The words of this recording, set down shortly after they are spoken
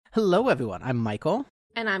Hello, everyone. I'm Michael.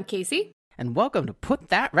 And I'm Casey. And welcome to Put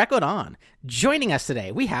That Record On. Joining us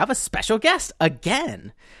today, we have a special guest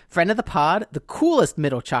again. Friend of the pod, the coolest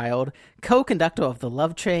middle child, co-conductor of the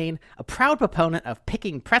Love Train, a proud proponent of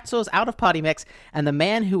picking pretzels out of potty mix, and the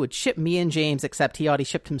man who would ship me and James, except he already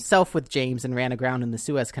shipped himself with James and ran aground in the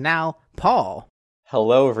Suez Canal, Paul.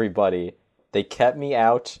 Hello, everybody. They kept me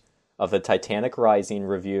out of the Titanic Rising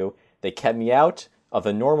review. They kept me out of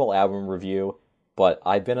a normal album review, but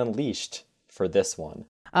I've been unleashed for this one.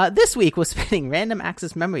 This week, we're spinning Random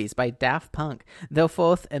Access Memories by Daft Punk, their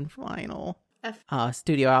fourth and final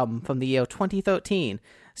studio album from the year 2013.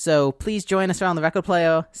 So please join us around the record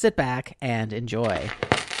player, sit back, and enjoy.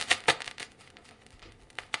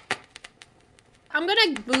 I'm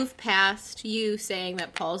going to move past you saying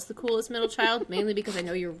that Paul's the coolest middle child, mainly because I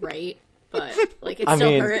know you're right, but, like, it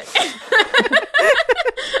still hurt.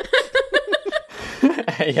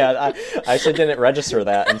 Yeah, I actually didn't register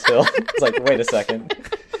that until it's like, wait a second.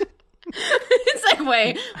 It's like,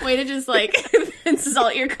 way to just, like,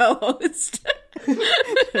 insult your co-host.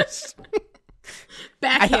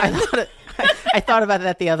 Backhand. I thought about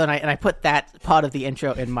that the other night, and I put that part of the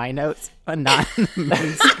intro in my notes, but not in the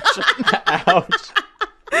main section. Ouch.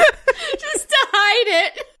 Just to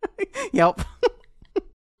hide it. Yep.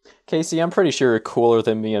 Casey, I'm pretty sure you're cooler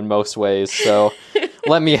than me in most ways, so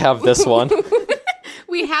let me have this one.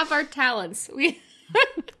 We have our talents. We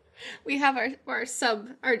have our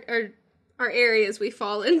areas we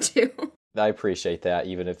fall into. I appreciate that,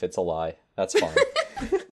 even if it's a lie. That's fine.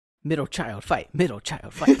 Middle child fight. Middle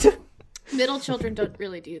child fight. Middle children don't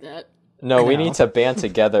really do that. No, we need to band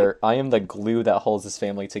together. I am the glue that holds this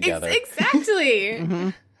family together. Exactly.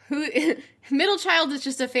 Mm-hmm. Middle child is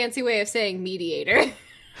just a fancy way of saying mediator.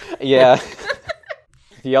 Yeah.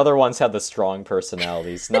 The other ones have the strong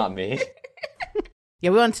personalities, not me. Yeah,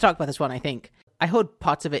 we wanted to talk about this one, I think. I heard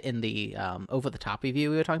parts of it in the Over the Top review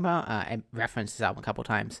we were talking about. I referenced this album a couple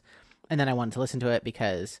times. And then I wanted to listen to it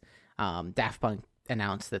because Daft Punk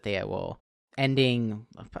announced that they were ending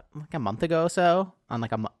like a month ago or so on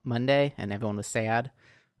like a Monday, and everyone was sad,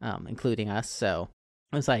 including us. So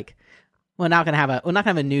I was like, we're not gonna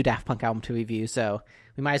have a new Daft Punk album to review, so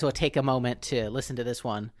we might as well take a moment to listen to this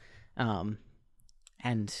one. And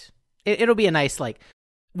it'll be a nice, like,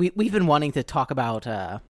 we've been wanting to talk about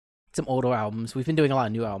some older albums. We've been doing a lot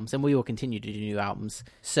of new albums, and we will continue to do new albums.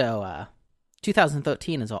 So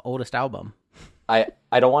 2013 is our oldest album. I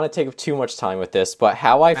don't want to take up too much time with this, but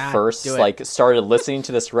how I first started listening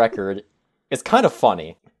to this record is kind of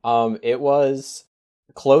funny. It was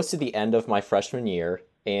close to the end of my freshman year,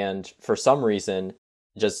 and for some reason,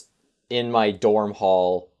 just in my dorm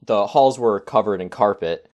hall, the halls were covered in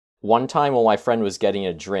carpet. One time when my friend was getting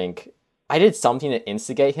a drink, I did something to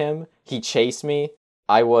instigate him. He chased me.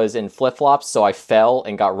 I was in flip-flops, so I fell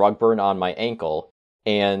and got rug burn on my ankle.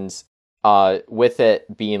 And with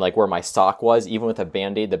it being like where my sock was, even with a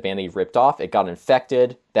Band-Aid, the Band-Aid ripped off. It got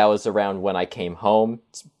infected. That was around when I came home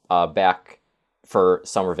back for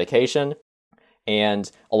summer vacation. And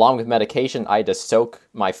along with medication, I had to soak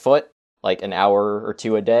my foot like an hour or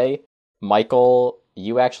two a day. Michael,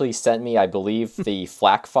 you actually sent me, I believe, the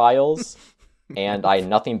FLAC files. And I had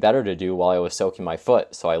nothing better to do while I was soaking my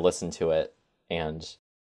foot, so I listened to it, and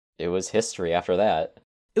it was history after that.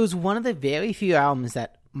 It was one of the very few albums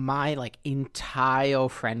that my, like, entire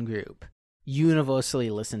friend group universally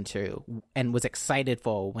listened to and was excited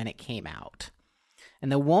for when it came out. And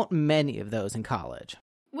there weren't many of those in college.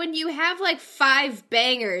 When you have, like, 5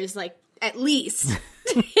 bangers, like, at least,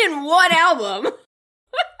 in one album.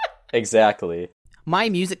 Exactly. My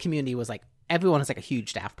music community was, like, everyone is, like, a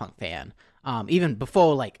huge Daft Punk fan. Even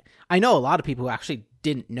before, like, I know a lot of people who actually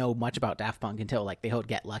didn't know much about Daft Punk until, like, they heard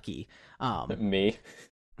Get Lucky. Me.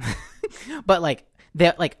 But, like,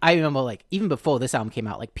 I remember, like, even before this album came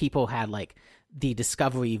out, like, people had, like, the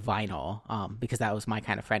Discovery vinyl, because that was my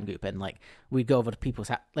kind of friend group. And, like, we'd go over to people's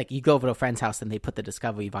house, like, you go over to a friend's house and they put the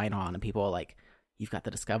Discovery vinyl on, and people were like, you've got the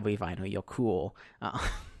Discovery vinyl, you're cool.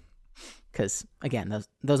 Because, again,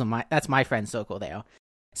 that's my friend circle there.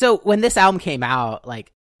 So when this album came out,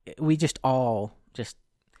 like, we all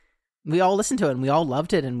listened to it, and we all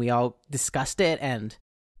loved it, and we all discussed it. And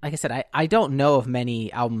like I said, I don't know of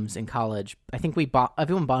many albums in college. I think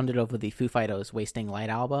everyone bonded over the Foo Fighters Wasting Light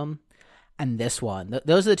album, and this one.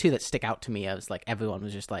 Those are the two that stick out to me as, like, everyone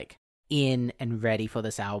was just, like, in and ready for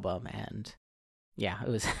this album. And yeah, it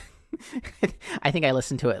was I think I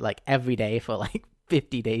listened to it, like, every day for, like,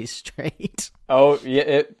 50 days straight. Oh,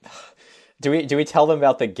 yeah. Do we tell them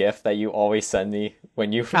about the GIF that you always send me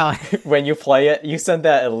when you when you play it? You send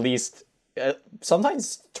that at least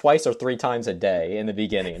sometimes twice or three times a day in the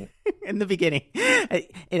beginning. In the beginning,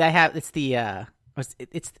 it's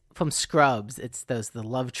from Scrubs. It's the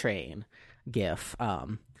Love Train GIF.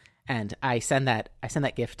 And I send that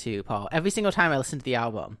GIF to Paul every single time I listen to the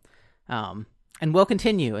album. And will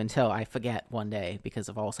continue until I forget one day because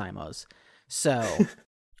of Alzheimer's. So,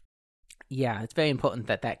 yeah, it's very important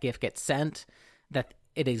that GIF gets sent, that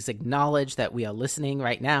it is acknowledged that we are listening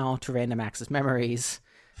right now to Random Access Memories.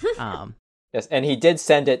 Yes, and he did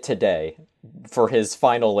send it today for his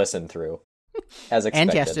final listen through, as expected.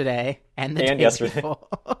 And yesterday, and the day yesterday. Before.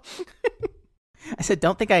 I said,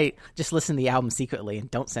 don't think I just listened to the album secretly, and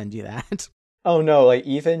don't send you that. Oh no, like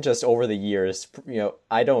even just over the years,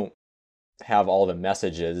 I don't have all the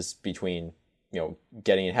messages between,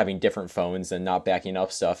 having different phones and not backing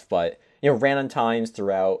up stuff, but, random times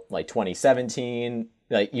throughout, like, 2017,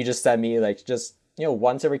 like, you just send me, like, just,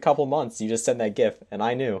 once every couple months, you just send that GIF, and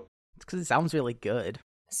I knew. It's because it sounds really good.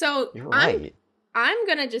 So, you're right. I'm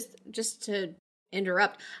gonna just to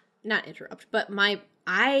not interrupt, but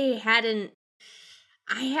I hadn't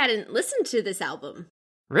listened to this album.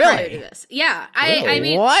 Really? Prior to this. Yeah. Really? I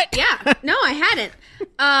mean, what? Yeah. No, I hadn't.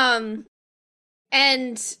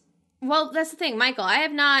 And well, that's the thing, Michael. I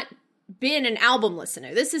have not been an album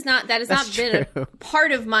listener. That has not been a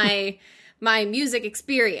part of my music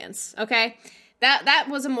experience. Okay, that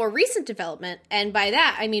was a more recent development, and by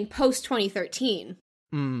that I mean post 2013.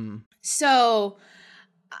 So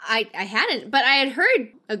I hadn't, but I had heard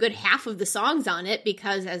a good half of the songs on it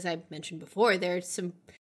because, as I mentioned before, they're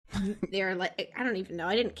like, I don't even know.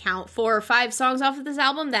 I didn't count 4 or 5 songs off of this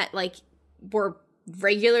album that like were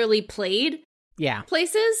regularly played. Yeah.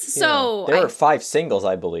 Places. So there were 5 singles,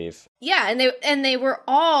 I believe. Yeah, and they were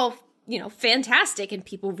all, fantastic and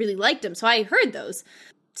people really liked them. So I heard those.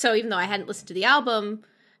 So even though I hadn't listened to the album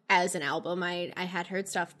as an album, I had heard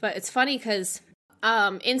stuff. But it's funny because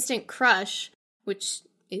Instant Crush, which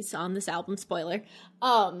is on this album, spoiler,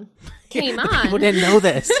 came on. People didn't know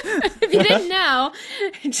this. If you didn't know,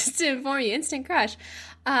 just to inform you, Instant Crush.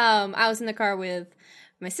 I was in the car with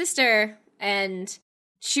my sister, and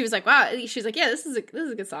she was like, "Wow!" She's like, "Yeah, this is a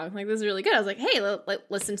good song. Like, this is really good." I was like, "Hey,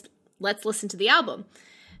 let's listen to the album."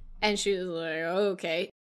 And she was like, "Okay."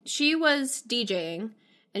 She was DJing,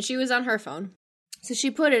 and she was on her phone, so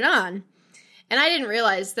she put it on. And I didn't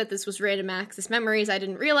realize that this was Random Access Memories. I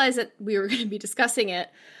didn't realize that we were going to be discussing it.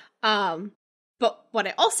 But what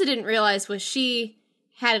I also didn't realize was she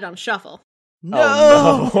had it on shuffle.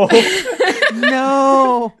 No! Oh, no!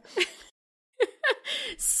 No!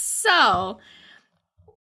 So,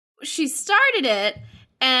 she started it,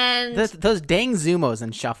 and... Those dang Zumos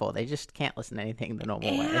in shuffle, they just can't listen to anything the normal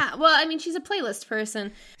way. Yeah, well, I mean, she's a playlist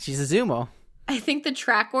person. She's a Zumo. I think the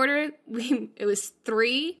track order, it was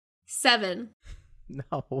 3, 7...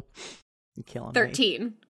 No. You're killing 13.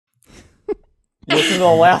 me. You listen to the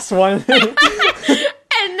last one?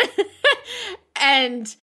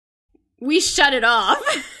 and we shut it off.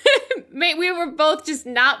 We were both just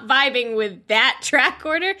not vibing with that track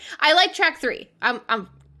order. I like track 3.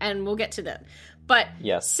 And we'll get to that. But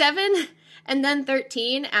yes. 7 and then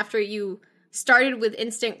 13, after you started with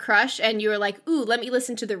Instant Crush and you were like, ooh, let me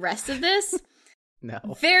listen to the rest of this. No.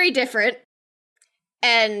 Very different.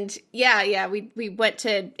 And yeah, we went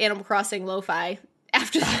to Animal Crossing Lo-Fi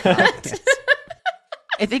after that.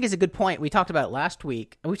 I think it's a good point. We talked about it last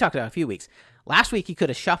week. We talked about it a few weeks. Last week you could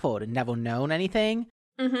have shuffled and never known anything.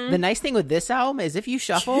 Mm-hmm. The nice thing with this album is if you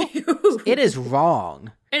shuffle, it is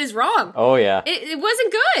wrong. It is wrong. Oh, yeah. It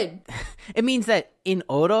wasn't good. It means that in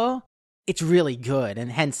order, it's really good.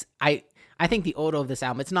 And hence, I think the order of this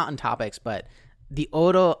album, it's not in topics, but the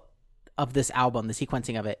order of this album, the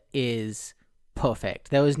sequencing of it is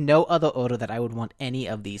perfect. There was no other order that I would want any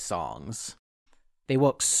of these songs. They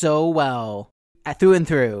work so well through and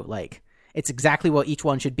through. Like, it's exactly what each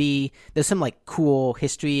one should be. There's some like cool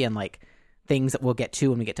history and like things that we'll get to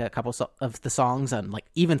when we get to a couple of the songs, and like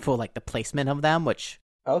even for like the placement of them, which...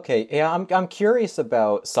 Okay, yeah, I'm curious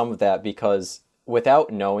about some of that because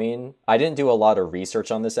without knowing, I didn't do a lot of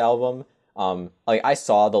research on this album. Like I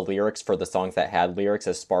saw the lyrics for the songs that had lyrics,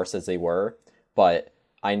 as sparse as they were, but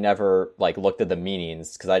I never like looked at the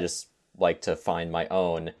meanings because I just like to find my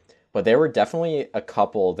own. But there were definitely a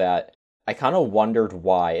couple that I kind of wondered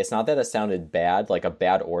why. It's not that it sounded bad, like a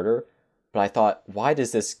bad order, but I thought, why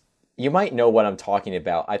does this... You might know what I'm talking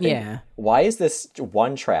about. I think, Why is this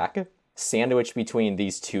one track sandwiched between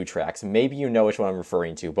these 2 tracks? Maybe you know which one I'm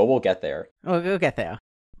referring to, but we'll get there. We'll get there.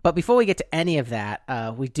 But before we get to any of that,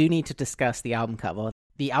 we do need to discuss the album cover.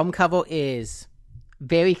 The album cover is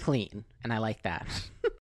very clean, and I like that.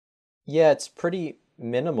 Yeah, it's pretty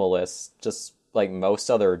minimalist. Just like most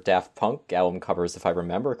other Daft Punk album covers, if I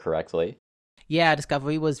remember correctly. Yeah,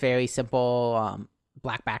 Discovery was very simple,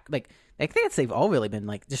 black back, like, I think they've all really been,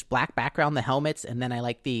 like, just black background, the helmets, and then I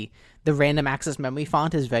like the random access memory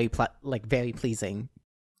font is very, very pleasing.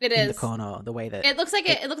 It is. The corner, the way that... It looks like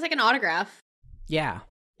it looks like an autograph. Yeah.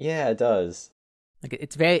 Yeah, it does. Like,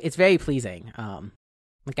 it's very pleasing.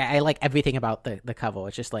 Like, I like everything about the cover.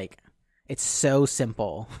 It's just, like, it's so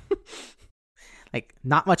simple. Like,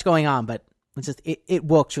 not much going on, but it's just, it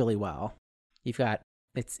works really well. You've got,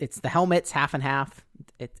 it's the helmets, half and half.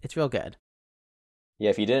 It's real good. Yeah,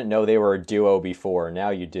 if you didn't know they were a duo before, now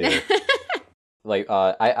you do. Like,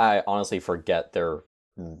 I honestly forget their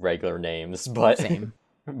regular names, but Same.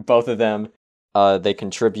 Both of them, they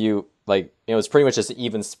contribute, like, it's pretty much just an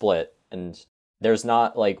even split, and there's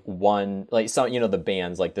not, like, one, like, some, the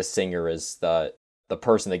bands, like, the singer is the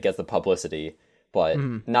person that gets the publicity, but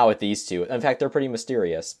not with these two. In fact, they're pretty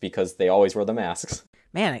mysterious, because they always wear the masks.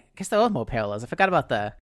 Man, I guess there are more parallels. I forgot about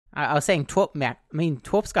I was saying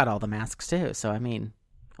Twerp's got all the masks, too, so,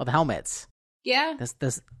 all the helmets. Yeah.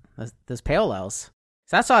 There's parallels.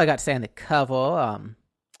 So that's all I got to say on the cover.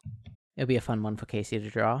 It'll be a fun one for Casey to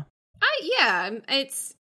draw. Yeah,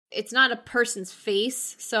 it's not a person's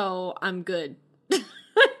face, so I'm good.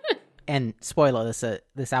 And spoiler,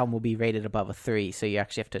 this album will be rated above a 3, so you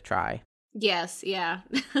actually have to try. Yes, yeah.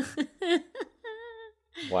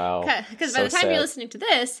 Wow. Because by the time you're listening to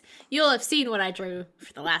this, you'll have seen what I drew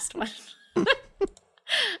for the last one.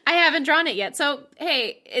 I haven't drawn it yet, so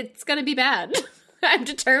hey, it's gonna be bad. I'm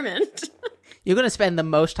determined. You're gonna spend the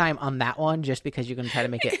most time on that one just because you're gonna try to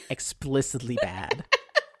make it explicitly bad.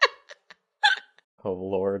 Oh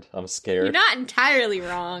Lord, I'm scared. You're not entirely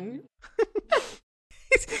wrong.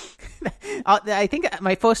 I think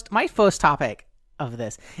my first topic of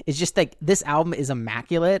this is just like, this album is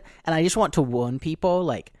immaculate, and I just want to warn people,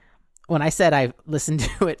 like, when I said I've listened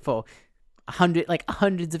to it for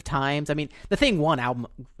hundreds of times. The Thing won album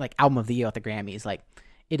of the year at the Grammys. Like,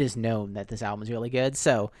 it is known that this album is really good.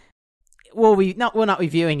 So we're not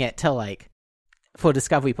reviewing it till, like, for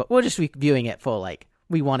Discovery, but we're just reviewing it for, like,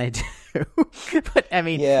 we wanted to. But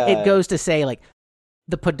It goes to say, like,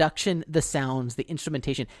 the production, the sounds, the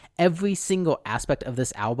instrumentation, every single aspect of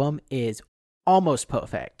this album is almost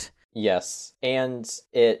perfect. Yes. And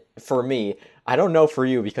for me, I don't know for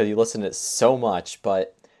you because you listen to it so much,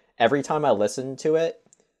 but every time I listen to it,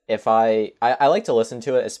 if I like to listen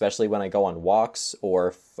to it, especially when I go on walks or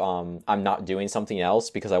if I'm not doing something else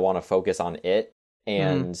because I want to focus on it.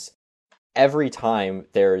 And every time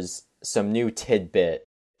there's some new tidbit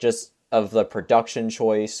just of the production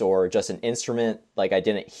choice or just an instrument like I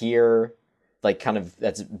didn't hear, like kind of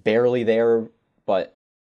that's barely there, but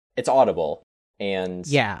it's audible. And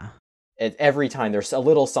yeah, every time there's a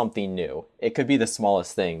little something new. It could be the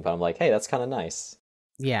smallest thing, but I'm like, hey, that's kind of nice.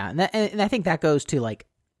 Yeah, and I think that goes to, like,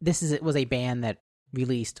 was a band that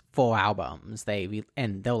released 4 albums.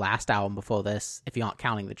 And their last album before this, if you're not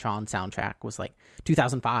counting the Tron soundtrack, was like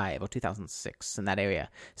 2005 or 2006, in that area.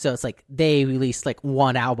 So it's like they released like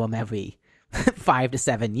one album every 5 to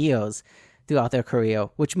 7 years throughout their career,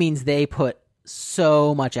 which means they put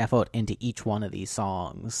so much effort into each one of these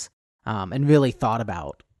songs, and really thought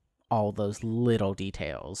about all those little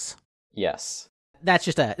details. Yes, that's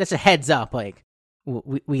a heads up. Like,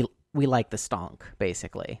 we like the stonk,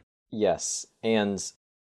 basically. Yes, and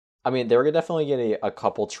they're definitely getting a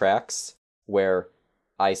couple tracks where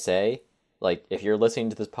I say, like, if you're listening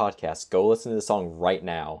to this podcast, go listen to the song right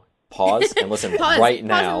now. Pause and listen right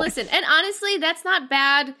now. Pause and listen. And honestly, that's not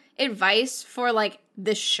bad advice for, like,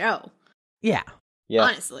 this show. Yeah.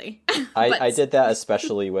 Honestly. I did that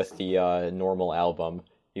especially with the Normal album.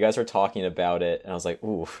 You guys were talking about it, and I was like,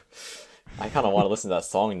 ooh, I kind of want to listen to that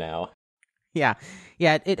song now. Yeah,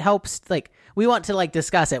 it helps, like, we want to, like,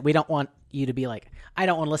 discuss it. We don't want you to be like, I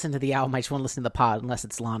don't want to listen to the album, I just want to listen to the pod, unless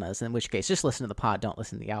it's Lana's, in which case, just listen to the pod, don't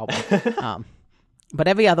listen to the album. But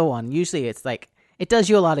every other one, usually it's like, it does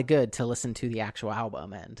you a lot of good to listen to the actual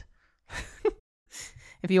album, and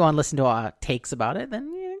if you want to listen to our takes about it,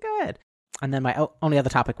 then yeah, go ahead. And then my only other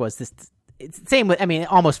topic was this, it's the same with,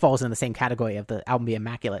 it almost falls in the same category of the album being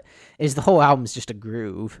immaculate, is the whole album is just a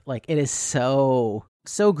groove. Like, it is so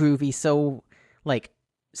groovy, so, like,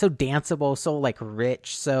 so danceable, so, like,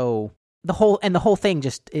 rich, so the whole thing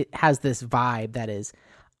just, it has this vibe that is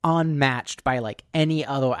unmatched by, like, any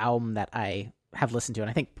other album that I have listened to. And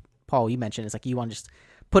I think, Paul, you mentioned, it's like you want to just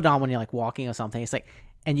put it on when you're, like, walking or something. It's like,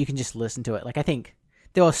 and you can just listen to it. Like, I think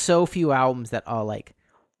there are so few albums that are, like,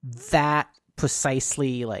 that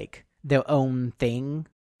precisely, like, their own thing.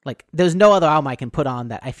 Like, there's no other album I can put on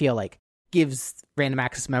that I feel like gives Random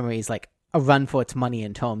Access Memories, like, a run for its money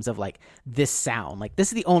in terms of like this sound. Like this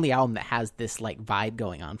is the only album that has this like vibe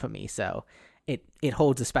going on for me, so it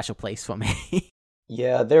holds a special place for me.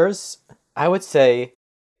 Yeah, I would say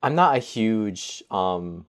I'm not a huge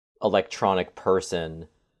electronic person.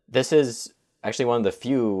 This is actually one of the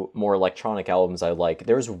few more electronic albums I like.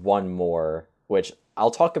 There's one more, which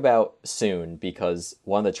I'll talk about soon because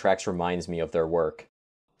one of the tracks reminds me of their work.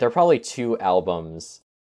 There are probably 2 albums,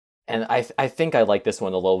 and I think I like this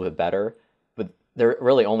one a little bit better, but there are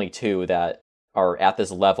really only 2 that are at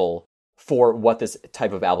this level for what this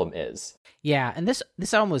type of album is. Yeah, and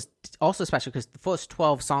this album was also special because the first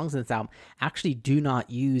 12 songs in this album actually do not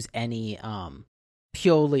use any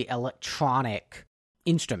purely electronic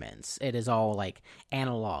instruments. It is all like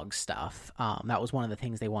analog stuff. That was one of the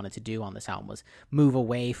things they wanted to do on this album, was move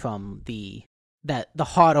away from the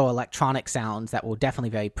harder electronic sounds that were definitely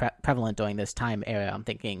very prevalent during this time era. I'm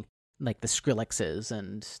thinking like the Skrillexes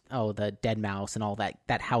and the Deadmau5 and all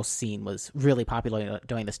that house scene was really popular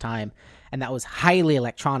during this time, and that was highly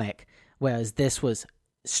electronic, whereas this was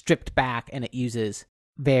stripped back and it uses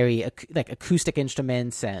very like acoustic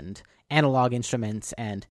instruments and analog instruments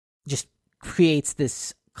and just creates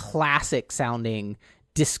this classic sounding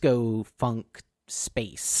disco funk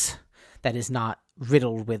space that is not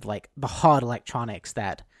riddled with like the hard electronics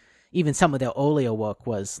that even some of their earlier work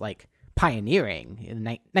was like pioneering. In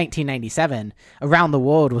 1997 around the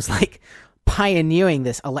world was like pioneering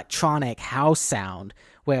this electronic house sound,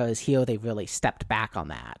 whereas here they really stepped back on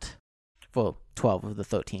that for 12 of the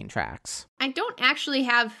 13 tracks. I don't actually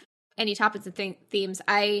have any topics and themes.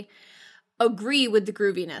 I agree with the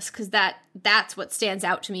grooviness, because that's what stands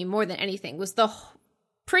out to me more than anything. Was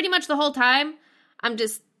pretty much the whole time I'm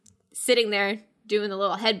just sitting there doing the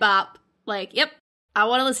little head bop, like, yep, I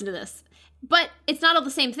want to listen to this. But it's not all the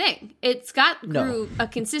same thing. It's got groove, a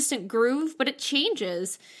consistent groove, but it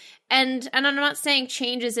changes. And I'm not saying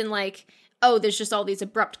changes in like, oh, there's just all these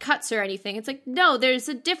abrupt cuts or anything. It's like, no, there's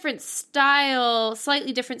a different style,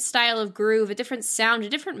 slightly different style of groove, a different sound, a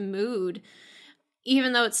different mood,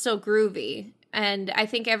 even though it's still groovy. And I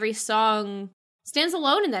think every song stands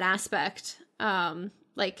alone in that aspect.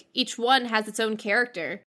 Like each one has its own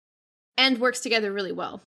character and works together really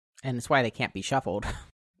well. And it's why they can't be shuffled.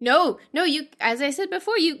 No, you, as I said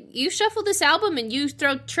before, you shuffle this album and you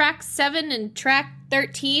throw track 7 and track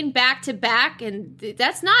 13 back to back, and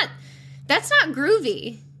that's not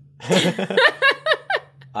groovy.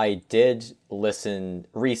 I did listen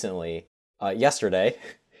recently, yesterday,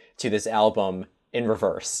 to this album in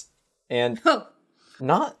reverse, and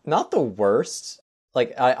not the worst.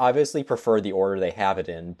 Like, I obviously prefer the order they have it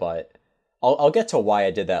in, but I'll get to why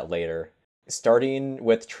I did that later. Starting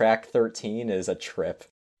with track 13 is a trip.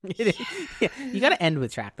 Yeah, you got to end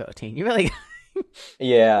with track 13. You really.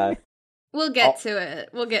 Yeah. We'll get to it.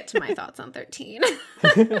 We'll get to my thoughts on 13.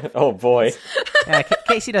 Oh boy.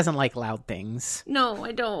 Casey doesn't like loud things. No,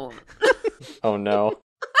 I don't. Oh no.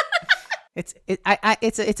 It's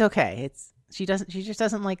okay. She just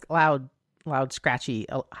doesn't like loud, scratchy,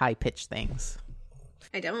 high pitched things.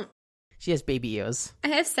 I don't. She has baby ears. I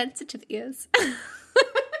have sensitive ears.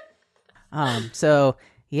 So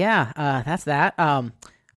yeah, that's that.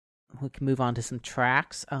 We can move on to some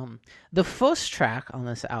tracks. The first track on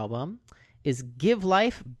this album is Give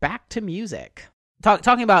Life Back to Music.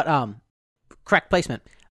 Talking about correct placement.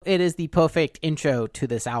 It is the perfect intro to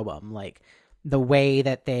this album. Like the way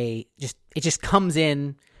that it just comes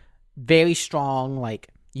in very strong, like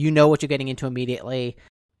you know what you're getting into immediately,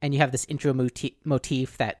 and you have this intro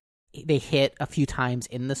motif that they hit a few times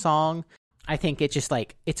in the song. I think it's just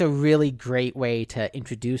like it's a really great way to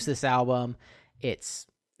introduce this album. It's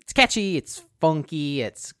catchy, it's funky,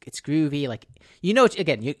 it's groovy. Like you know what you're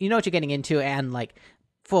getting into, and like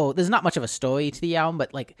there's not much of a story to the album,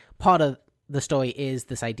 but like part of the story is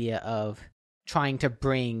this idea of trying to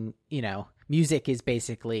bring, music is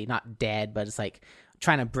basically not dead, but it's like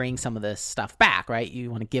trying to bring some of this stuff back, right?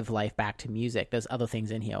 You want to give life back to music. There's other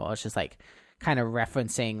things in here where it's just like kind of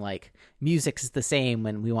referencing like music is the same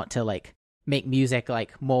when we want to like make music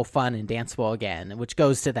like more fun and danceable again, which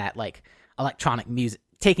goes to that like electronic music,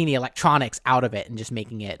 taking the electronics out of it and just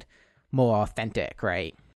making it more authentic,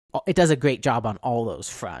 right? It does a great job on all those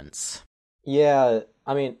fronts. Yeah,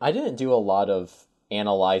 I mean, I didn't do a lot of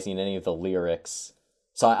analyzing any of the lyrics,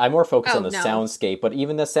 so I'm more focused on the soundscape, but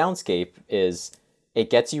even the soundscape it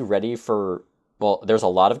gets you ready for, well, there's a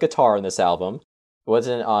lot of guitar in this album.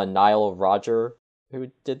 Wasn't Nile Rodgers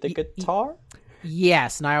who did the guitar?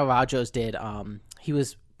 Yes, Nile Rodgers did. He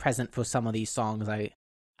was present for some of these songs. I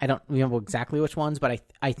don't remember exactly which ones, but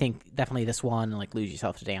I think definitely this one, and like Lose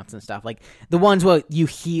Yourself to Dance and stuff. Like the ones where you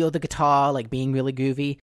hear the guitar like being really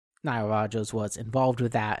groovy. Nile Rodgers was involved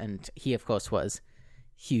with that, and he, of course, was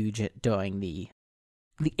huge during the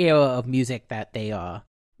era of music that they are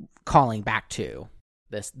calling back to,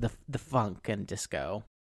 the funk and disco.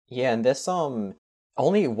 Yeah, and this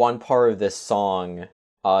only one part of this song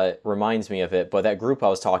reminds me of it, but that group I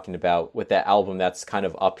was talking about with that album that's kind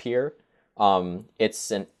of up here,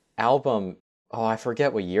 it's an album, I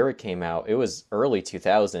forget what year it came out. It was early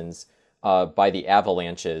 2000s, by the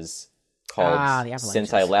Avalanches, called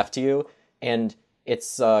Since I Left You. And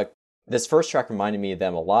it's this first track reminded me of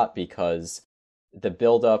them a lot because the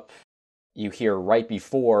build-up you hear right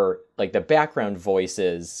before, like the background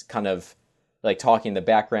voices kind of like talking in the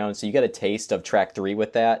background, so you get a taste of track 3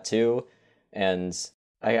 with that too. And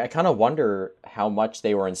I kind of wonder how much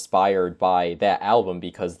they were inspired by that album,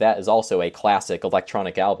 because that is also a classic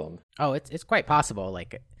electronic album. Oh, it's quite possible.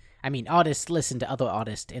 Like, I mean, artists listen to other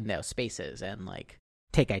artists in their spaces and like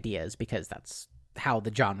take ideas, because that's how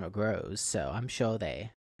the genre grows. So I'm sure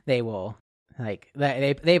they will like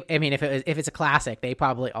they I mean, if it's a classic, they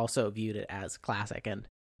probably also viewed it as classic and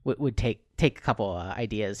would take a couple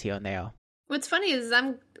ideas here and there. What's funny is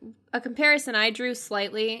a comparison I drew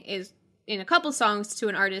slightly is in a couple songs to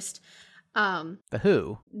an artist. The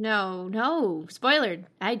Who? No, spoiler.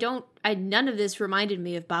 None of this reminded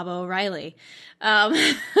me of Baba O'Reilly. But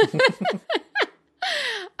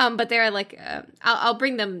they're like, I'll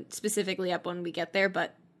bring them specifically up when we get there,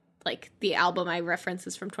 but like the album I reference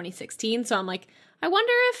is from 2016, so I'm like, I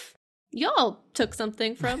wonder if y'all took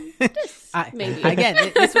something from this, maybe. Again,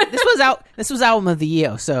 this was album of the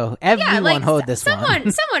year, so everyone heard this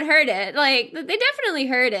one. Someone heard it. Like, they definitely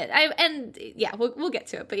heard it. We'll get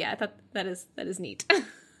to it. But yeah, I thought that is neat.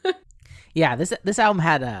 Yeah, this album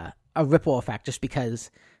had a ripple effect just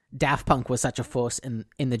because Daft Punk was such a force in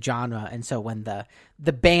the genre, and so when the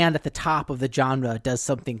band at the top of the genre does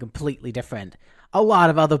something completely different, a lot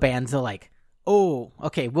of other bands are like, oh,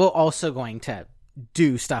 okay, we're also going to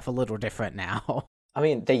do stuff a little different now. I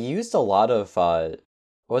mean, they used a lot of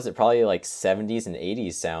probably like 70s and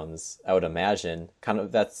 80s sounds, I would imagine.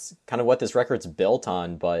 That's kind of what this record's built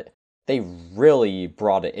on, but they really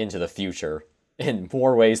brought it into the future in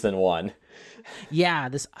more ways than one. Yeah,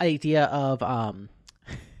 this idea of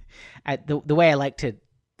the way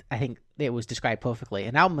I think it was described perfectly.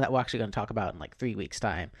 An album that we're actually going to talk about in like 3 weeks'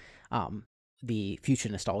 time, the Future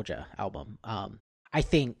Nostalgia album. I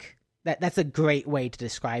think that's a great way to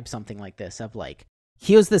describe something like this, of like,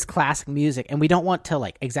 here's this classic music, and we don't want to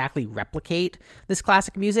like exactly replicate this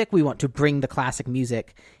classic music. We want to bring the classic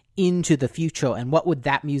music into the future, and what would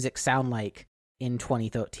that music sound like in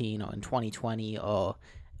 2013 or in 2020 or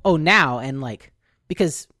now? And like,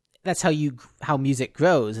 because that's how music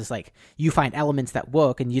grows, is like you find elements that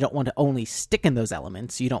work, and you don't want to only stick in those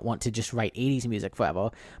elements. You don't want to just write 80s music forever,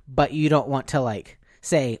 but you don't want to like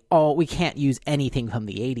say, oh, we can't use anything from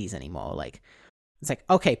the 80s anymore. Like, it's like,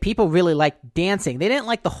 okay, people really like dancing. They didn't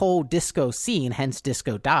like the whole disco scene, hence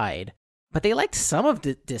disco died, but they liked some of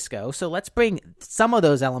the disco, so let's bring some of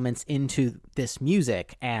those elements into this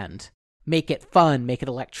music and make it fun, make it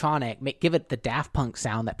electronic, give it the Daft Punk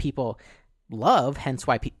sound that people love, hence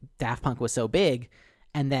why Daft Punk was so big,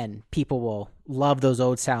 and then people will love those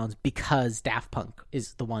old sounds because Daft Punk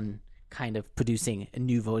is the one kind of producing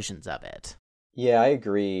new versions of it. Yeah, I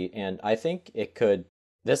agree, and I think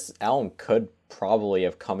this album could probably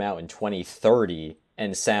have come out in 2030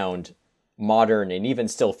 and sound modern and even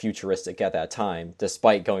still futuristic at that time,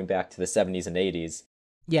 despite going back to the 70s and 80s.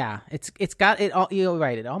 Yeah, it's got it all. You're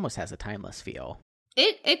right. It almost has a timeless feel.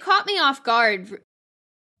 It caught me off guard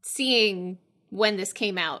seeing when this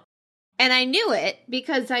came out, and I knew it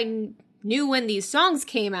because I knew when these songs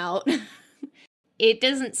came out. It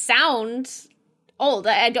doesn't sound old.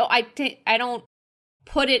 I don't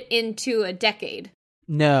put it into a decade.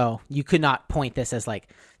 No, you could not point this as like,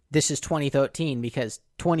 this is 2013, because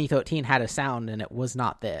 2013 had a sound and it was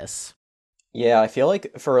not this. Yeah, I feel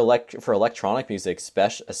like for electronic music,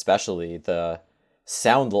 especially the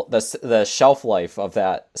sound, the shelf life of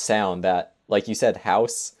that sound, that, like you said,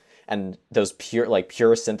 house and those pure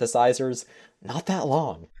synthesizers, not that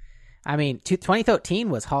long. I mean, 2013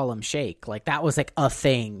 was Harlem Shake. Like, that was like a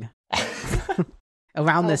thing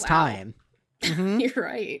around this time. Mm-hmm. You're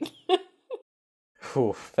right.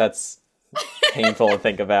 Whew, that's painful to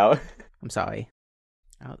think about. I'm sorry.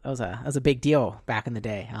 That was a big deal back in the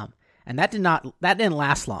day. And that didn't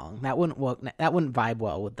last long. That wouldn't work. That wouldn't vibe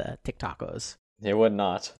well with the TikTokers. It would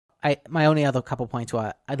not. My only other couple points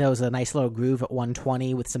were, there was a nice little groove at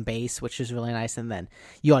 120 with some bass, which was really nice. And then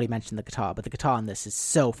you already mentioned the guitar, but the guitar on this is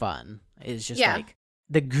so fun. It's just like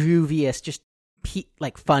the grooviest, just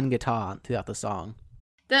like fun guitar throughout the song.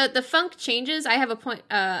 The funk changes. I have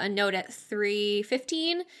a note at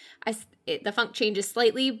 3:15. The funk changes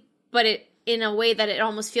slightly, but it in a way that it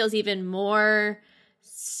almost feels even more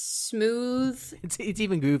smooth. It's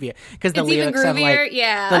even groovier because the lyrics have like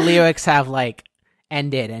the lyrics have like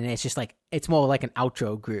ended, and it's just like it's more like an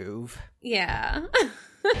outro groove. Yeah.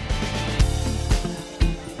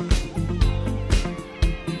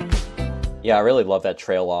 Yeah, I really love that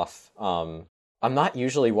trail off. I'm not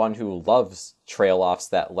usually one who loves trail offs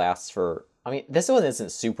that last for... I mean, this one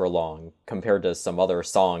isn't super long compared to some other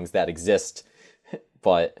songs that exist,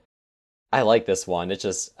 but I like this one. It's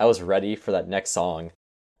just, I was ready for that next song.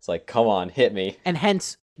 It's like, come on, hit me. And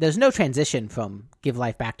hence, there's no transition from Give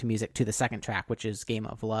Life Back to Music to the second track, which is Game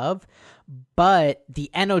of Love, but the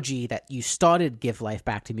energy that you started Give Life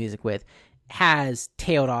Back to Music with has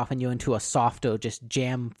tailed off and you're into a softer, just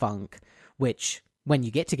jam funk, which, when you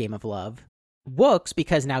get to Game of Love, works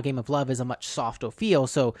because now Game of Love is a much softer feel,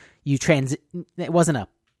 so it wasn't a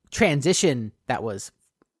transition that was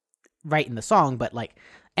right in the song, but like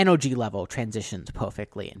energy level transitions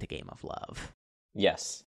perfectly into Game of Love.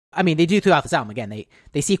 Yes. I mean, they do throughout this album. Again, they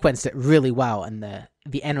sequenced it really well, and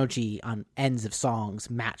the energy on ends of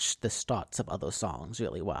songs matched the starts of other songs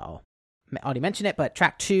really well. I already mentioned it, but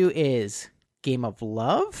track 2 is Game of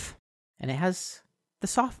Love, and it has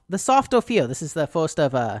the softer feel. This is the first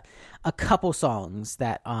of a couple songs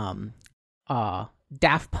that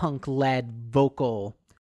Daft Punk led vocal,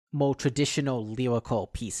 more traditional lyrical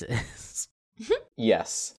pieces.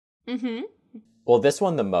 Yes. Mm-hmm. Well, this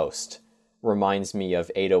one the most reminds me of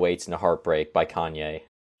 808s and a Heartbreak by Kanye.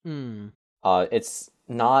 It's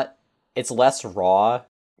less raw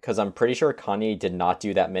because I'm pretty sure Kanye did not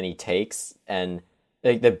do that many takes, and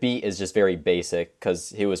the beat is just very basic because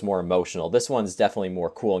he was more emotional. This one's definitely more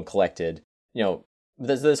cool and collected. You know,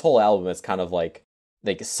 this whole album is kind of like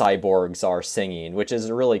cyborgs are singing, which is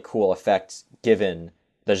a really cool effect given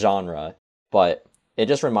the genre. But it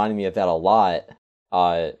just reminded me of that a lot.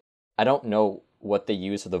 I don't know what they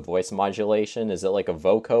use for the voice modulation. Is it like a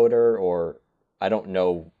vocoder, or I don't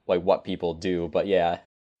know like what people do, but yeah.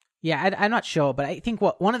 Yeah, I'm not sure, but I think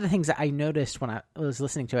one of the things that I noticed when I was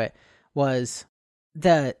listening to it was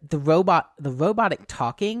the robotic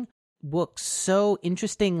talking works so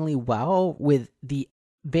interestingly well with the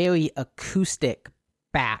very acoustic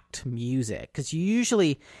backed music, because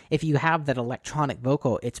usually if you have that electronic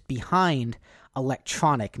vocal, it's behind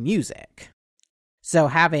electronic music. So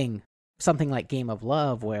having something like Game of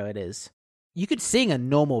Love where it is, you could sing a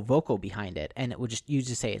normal vocal behind it and it would you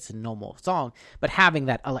just say it's a normal song, but having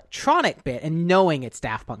that electronic bit and knowing it's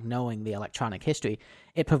Daft Punk, knowing the electronic history,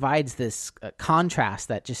 it provides this contrast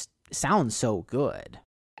that just sounds so good.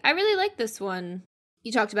 I really like this one.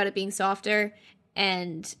 You talked about it being softer,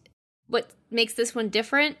 and what makes this one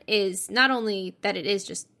different is not only that it is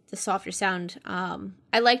just the softer sound.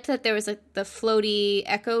 I liked that there was like the floaty,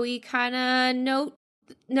 echoey kind of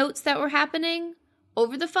notes that were happening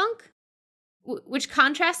over the funk, which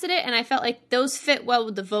contrasted it, and I felt like those fit well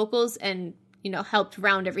with the vocals and, helped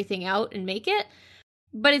round everything out and make it.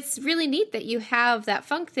 But it's really neat that you have that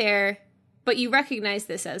funk there, but you recognize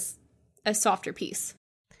this as a softer piece.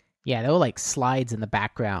 Yeah, there were like slides in the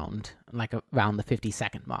background, like around the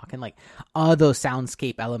 50-second mark, and like all those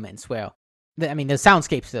soundscape elements where, I mean, there's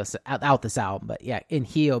soundscapes out this album, but yeah, in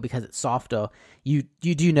here, because it's softer, you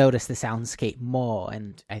do notice the soundscape more,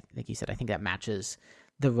 and like you said, I think that matches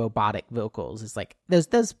the robotic vocals. It's like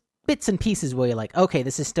there's bits and pieces where you're like, okay,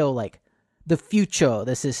 this is still like the future.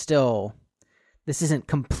 This isn't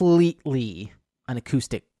completely an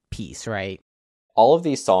acoustic piece, right? All of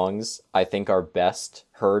these songs, I think, are best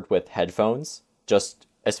heard with headphones, just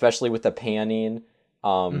especially with the panning,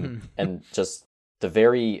 and just the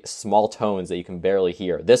very small tones that you can barely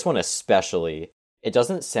hear. This one especially, it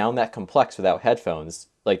doesn't sound that complex without headphones,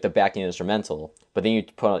 like the backing instrumental, but then you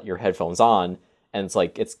put your headphones on, and it's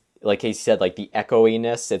like Casey said, like the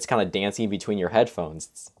echoiness, it's kind of dancing between your headphones.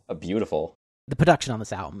 It's beautiful. The production on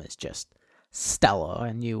this album is just stellar,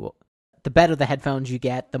 and the better the headphones you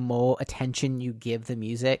get, the more attention you give the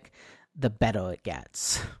music, the better it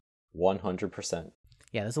gets. 100%.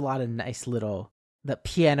 Yeah, there's a lot of nice the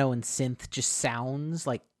piano and synth just sounds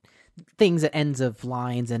like things at ends of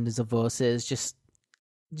lines, ends of verses, just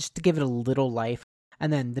to give it a little life.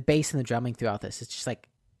 And then the bass and the drumming throughout this, it's just like,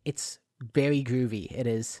 it's very groovy.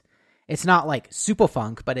 It's not like super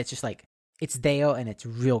funk, but it's just like, it's there and it's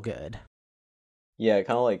real good. Yeah,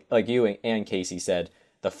 kind of like you and Casey said,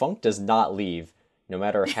 the funk does not leave, no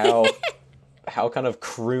matter how how kind of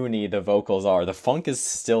croony the vocals are. The funk is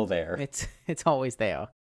still there. It's always there.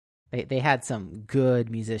 They had some good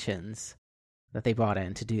musicians that they brought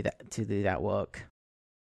in to do that work.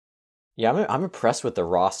 Yeah, I'm impressed with the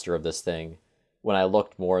roster of this thing. When I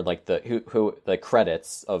looked more like the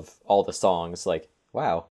credits of all the songs, like,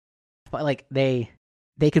 wow. But like they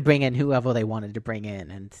could bring in whoever they wanted to bring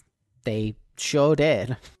in, and they sure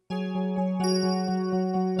did.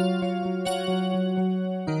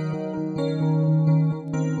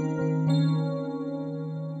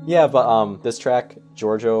 Yeah, but this track,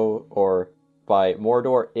 Giorgio or by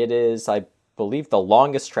Mordor, it is, I believe, the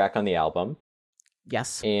longest track on the album.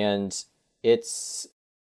 Yes. And it's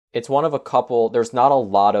one of a couple, there's not a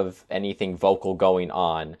lot of anything vocal going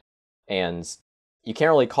on, and you can't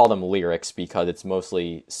really call them lyrics because it's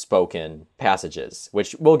mostly spoken passages,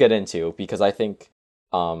 which we'll get into because I think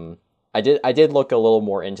I did look a little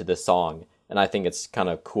more into this song, and I think it's kind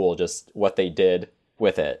of cool just what they did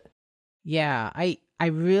with it. Yeah, I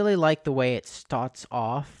really like the way it starts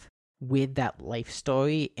off with that life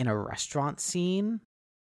story in a restaurant scene.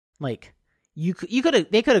 Like they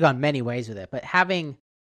could have gone many ways with it, but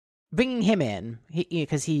bringing him in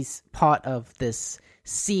because he's part of this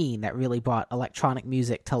scene that really brought electronic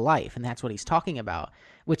music to life, and that's what he's talking about,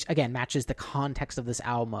 which again matches the context of this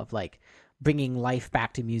album of like bringing life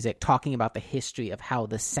back to music, talking about the history of how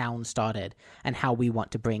the sound started and how we want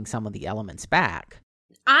to bring some of the elements back.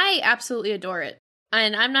 I absolutely adore it.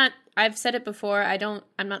 And I've said it before,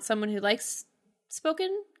 I'm not someone who likes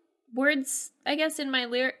spoken words, I guess, in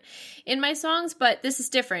my songs, but this is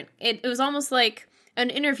different. It was almost like an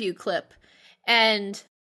interview clip, and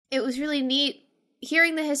it was really neat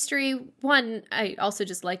hearing the history. One, I also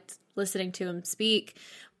just liked listening to him speak,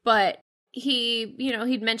 but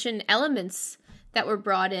he'd mention elements that were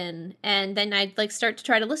brought in, and then I'd like start to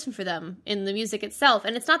try to listen for them in the music itself.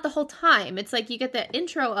 And it's not the whole time. It's like you get the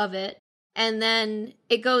intro of it, and then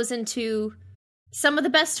it goes into some of the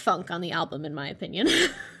best funk on the album, in my opinion.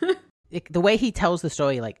 The way he tells the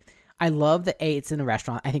story, like, I love that it's in a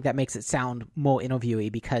restaurant. I think that makes it sound more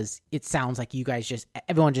interviewy because it sounds like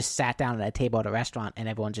everyone just sat down at a table at a restaurant and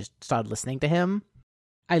everyone just started listening to him.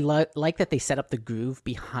 I like that they set up the groove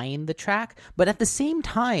behind the track, but at the same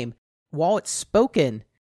time, while it's spoken,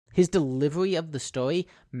 his delivery of the story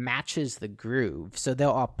matches the groove. So there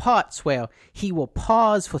are parts where he will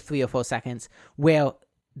pause for 3 or 4 seconds where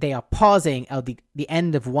they are pausing at the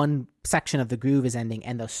end of one section of the groove is ending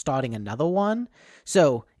and they're starting another one.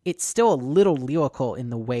 So it's still a little lyrical in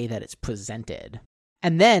the way that it's presented.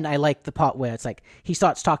 And then I like the part where it's like he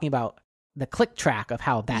starts talking about the click track of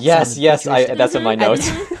how that yes that's in my notes.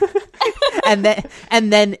 and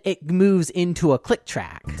then it moves into a click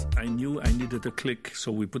track. I knew I needed a click,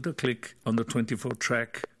 so we put a click on the 24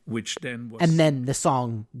 track, which then was... And then the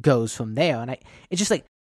song goes from there. And it's just like,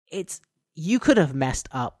 you could have messed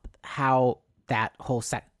up how that whole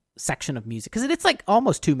section of music, because it's like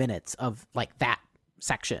almost 2 minutes of like that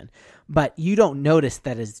section, but you don't notice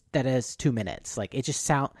that is 2 minutes. Like it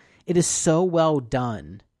is so well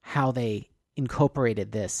done how they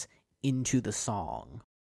incorporated this into the song.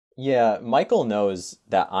 Yeah, Michael knows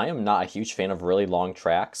that I am not a huge fan of really long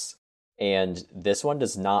tracks, and this one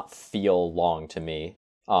does not feel long to me.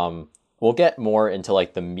 We'll get more into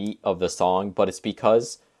like the meat of the song, but it's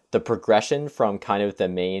because the progression from kind of the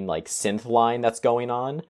main like synth line that's going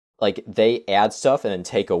on, like they add stuff and then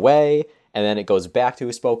take away, and then it goes back to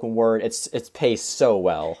a spoken word. It's paced so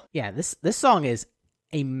well. Yeah, this song is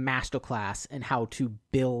a masterclass in how to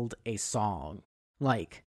build a song.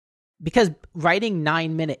 Like, because writing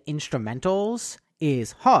 9-minute instrumentals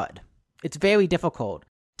is hard. It's very difficult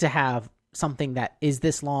to have something that is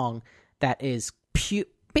this long that is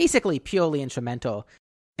basically purely instrumental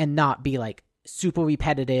and not be like super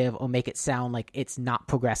repetitive or make it sound like it's not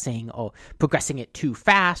progressing or progressing it too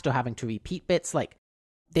fast or having to repeat bits. Like,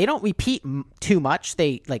 they don't repeat too much.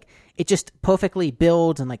 They like it just perfectly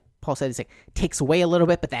builds, and like Paul said, it's like takes away a little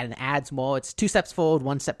bit, but then adds more. It's 2 steps forward,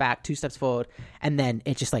 1 step back, 2 steps forward, and then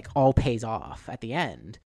it just like all pays off at the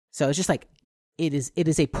end. So it's just like it is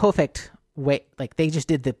a perfect way. Like they just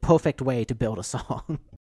did the perfect way to build a song.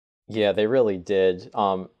 Yeah, they really did.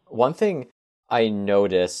 One thing I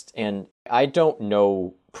noticed, and I don't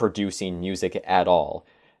know producing music at all,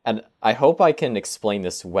 and I hope I can explain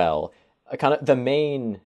this well. Kind of the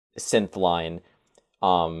main synth line,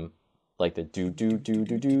 like the do do do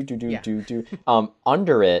do do do do do do.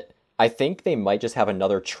 Under it, I think they might just have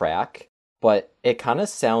another track, but it kind of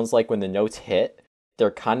sounds like when the notes hit, they're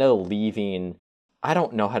kind of leaving. I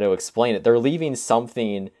don't know how to explain it. They're leaving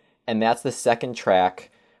something, and that's the second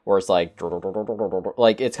track, where it's like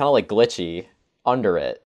it's kind of like glitchy under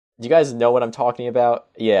it. Do you guys know what I'm talking about?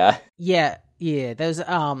 Yeah. Yeah. There's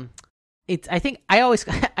I think I always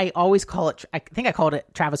call it. I think I called it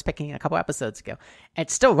Travis picking a couple episodes ago.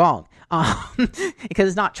 It's still wrong, because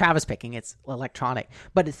it's not Travis picking. It's electronic,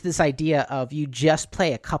 but it's this idea of you just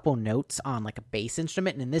play a couple notes on like a bass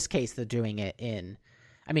instrument, and in this case, they're doing it in.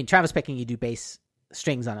 I mean, Travis picking, you do bass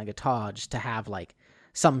strings on a guitar just to have like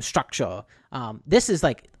some structure. This is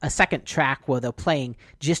like a second track where they're playing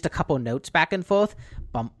just a couple notes back and forth,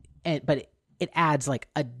 but it adds like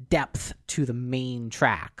a depth to the main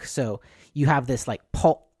track. So you have this like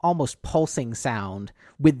almost pulsing sound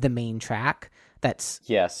with the main track that's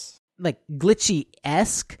like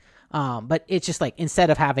glitchy-esque, but it's just like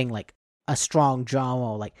instead of having like a strong drum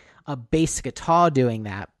or like a bass guitar doing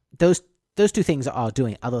that, those two things are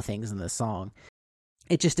doing other things in the song.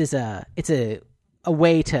 It just is a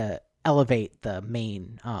way to elevate the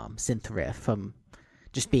main synth riff from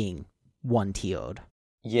just being one-tiered.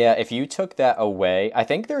 Yeah, if you took that away, I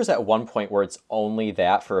think there's at one point where it's only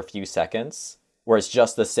that for a few seconds, where it's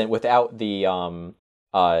just the synth without the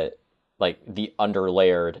like the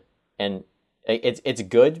underlayered, and it's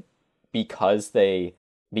good because they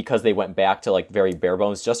went back to like very bare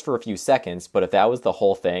bones just for a few seconds. But if that was the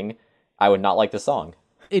whole thing, I would not like the song.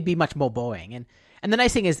 It'd be much more boring. And the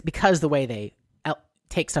nice thing is, because the way they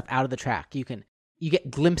take stuff out of the track, you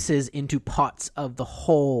get glimpses into parts of the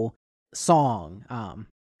whole song,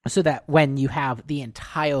 so that when you have the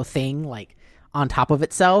entire thing like on top of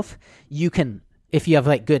itself, you can, if you have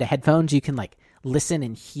like good headphones, you can like listen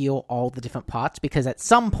and hear all the different parts, because at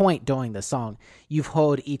some point during the song you've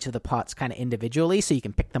heard each of the parts kind of individually, so you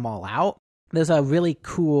can pick them all out. There's a really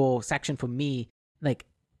cool section for me, like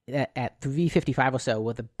at 3:55 or so,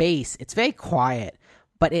 with the bass. It's very quiet,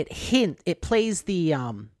 but it plays the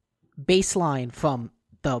bass line from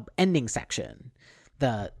the ending section,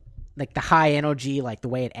 the high energy, like the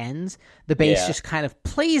way it ends. The bass just kind of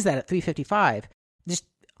plays that at 3:55 just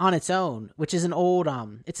on its own, which is an old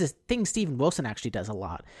it's a thing Steven Wilson actually does a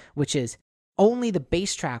lot, which is only the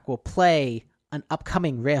bass track will play an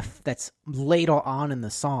upcoming riff that's later on in the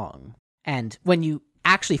song. And when you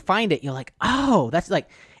actually find it, you're like, oh, that's like,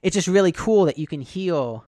 it's just really cool that you can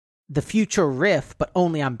hear the future riff, but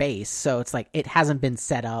only on bass. So it's like, it hasn't been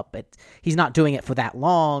set up. He's not doing it for that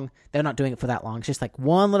long. They're not doing it for that long. It's just like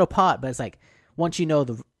one little part, but it's like, once you know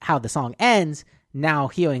how the song ends, now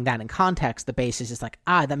hearing that in context, the bass is just like,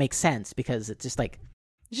 that makes sense, because it's just like,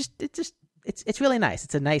 it's really nice.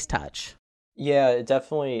 It's a nice touch. Yeah,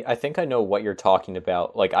 definitely. I think I know what you're talking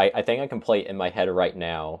about. Like, I think I can play it in my head right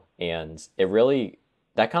now, and it really,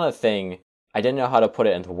 that kind of thing, I didn't know how to put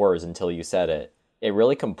it into words until you said it. It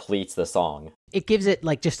really completes the song. It gives it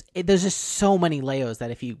like there's just so many layers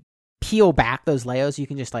that if you peel back those layers, you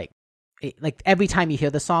can just like every time you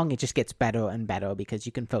hear the song, it just gets better and better, because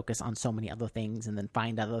you can focus on so many other things and then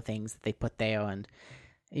find other things that they put there. And,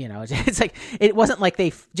 you know, it's like, it wasn't like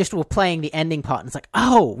they just were playing the ending part and it's like,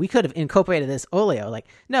 oh, we could have incorporated this earlier. Like,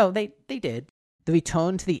 no, they did. The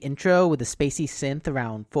return to the intro with the spacey synth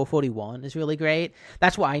around 4:41 is really great.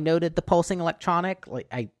 That's why I noted the pulsing electronic. Like,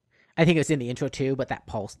 I think it was in the intro too, but that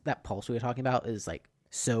pulse we were talking about is like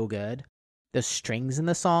so good. There's strings in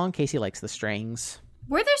the song. Casey likes the strings.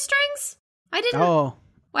 Were there strings? I didn't. Oh,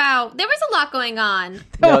 wow! There was a lot going on.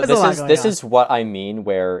 This is what I mean.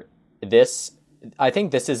 Where I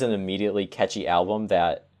think this is an immediately catchy album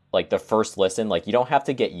that, like, the first listen, like, you don't have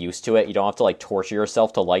to get used to it. You don't have to like torture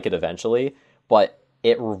yourself to like it eventually. But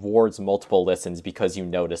it rewards multiple listens because you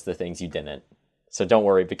notice the things you didn't. So don't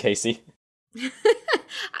worry, but Casey.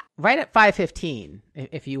 Right at 5:15,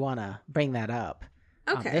 if you want to bring that up.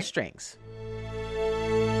 Okay. There's strings.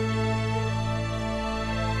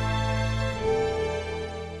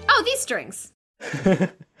 Oh, these strings. Why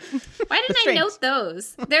didn't I note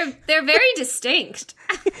those? They're very distinct.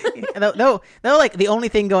 No, like the only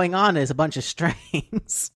thing going on is a bunch of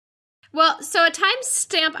strings. Well, so a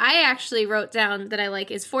timestamp I actually wrote down that I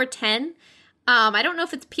like is 4:10. I don't know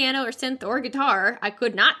if it's piano or synth or guitar. I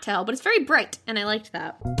could not tell, but it's very bright, and I liked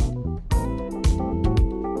that.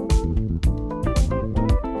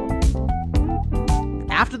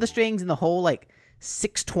 After the strings and the whole like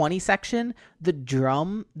 620 section, the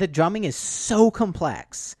drumming is so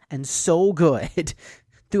complex and so good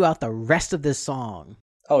throughout the rest of this song.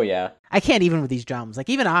 Oh yeah. I can't even with these drums. Like,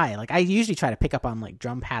 even I usually try to pick up on like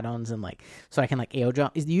drum patterns and like so I can like air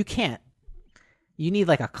drum. You can't. You need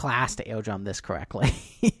like a class to air drum this correctly.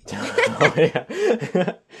 Oh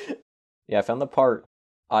yeah. Yeah, I found the part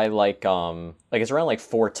I like it's around like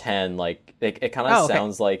 4:10, like it kind of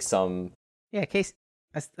sounds like some. Yeah, Casey.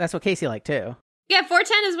 That's what Casey liked too. Yeah,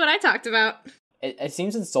 4:10 is what I talked about. It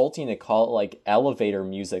seems insulting to call it like elevator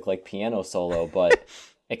music, like piano solo, but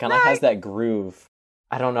it kind of has that groove.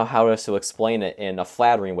 I don't know how else to explain it in a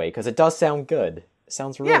flattering way, because it does sound good. It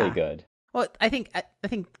sounds really good. Well, I think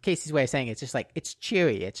Casey's way of saying it's just like, it's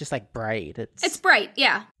cheery. It's just like bright. It's bright,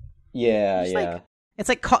 yeah. Yeah, yeah. It's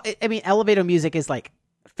like, I mean, elevator music is like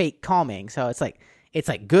fake calming. So it's like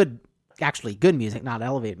good, actually good music, not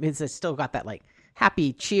elevator. It's still got that like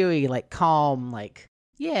happy, cheery, like calm, like,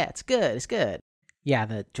 yeah, it's good. It's good. Yeah,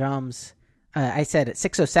 the drums. I said at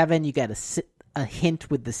 6:07, you get a hint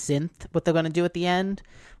with the synth, what they're going to do at the end.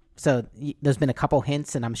 So there's been a couple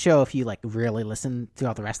hints, and I'm sure if you like really listen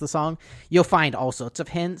throughout the rest of the song, you'll find all sorts of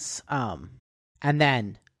hints. And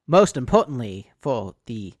then most importantly for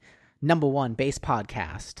the #1 bass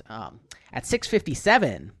podcast, at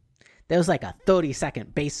 6:57, there was like a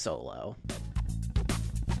 30-second bass solo.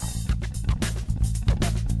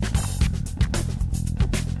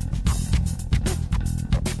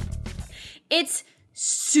 It's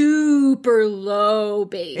super low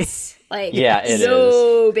bass. Like, yeah, it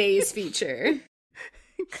low is. bass feature.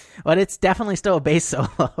 But it's definitely still a bass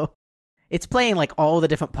solo. It's playing like all the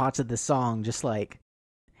different parts of the song, just like,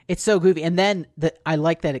 it's so groovy. And then I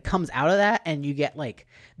like that it comes out of that and you get like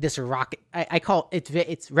this rocket. I call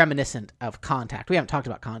it's reminiscent of Contact. We haven't talked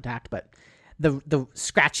about Contact, but the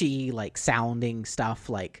scratchy like sounding stuff,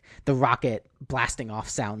 like the rocket blasting off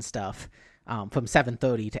sound stuff, from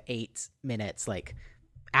 7:30 to 8 minutes, like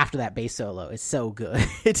after that bass solo is so good.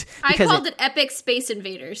 I called it Epic Space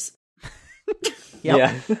Invaders.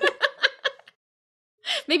 Yeah.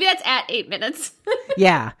 Maybe that's at 8 minutes.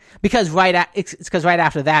 Yeah, because right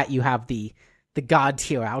after that you have the God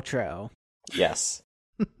tier outro. Yes.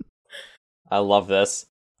 I love this.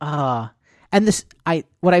 And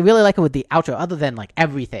what I really like with the outro, other than like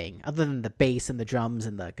everything, other than the bass and the drums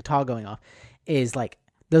and the guitar going off, is like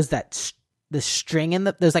the string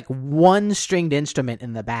there's like one stringed instrument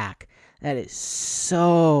in the back that is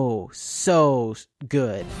so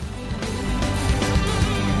good.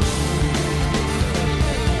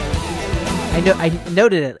 I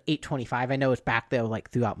noted it at 8:25. I know it's back there like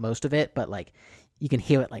throughout most of it, but like you can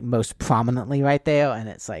hear it like most prominently right there, and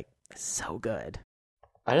it's like so good.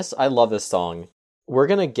 I love this song. We're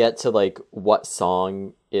gonna get to like what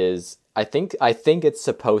song is. I think it's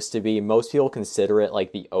supposed to be. Most people consider it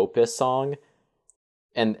like the Opus song,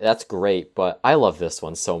 and that's great. But I love this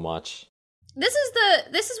one so much. This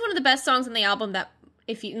is one of the best songs on the album that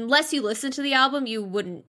unless you listen to the album, you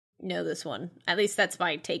wouldn't know this one. At least that's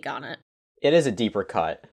my take on it. It is a deeper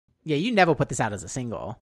cut. Yeah, you never put this out as a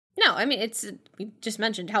single. No, I mean we just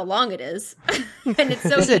mentioned how long it is, and it's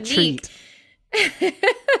so It's unique. A treat.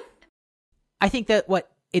 I think that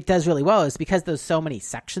what it does really well is because there's so many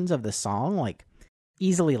sections of the song, like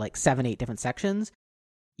easily like 7-8 different sections,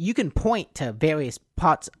 you can point to various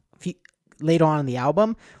parts later on in the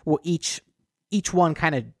album where each one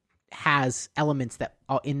kind of has elements that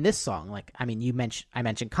are in this song. Like, I mean, I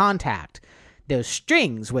mentioned Contact. There's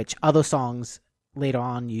strings, which other songs later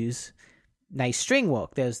on use nice string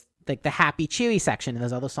work. There's like the happy, cheery section, and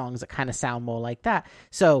there's other songs that kind of sound more like that.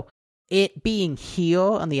 So it being here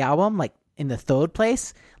on the album, like in the third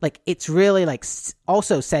place, like it's really like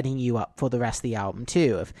also setting you up for the rest of the album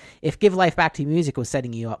too. If Give Life Back to Music was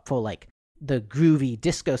setting you up for like the groovy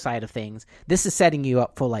disco side of things, this is setting you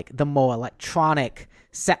up for like the more electronic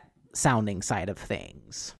set sounding side of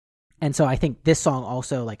things. And so I think this song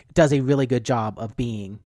also like does a really good job of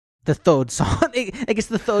being the third song. Like it's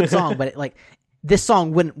the third song, but this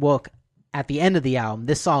song wouldn't work at the end of the album.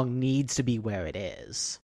 This song needs to be where it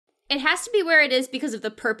is. It has to be where it is because of the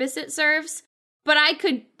purpose it serves. But I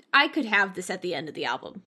could have this at the end of the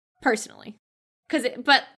album personally,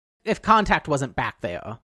 but if Contact wasn't back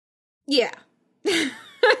there, yeah,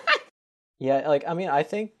 yeah. Like I mean, I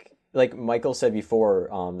think. Like Michael said before,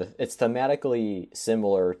 it's thematically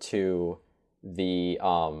similar to the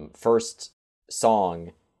first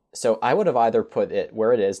song. So I would have either put it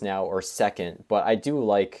where it is now or second, but I do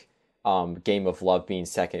like Game of Love being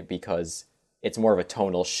second because it's more of a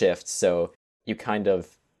tonal shift. So you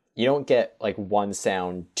don't get like one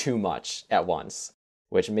sound too much at once,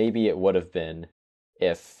 which maybe it would have been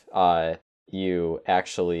if you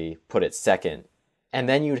actually put it second. And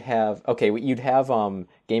then you'd have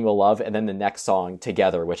Game of Love and then the next song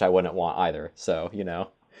together, which I wouldn't want either. So, you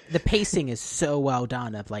know. The pacing is so well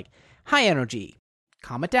done of like high energy,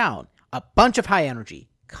 calm it down. A bunch of high energy,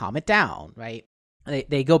 calm it down, right?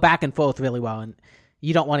 They go back and forth really well, and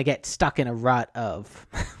you don't want to get stuck in a rut of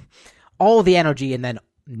all the energy and then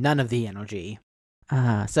none of the energy.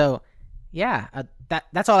 So, yeah,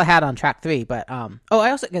 that's all I had on track 3. But I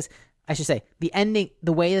also guess I should say the ending,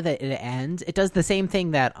 the way that it ends, it does the same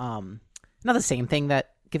thing that not the same thing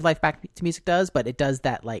that Give Life Back to Music does, but it does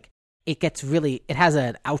that like it has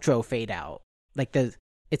an outro fade out. Like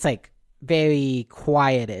it's like very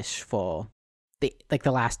quietish for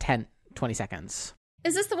the last 10-20 seconds.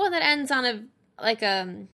 Is this the one that ends on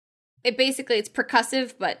it's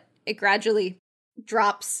percussive, but it gradually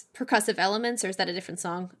drops percussive elements, or is that a different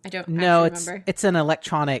song? I don't remember. It's an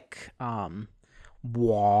electronic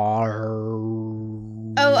war.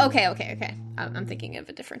 Oh, okay. I'm thinking of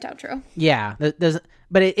a different outro. Yeah,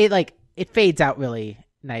 but it fades out really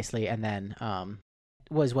nicely, and then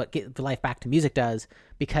was what Get the Life Back to Music does,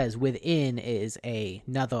 because Within is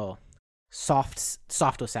another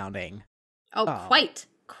softer sounding. Oh,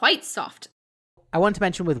 quite soft. I wanted to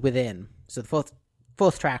mention with Within, so the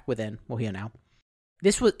fourth track, Within, we'll hear now.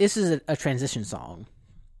 This is a transition song,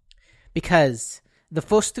 because the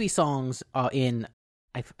first 3 songs are in,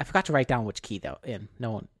 I forgot to write down which key they're in.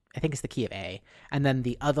 I think it's the key of A, and then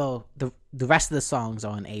the rest of the songs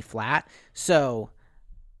are in A flat. So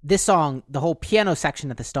this song, the whole piano section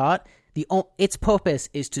at the start, its purpose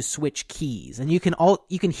is to switch keys, and you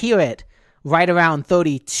can hear it right around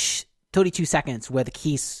 32 seconds where the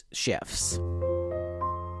key shifts.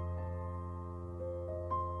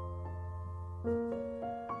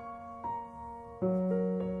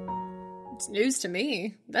 It's news to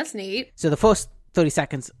me. That's neat. So the first 30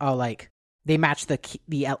 seconds are like, they match the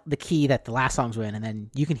key that the last songs were in, and then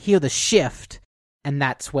you can hear the shift, and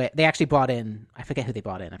that's where they actually brought in, I forget who they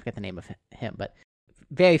brought in, I forget the name of him, but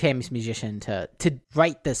very famous musician to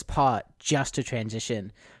write this part just to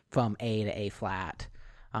transition from A to A flat.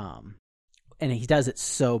 And he does it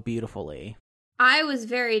so beautifully. I was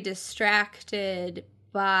very distracted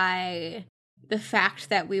by the fact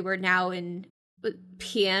that we were now in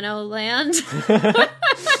piano land.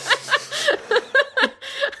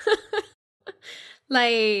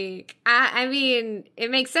 Like, I mean, it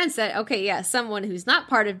makes sense that, okay, yeah, someone who's not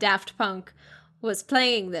part of Daft Punk was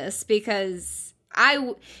playing this, because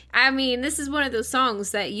I mean, this is one of those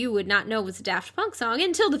songs that you would not know was a Daft Punk song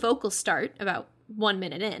until the vocals start about 1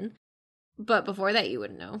 minute in. But before that, you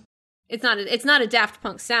wouldn't know. It's not a Daft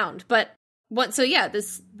Punk sound, but so yeah,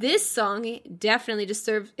 this song definitely just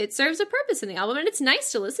serves a purpose in the album, and it's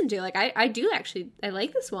nice to listen to. Like, I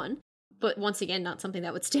like this one, but once again, not something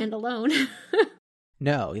that would stand alone.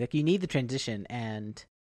 No, like, you need the transition, and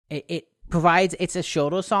it provides, it's a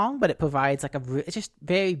shorter song, but it provides like it's just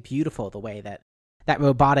very beautiful the way that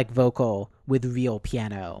robotic vocal with real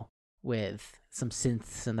piano with some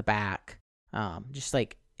synths in the back, just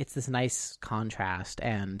like, it's this nice contrast,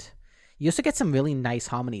 and you also get some really nice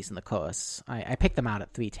harmonies in the chorus. I picked them out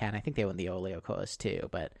at 310. I think they were in the earlier chorus too,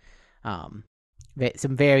 but some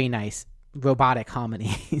very nice robotic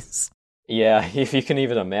harmonies. Yeah, if you can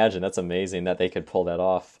even imagine, that's amazing that they could pull that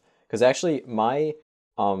off. Because actually, my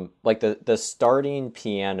like the starting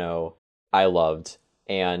piano I loved,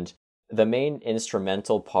 and the main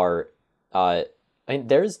instrumental part, I mean,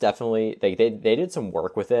 there's definitely they did some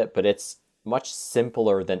work with it, but it's much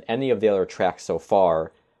simpler than any of the other tracks so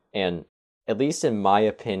far. And at least in my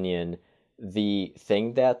opinion, the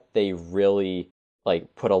thing that they really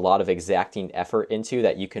like put a lot of exacting effort into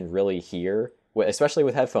that you can really hear, especially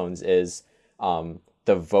with headphones, is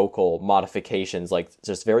the vocal modifications, like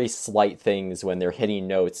just very slight things when they're hitting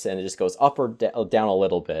notes, and it just goes up or down a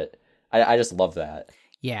little bit. I just love that.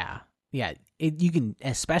 Yeah. You can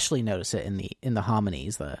especially notice it in the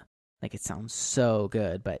harmonies. It sounds so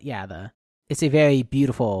good. But yeah, it's a very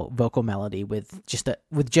beautiful vocal melody with just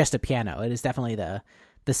a piano. It is definitely the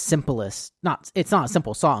simplest. It's not a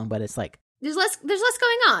simple song, but it's like there's less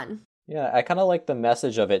going on. Yeah, I kind of like the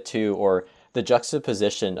message of it too, or the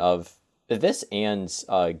juxtaposition of this and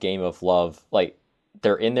Game of Love. Like,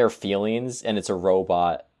 they're in their feelings, and it's a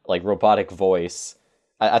robotic voice.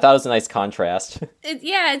 I thought it was a nice contrast.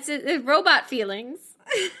 It's robot feelings.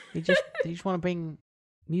 They just want to bring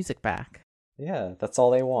music back. Yeah, that's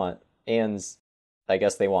all they want. And I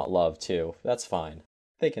guess they want love too. That's fine.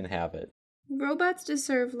 They can have it. Robots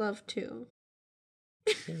deserve love too.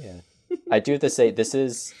 Yeah. I do have to say, this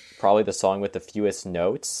is probably the song with the fewest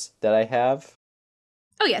notes that I have.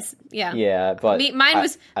 Oh, yes. Yeah. Yeah, but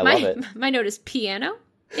I love it. My note is piano.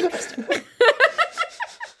 Interesting.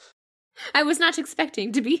 I was not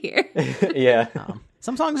expecting to be here. Yeah.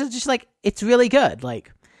 Some songs are just like, it's really good.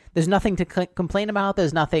 Like, there's nothing to complain about.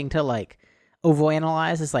 There's nothing to like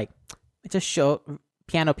overanalyze. It's like, it's a short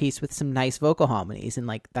piano piece with some nice vocal harmonies, and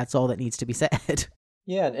like, that's all that needs to be said.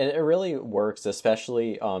 Yeah, and it really works,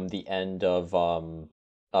 especially the end of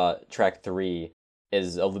track 3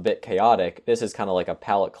 is a little bit chaotic. This is kind of like a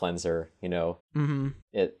palate cleanser, you know. Mm-hmm.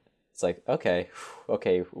 It's like, okay,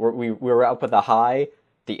 we were up at the high,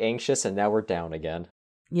 the anxious, and now we're down again.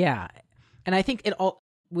 Yeah, and I think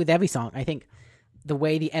with every song, I think the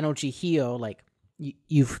way the energy here, like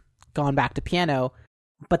you've gone back to piano,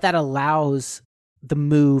 but that allows the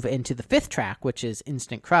move into the fifth track, which is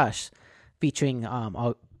Instant Crush, featuring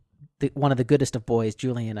one of the goodest of boys,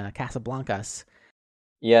 Julian Casablancas.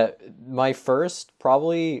 Yeah, my first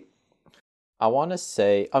probably, I want to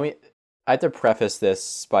say, I mean, I have to preface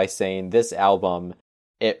this by saying this album,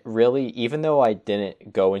 it really, even though I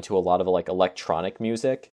didn't go into a lot of like electronic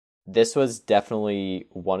music, this was definitely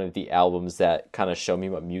one of the albums that kind of showed me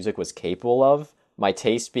what music was capable of. My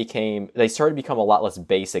taste they started to become a lot less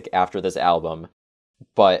basic after this album.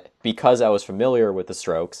 But because I was familiar with the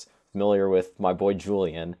Strokes, familiar with my boy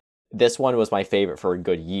Julian, this one was my favorite for a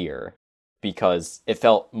good year because it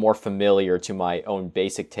felt more familiar to my own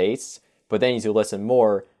basic tastes. But then as you listen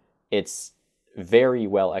more, it's very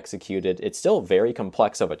well executed. It's still very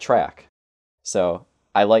complex of a track. So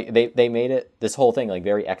I like they made it, this whole thing, like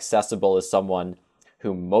very accessible as someone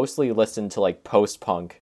who mostly listened to like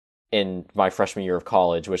post-punk in my freshman year of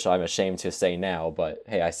college, which I'm ashamed to say now, but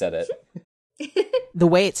hey, I said it. The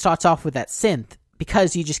way it starts off with that synth,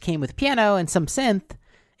 because you just came with piano and some synth,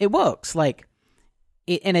 it works. Like,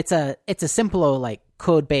 and it's a simpler, like,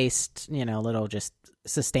 code-based, little just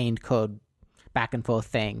sustained code back and forth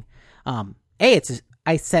thing.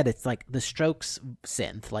 I said it's like the Strokes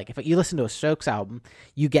synth. Like, if you listen to a Strokes album,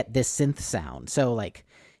 you get this synth sound. So, like,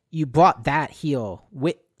 you brought that here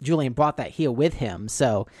Julian brought that here with him.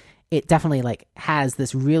 So it definitely, like, has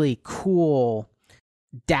this really cool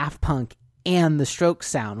Daft Punk and the Strokes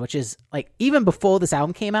sound, which is, like, even before this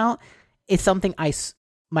album came out, it's something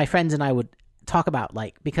my friends and I would talk about,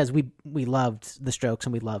 like, because we loved the Strokes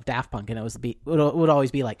and we loved Daft Punk, and it would always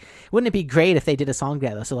be like, wouldn't it be great if they did a song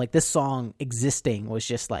together? So, like, this song existing was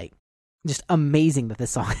just amazing that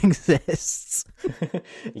this song exists.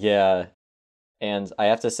 Yeah, and I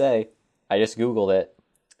have to say, I just Googled it.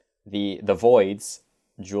 The Voids,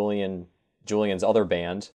 Julian's other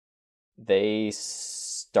band, they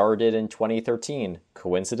started in 2013.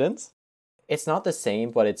 Coincidence? It's not the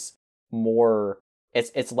same, but it's more.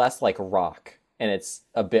 It's less like rock, and it's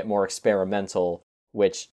a bit more experimental,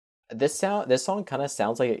 which this song kind of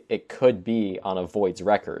sounds like it could be on a Voids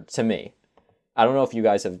record to me. I don't know if you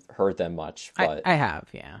guys have heard them much, but I have,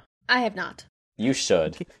 yeah. I have not. You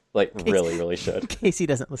should. Like, really, really should. Casey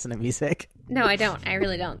doesn't listen to music. No, I don't. I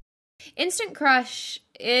really don't. Instant Crush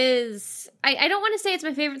is... I don't want to say it's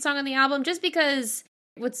my favorite song on the album, just because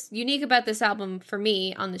what's unique about this album for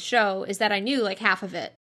me on the show is that I knew, like, half of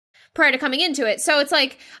it prior to coming into it. So it's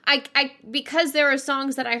like, I because there are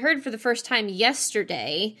songs that I heard for the first time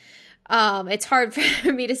yesterday, it's hard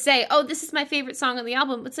for me to say, oh, this is my favorite song on the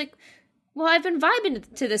album. It's like, well, I've been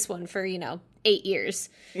vibing to this one for, 8 years.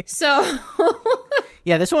 So...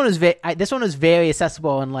 Yeah, this one was very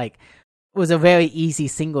accessible and, like, was a very easy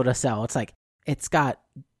single to sell. It's like, it's got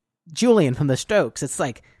Julian from the Strokes. It's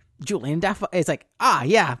like, Julian Daft. It's like,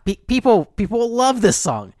 yeah, people love this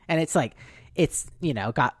song. And it's like, it's,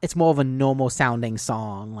 it's more of a normal sounding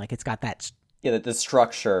song. Like, it's got that. Yeah, the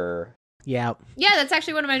structure. Yeah. Yeah, that's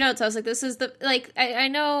actually one of my notes. I was like, this is the, like, I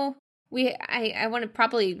know I want to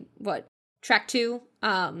probably, track 2,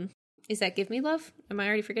 is that Give Me Love? Am I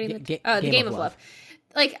already forgetting the Game of Love?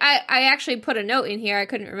 Like, I actually put a note in here. I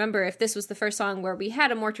couldn't remember if this was the first song where we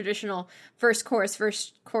had a more traditional verse,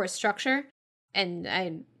 chorus structure. And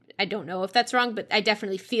I don't know if that's wrong, but I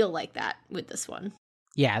definitely feel like that with this one.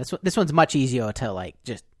 Yeah, this one's much easier to, like,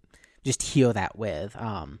 just hear that with.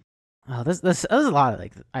 There's a lot of,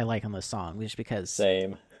 like, I like on this song, just because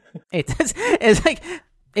same. It's like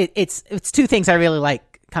it's two things I really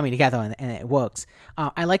like coming together, and it works.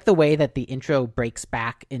 I like the way that the intro breaks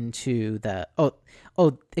back into the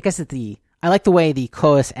I like the way the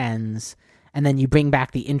chorus ends, and then you bring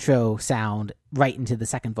back the intro sound right into the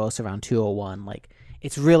second verse around 2:01. Like,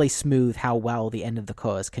 it's really smooth how well the end of the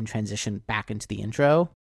chorus can transition back into the intro.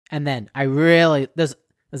 And then I really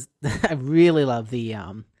love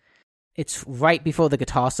the it's right before the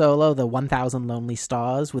guitar solo, the 1,000 Lonely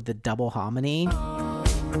Stars with the double harmony.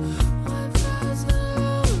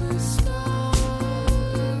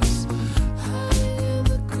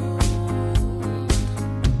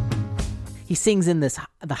 He sings in the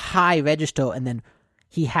high register, and then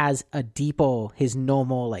he has a deeper, his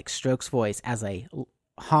normal, like, Strokes voice as a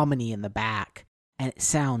harmony in the back, and it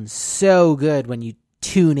sounds so good when you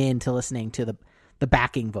tune in to listening to the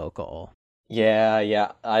backing vocal.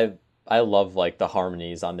 Yeah, I love, like, the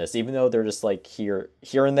harmonies on this, even though they're just, like, here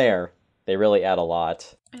and there. They really add a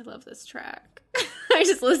lot. I love this track. I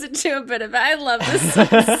just listened to a bit of it. I love this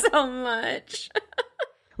song so much.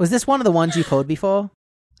 Was this one of the ones you've heard before?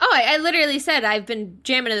 Oh, I literally said I've been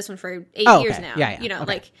jamming to this one for 8 years now. Yeah. You know, okay.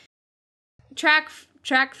 like track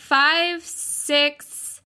 5,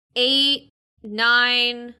 6, 8,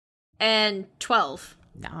 9, and 12.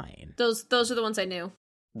 9. Those are the ones I knew.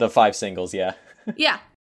 The 5 singles, yeah. Yeah.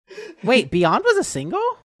 Wait, Beyond was a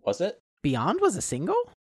single? Was it? Beyond was a single?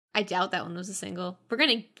 I doubt that one was a single. We're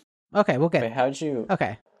gonna. Okay, we'll get. Wait, how'd you?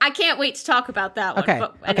 Okay. I can't wait to talk about that one. Okay.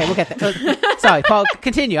 But, Okay, we'll get that. Sorry, Paul.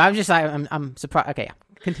 Continue. I'm surprised. Okay, yeah.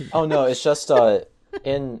 Continue. Oh no, it's just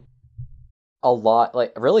in a lot,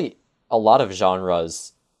 like really a lot of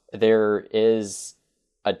genres, there is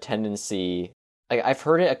a tendency. Like I've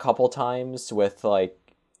heard it a couple times with like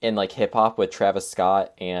in like hip hop with Travis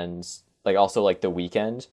Scott and like also like The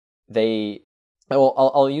Weeknd.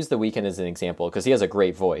 I'll use The Weeknd as an example because he has a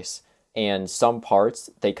great voice. And some parts,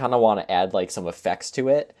 they kind of want to add like some effects to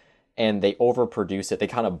it, and they overproduce it. They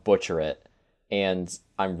kind of butcher it. And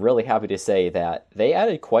I'm really happy to say that they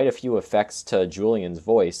added quite a few effects to Julian's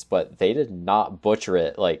voice, but they did not butcher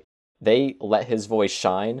it. Like, they let his voice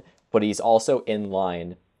shine, but he's also in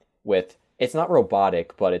line with, it's not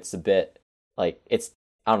robotic, but it's a bit like, it's,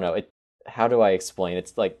 I don't know, how do I explain?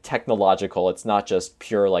 It's like technological. It's not just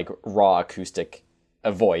pure like raw acoustic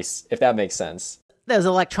voice, if that makes sense. There's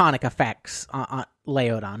electronic effects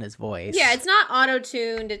layered on his voice. yeah, it's not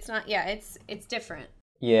auto-tuned. It's not. Yeah, it's different.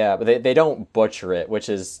 Yeah, but they don't butcher it, which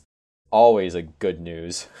is always a good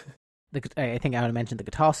news. I think I would have mentioned the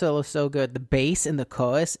guitar solo is so good. The bass in the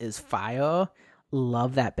chorus is fire.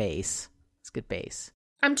 Love that bass. It's good bass.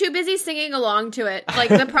 I'm too busy singing along to it. Like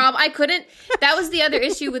the problem, I couldn't. That was the other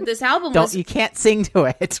issue with this album. You can't sing to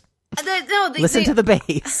it. Listen to the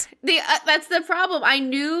bass. That's the problem. I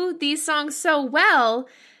knew these songs so well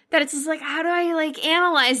that it's just like, how do I like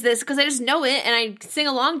analyze this? Because I just know it and I sing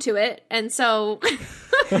along to it, and so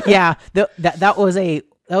yeah, that was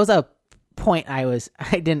a point I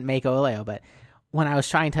didn't make earlier, but when I was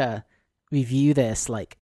trying to review this,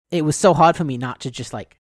 like it was so hard for me not to just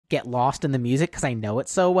like get lost in the music because I know it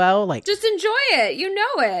so well. Like, just enjoy it. You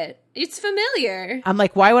know it. It's familiar. I'm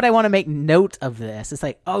like, why would I want to make note of this? It's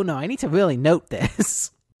like, oh no, I need to really note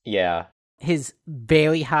this. Yeah. His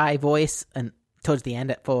very high voice and towards the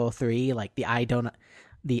end at 403, like the I don't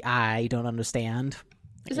understand.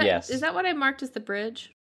 Is that what I marked as the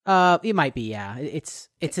bridge? It might be, yeah. It's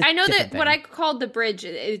I know that thing. what I called the bridge,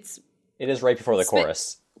 it is right before the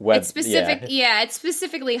chorus. It's specific, yeah, it's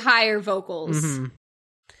specifically higher vocals. Mm-hmm.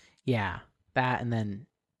 Yeah, that, and then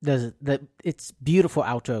there's it's beautiful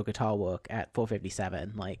outro guitar work at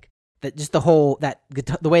 457. Like that, just the whole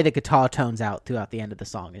the way the guitar tones out throughout the end of the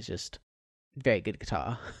song is just very good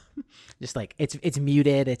guitar. Just like it's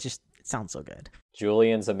muted. It sounds so good.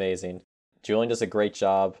 Julian's amazing. Julian does a great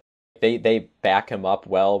job. They back him up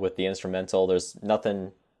well with the instrumental. There's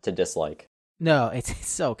nothing to dislike. No, it's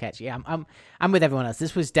so catchy. I'm with everyone else.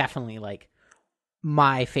 This was definitely like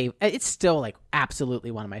my favorite. It's still like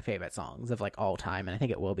absolutely one of my favorite songs of like all time, and I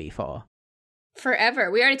think it will be for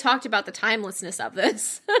forever. We already talked about the timelessness of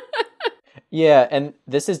this. Yeah, and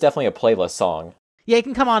this is definitely a playlist song. Yeah, it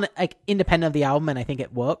can come on like independent of the album, and I think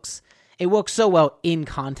it works. It works so well in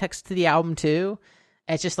context to the album too.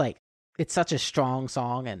 It's just like it's such a strong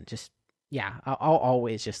song, and just yeah, I'll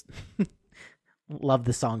always just love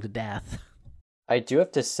the song to death. I do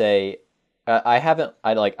have to say, like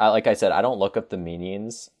I said, I don't look up the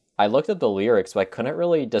meanings. I looked up the lyrics, but I couldn't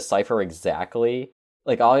really decipher exactly.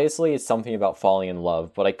 Like, obviously, it's something about falling in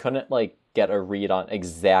love, but I couldn't, like, get a read on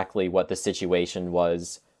exactly what the situation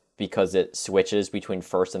was because it switches between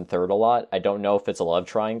first and third a lot. I don't know if it's a love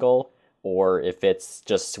triangle or if it's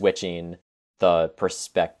just switching the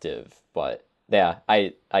perspective, but yeah,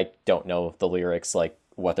 I don't know the lyrics, like,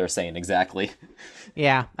 what they're saying exactly.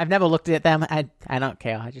 Yeah, I've never looked at them. I don't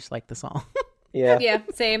care. I just like the song. Yeah. Yeah,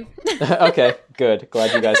 same. Okay, good.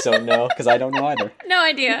 Glad you guys don't know, because I don't know either. No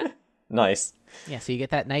idea. Nice. Yeah, so you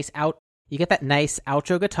get that nice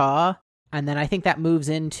outro guitar, and then I think that moves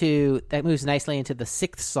nicely into the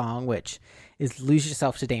sixth song, which is "Lose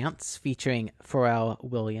Yourself to Dance" featuring Pharrell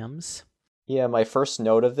Williams. Yeah, my first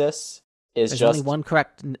note of this is There's only one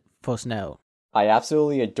correct first note. I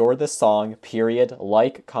absolutely adore this song, period,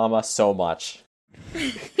 so much.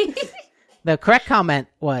 The correct comment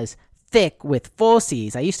was thick with 4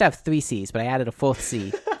 C's. I used to have 3 C's, but I added a 4th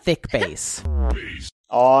C. Thick bass.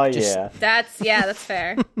 Oh, yeah. That's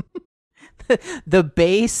fair. The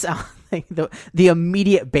bass, the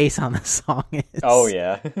immediate bass on the song is... Oh,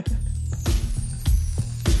 yeah.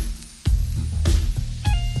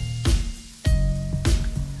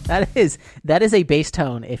 That is a bass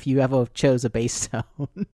tone if you ever chose a bass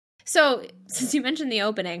tone. So, since you mentioned the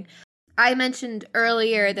opening, I mentioned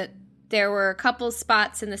earlier that there were a couple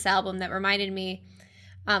spots in this album that reminded me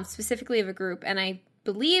specifically of a group, and I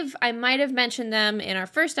believe I might have mentioned them in our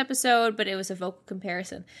first episode, but it was a vocal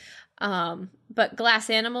comparison. But Glass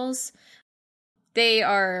Animals,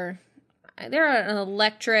 they're an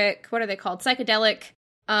electric, what are they called? Psychedelic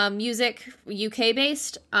music, UK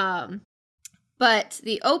based. But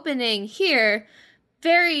the opening here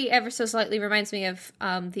very ever so slightly reminds me of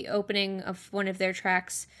the opening of one of their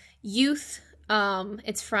tracks, Youth.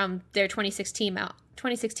 It's from their 2016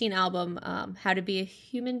 album, How to Be a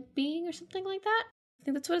Human Being or something like that. I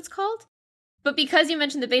think that's what it's called. But because you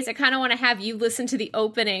mentioned the bass, I kind of want to have you listen to the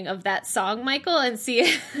opening of that song, Michael, and see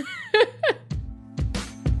it.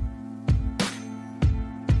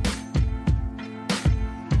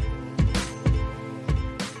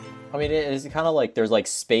 I mean, it is kind of like there's like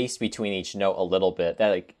space between each note a little bit. That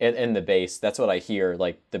like in the bass, that's what I hear.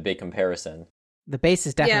 Like the big comparison. The bass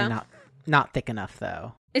is definitely not thick enough,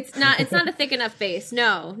 though. It's not a thick enough bass.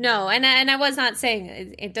 No, and I was not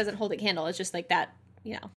saying it doesn't hold a candle. It's just like that.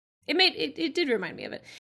 You know, it did remind me of it.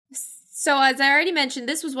 So as I already mentioned,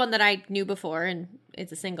 this was one that I knew before, and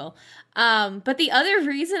it's a single. But the other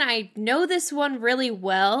reason I know this one really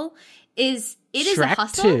well is it is a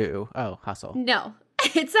hustle. Shrek 2. Oh, Hustle. No,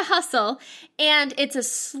 it's a hustle, and it's a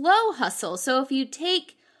slow hustle. So if you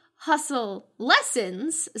take hustle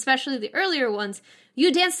lessons, especially the earlier ones,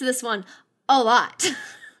 you dance to this one a lot.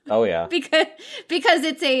 Oh yeah, because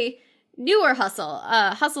it's a newer hustle.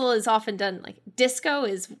 Hustle is often done like disco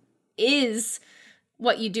is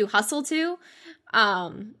what you do hustle to.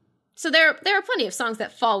 So there are plenty of songs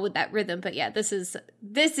that fall with that rhythm, but yeah, this is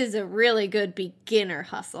a really good beginner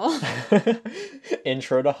hustle.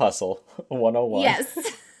 Intro to Hustle 101.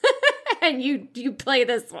 Yes. And you play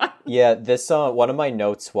this one. Yeah, this song, one of my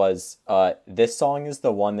notes was this song is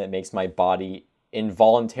the one that makes my body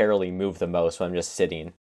involuntarily move the most when I'm just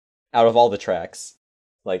sitting. Out of all the tracks.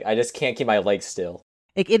 Like, I just can't keep my legs still.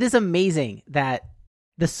 It is amazing that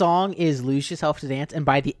the song is Lose Yourself to Dance, and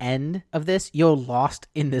by the end of this, you're lost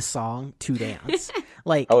in this song to dance.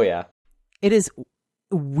 Like, oh yeah, it is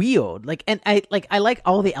weird. Like, and I like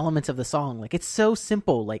all the elements of the song. Like, it's so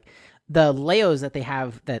simple. Like, the layers that they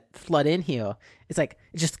have that flood in here, it's like,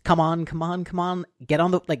 just come on, get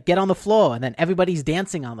on the floor, and then everybody's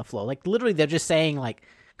dancing on the floor. Like, literally, they're just saying like,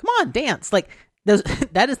 come on, dance. Like,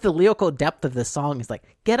 that is the lyrical depth of this song. Is like,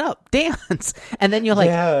 get up, dance, and then you're like,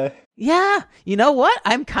 yeah, you know what?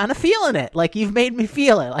 I'm kind of feeling it. Like, you've made me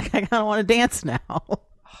feel it. Like, I kind of want to dance now.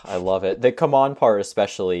 I love it. The come on part,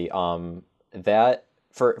 especially. That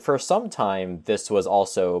for some time, this was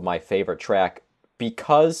also my favorite track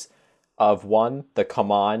because of one, the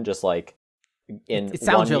come on, just like in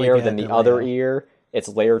one really ear, good, then the other ear, it's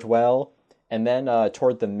layered well, and then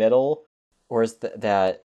toward the middle, or is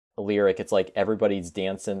that lyric, it's like everybody's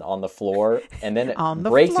dancing on the floor, and then it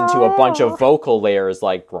breaks into a bunch of vocal layers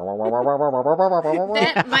like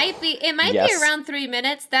that might be be around 3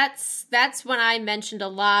 minutes. That's when I mentioned a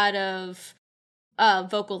lot of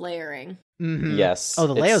vocal layering. Mm-hmm. Yes. Oh,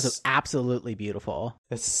 the layers are absolutely beautiful.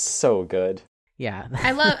 It's so good. Yeah.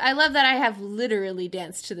 I love that I have literally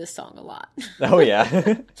danced to this song a lot. Oh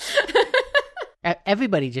yeah.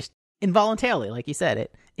 Everybody just involuntarily, like you said,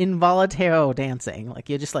 involuntary dancing. Like,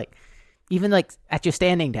 you're just like, even like at your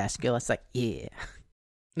standing desk, you're just like, yeah.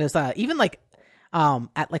 There's even like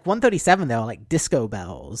at like 137 there are like disco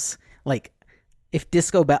bells. Like, if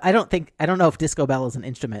disco bell, I don't know if disco bell is an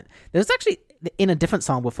instrument. There's actually in a different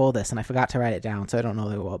song before this, and I forgot to write it down, so I don't know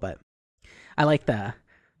they were, but I like the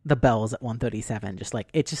bells at 137. Just like,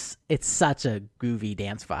 it's such a groovy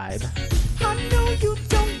dance vibe. I know you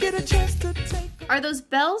don't get a chance to take. Are those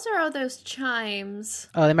bells or are those chimes?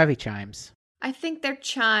 Oh, they might be chimes. I think they're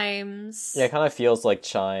chimes. Yeah, it kind of feels like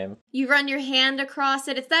chime. You run your hand across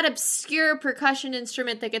it. It's that obscure percussion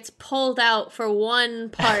instrument that gets pulled out for one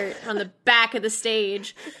part on the back of the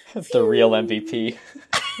stage. The real MVP.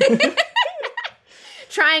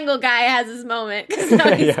 Triangle guy has his moment because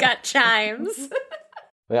now he's got chimes.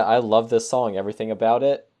 Yeah, I love this song. Everything about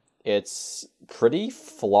it. It's pretty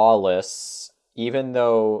flawless, even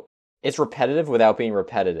though it's repetitive without being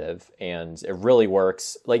repetitive, and it really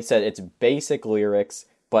works. Like you said, it's basic lyrics,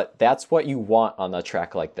 but that's what you want on a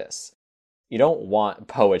track like this. You don't want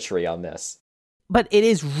poetry on this. But it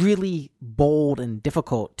is really bold and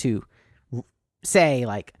difficult to say,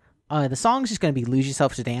 like, the song's just going to be Lose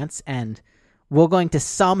Yourself to Dance, and we're going to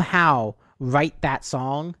somehow write that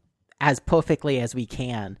song as perfectly as we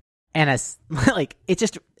can. And as, like,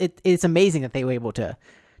 it's amazing that they were able to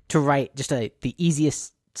write just the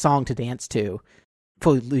easiest song to dance to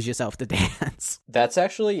for Lose Yourself to Dance. That's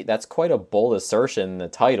quite a bold assertion in the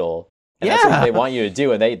title. And that's what they want you to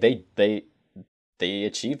do, and they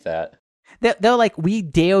achieve that. They're like, we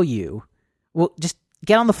dare you. Well, just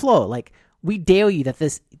get on the floor. Like, we dare you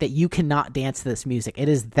that you cannot dance to this music. It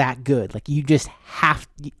is that good. Like, you just have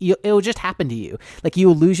it will just happen to you. Like, you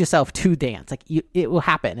will lose yourself to dance. Like, it will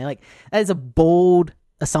happen. And like, that is a bold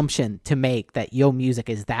assumption to make, that your music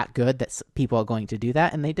is that good that people are going to do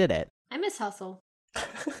that, and they did it. I miss hustle.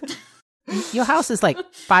 Your house is like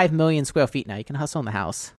 5 million square feet now. You can hustle in the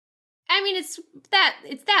house. I mean, it's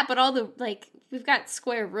that, but all the, like, we've got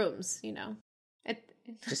square rooms, you know.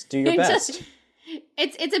 Just do your best.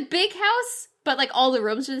 It's a big house, but like all the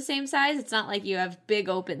rooms are the same size. It's not like you have big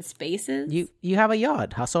open spaces. You have a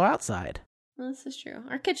yard. Hustle outside. Well, this is true.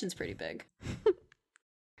 Our kitchen's pretty big.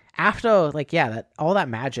 After, like, all that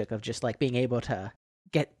magic of just like being able to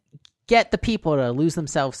get the people to lose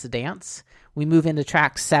themselves to dance, we move into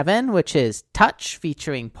track 7, which is Touch,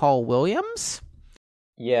 featuring Paul Williams.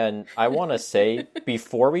 Yeah, and I want to say,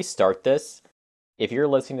 before we start this, if you're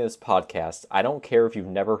listening to this podcast, I don't care if you've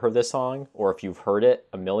never heard this song or if you've heard it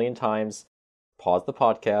a million times, pause the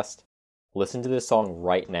podcast, listen to this song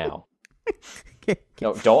right now.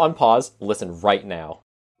 No, don't unpause, listen right now.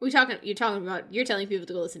 You're telling people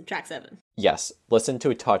to go listen to track 7. Yes, listen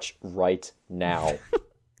to Touch right now.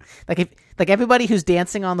 like everybody who's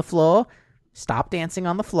dancing on the floor, stop dancing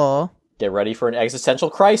on the floor. Get ready for an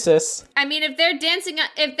existential crisis. I mean, if they're dancing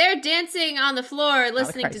on the floor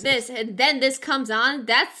listening to this, and then this comes on,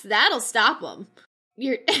 that'll stop them.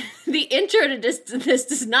 The intro to this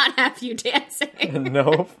does not have you dancing.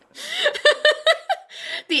 Nope.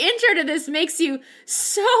 The intro to this makes you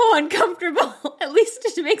so uncomfortable. At least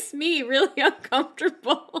it makes me really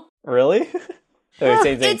uncomfortable. Really?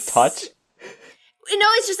 It's Touch? No,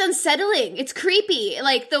 it's just unsettling. It's creepy.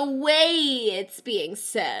 Like, the way it's being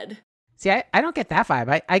said. See, I don't get that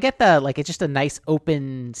vibe. I get the, like, it's just a nice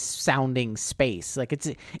open sounding space. Like,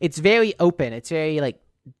 it's very open. It's very, like,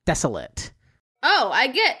 desolate. Oh, I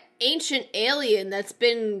get ancient alien that's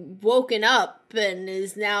been woken up and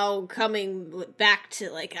is now coming back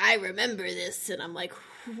to, like, I remember this. And I'm like,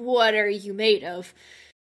 what are you made of?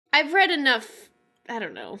 I've read enough, I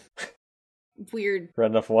don't know, weird.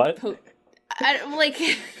 Read enough what? I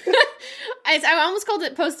almost called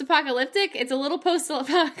it post-apocalyptic. It's a little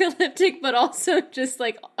post-apocalyptic, but also just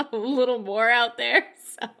like a little more out there.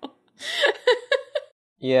 So,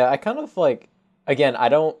 yeah, I kind of like. Again, I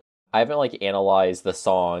haven't like analyzed the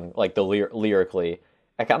song like the lyrically.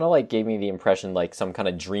 It kind of like gave me the impression like some kind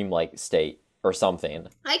of dreamlike state or something.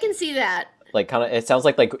 I can see that. Like kind of, it sounds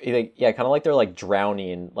like yeah, kind of like they're like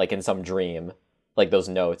drowning like in some dream, like those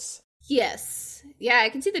notes. Yes. Yeah, I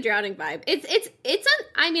can see the drowning vibe.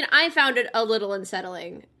 I mean, I found it a little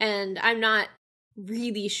unsettling, and I'm not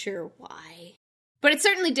really sure why. But it's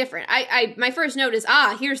certainly different. My first note is,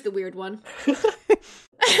 here's the weird one.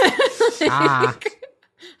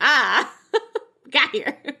 Got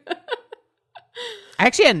here. I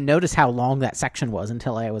actually hadn't noticed how long that section was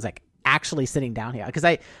until I was like actually sitting down here, because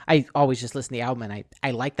I always just listen to the album, and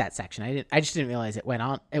I like that section. I just didn't realize it went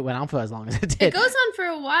on for as long as it did. It goes on for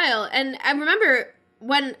a while, and I remember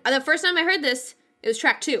when the first time I heard this, it was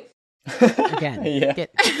track 2. Again, yeah.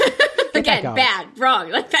 Again, bad, wrong.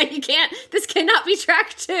 Like that, this cannot be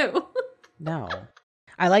track 2. No,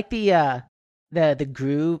 I like the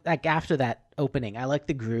groove. Like after that opening, I like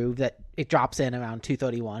the groove that it drops in around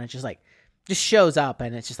 2:31. It's just shows up,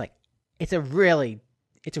 and it's just like it's a really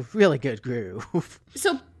good groove.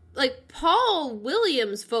 So, like, Paul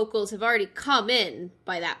Williams' vocals have already come in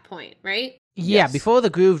by that point, right? Yeah, yes. Before the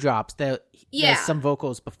groove drops, there's some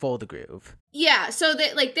vocals before the groove. Yeah, so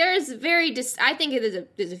that like there's I think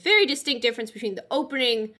there's a very distinct difference between the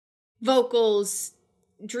opening vocals,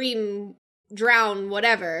 dream, drown,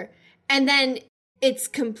 whatever, and then it's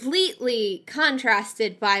completely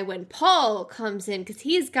contrasted by when Paul comes in, because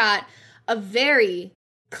he's got a very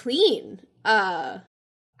clean, I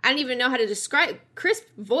don't even know how to describe, crisp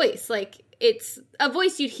voice. Like, it's a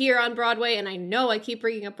voice you'd hear on Broadway, and I know I keep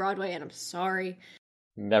bringing up Broadway, and I'm sorry.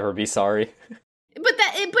 Never be sorry. But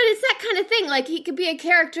it's that kind of thing. Like, he could be a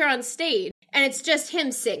character on stage, and it's just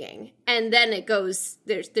him singing, and then it goes.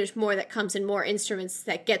 There's more that comes in, more instruments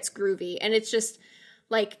that gets groovy, and it's just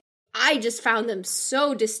like I just found them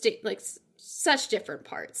so distinct, like such different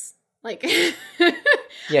parts. Like,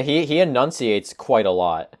 yeah, he enunciates quite a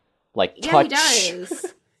lot. Like, touch. Yeah, he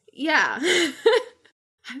does. Yeah.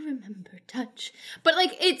 I remember Touch. But,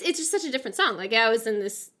 like, it's just such a different song. Like, I was in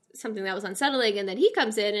this, something that was unsettling, and then he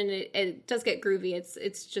comes in, and it does get groovy.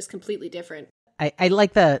 It's just completely different. I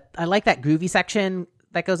like that groovy section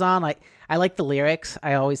that goes on. I like the lyrics.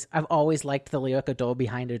 I've always liked the lyric "A door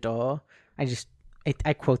behind a door."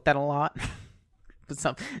 I quote that a lot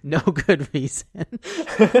for no good reason.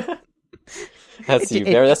 That's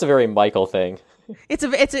a very Michael thing.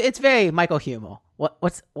 It's very Michael humor.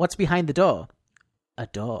 What's behind the door? A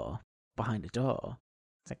door behind a door.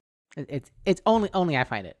 It's only I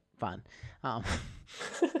find it fun. And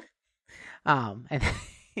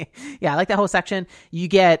yeah, I like that whole section. You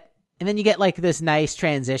get like this nice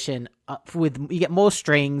transition you get more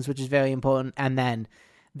strings, which is very important, and then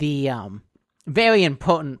the very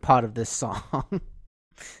important part of this song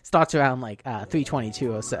starts around like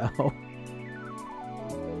 3:22 or so.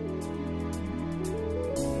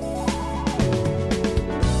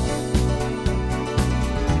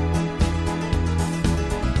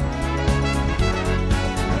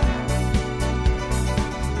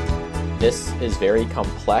 This is very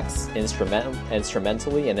complex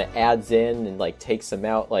instrumentally, and it adds in and like takes them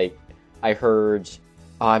out. Like I heard,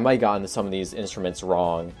 I might have gotten some of these instruments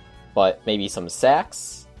wrong, but maybe some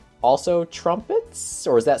sax, also trumpets,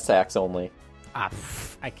 or is that sax only? I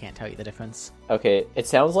can't tell you the difference. Okay, it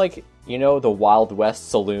sounds like, you know, the Wild West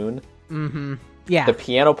Saloon? Mm-hmm. Yeah. The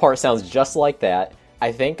piano part sounds just like that.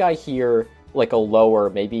 I think I hear like a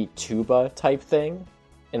lower, maybe tuba type thing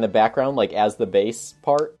in the background, like as the bass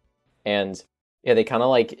part. And yeah, they kind of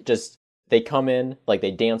like they come in, like they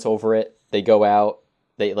dance over it, they go out,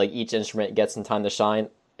 they like each instrument gets some time to shine.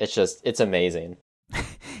 It's amazing.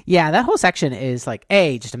 Yeah, that whole section is like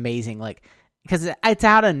just amazing, like because it's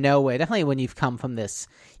out of nowhere. Definitely when you came from this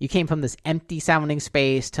empty sounding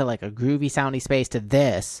space to like a groovy sounding space to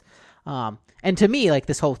this. And to me, like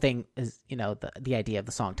this whole thing is, you know, the idea of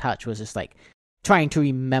the song Touch was just like trying to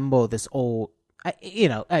remember this old,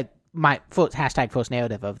 my first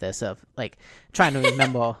narrative of this, of like trying to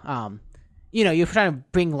remember, you're trying to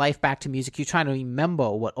bring life back to music. You're trying to remember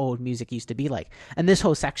what old music used to be like. And this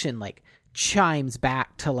whole section like chimes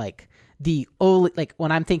back to like the early, like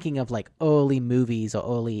when I'm thinking of like early movies or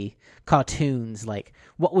early cartoons, like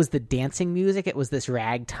what was the dancing music? It was this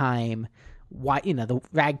ragtime, the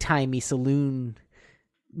ragtimey saloon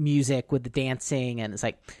music with the dancing. And it's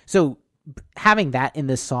like, so having that in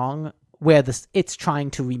this song, where it's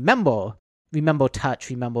trying to remember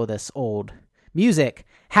touch, remember this old music,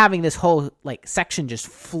 having this whole like section just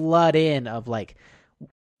flood in of like,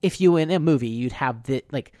 if you were in a movie, you'd have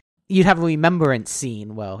a remembrance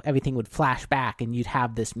scene. Well, everything would flash back and you'd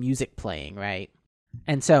have this music playing, right?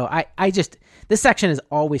 And so I just, this section has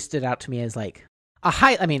always stood out to me as like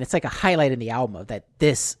it's like a highlight in the album of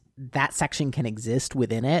that section can exist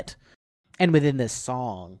within it and within this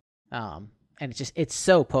song. And it's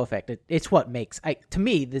so perfect. It's what makes, to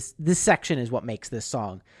me, this section is what makes this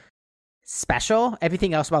song special.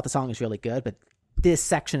 Everything else about the song is really good, but this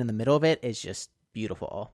section in the middle of it is just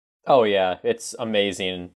beautiful. Oh yeah, it's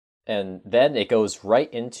amazing. And then it goes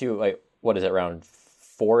right into, like, what is it, around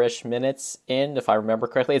 4-ish minutes in, if I remember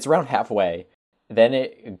correctly. It's around halfway. Then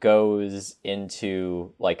it goes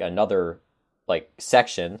into like another like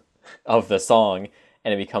section of the song,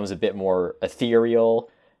 and it becomes a bit more ethereal.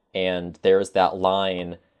 And there's that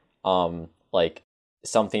line, like,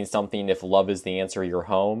 something, if love is the answer, you're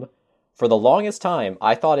home. For the longest time,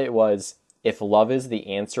 I thought it was, if love is the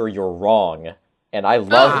answer, you're wrong. And I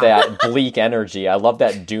love that bleak energy. I love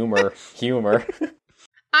that doomer humor.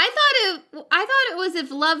 I thought it was,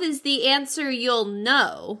 if love is the answer, you'll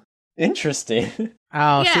know. Interesting.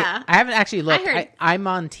 Oh, yeah. See, I haven't actually looked. I'm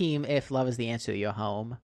on team, if love is the answer, you're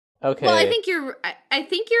home. Okay. Well, I think you're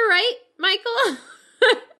right, Michael.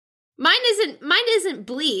 Mine isn't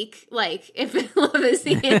bleak, like, if love is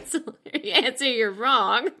the answer, you're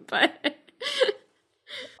wrong, but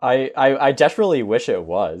I desperately wish it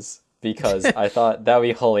was, because I thought that would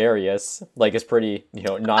be hilarious. Like, it's pretty,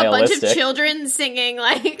 nihilistic. A bunch of children singing,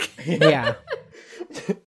 like... Yeah. It's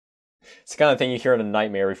the kind of thing you hear in a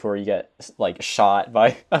nightmare before you get, like, shot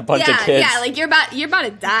by a bunch of kids. Yeah, like, you're about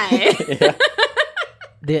to die.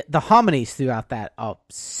 Yeah. The harmonies throughout that are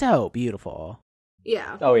so beautiful.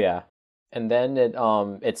 Yeah. Oh, yeah. And then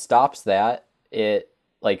it stops that. It,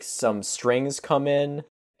 like, some strings come in,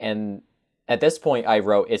 and at this point I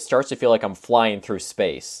wrote, it starts to feel like I'm flying through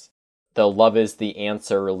space. The love is the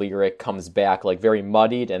answer lyric comes back, like, very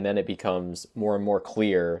muddied, and then it becomes more and more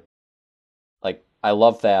clear. Like, I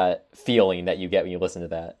love that feeling that you get when you listen to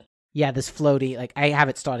that. Yeah, this floaty, like, I have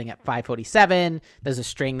it starting at 5:47. There's a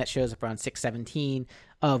string that shows up around 6:17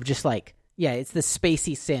 of just, like, yeah, it's this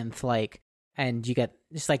spacey synth, like, and you get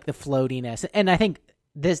just like the floatiness. And I think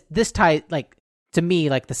this tie, like, to me,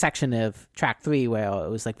 like the section of track 3 where it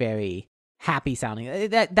was like very happy sounding,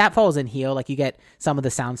 that falls in here. Like, you get some of the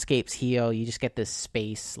soundscapes here. You just get this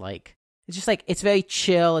space, like, it's just like, it's very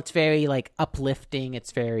chill. It's very like uplifting.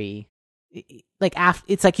 It's very, like after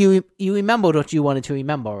it's like you remembered what you wanted to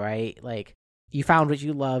remember, right? Like you found what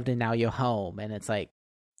you loved and now you're home, and it's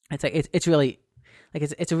really like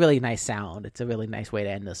it's a really nice sound. It's a really nice way to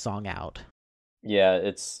end the song out. Yeah,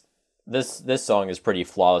 it's this song is pretty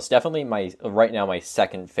flawless. Definitely right now my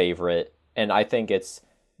second favorite, and I think it's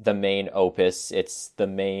the main opus. It's the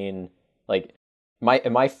main, like,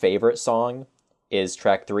 my favorite song is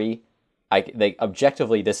track 3.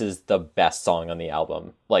 Objectively, this is the best song on the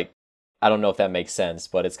album. Like, I don't know if that makes sense,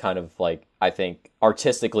 but it's kind of like, I think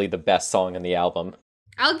artistically the best song on the album.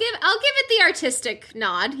 I'll give it the artistic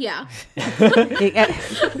nod. Yeah.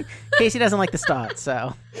 Casey doesn't like the start,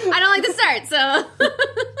 so I don't like the start, so.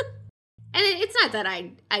 And it's not that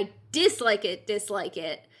I dislike it.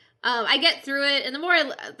 I get through it, and the more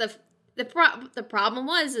the problem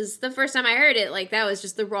is the first time I heard it, like, that was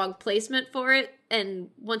just the wrong placement for it, and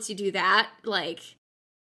once you do that, like,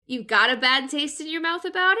 you got a bad taste in your mouth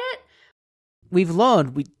about it. We've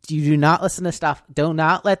learned you do not listen to stuff. Do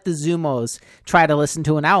not let the Zoomos try to listen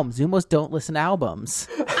to an album. Zoomos don't listen to albums.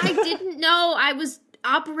 I didn't know I was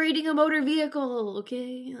operating a motor vehicle,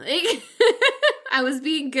 okay? Like, I was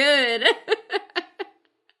being good.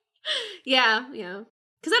 Yeah.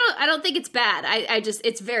 Because I don't think it's bad. I just,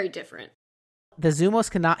 it's very different. The Zoomos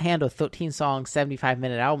cannot handle 13-song,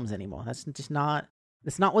 75-minute albums anymore. That's not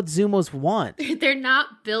what Zoomos want. They're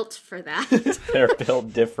not built for that. They're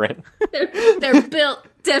built different. They're built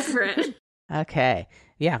different. Okay.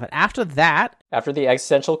 Yeah, but after that... After the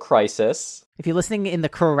existential crisis... If you're listening in the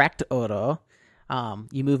correct order,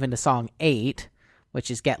 you move into song 8,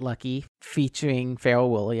 which is Get Lucky, featuring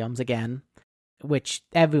Pharrell Williams again, which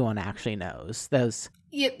everyone actually knows.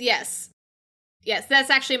 Yes, that's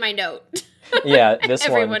actually my note. Yeah, this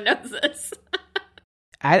Everyone knows this.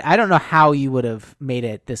 I don't know how you would have made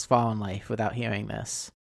it this far in life without hearing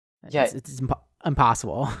this. It's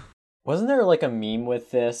impossible. Wasn't there like a meme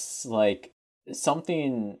with this, like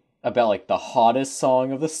something about like the hottest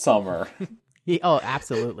song of the summer? Oh,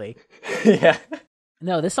 absolutely. Yeah.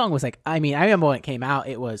 No, this song was like, I mean, I remember when it came out,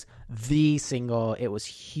 it was the single. It was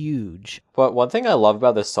huge. But one thing I love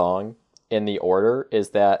about this song in the order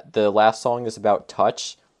is that the last song is about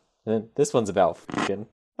touch, and then this one's about fucking.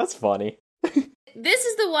 That's funny. This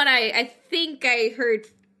is the one I think I heard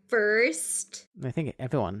first. I think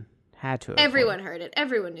everyone had to. Everyone heard it.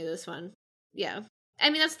 Everyone knew this one. Yeah. I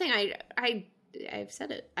mean, that's the thing. I've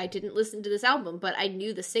said it. I didn't listen to this album, but I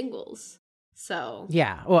knew the singles. So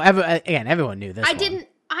yeah. Well, everyone knew this. I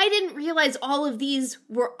didn't realize all of these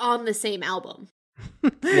were on the same album.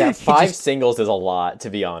 Yeah, 5 singles is a lot, to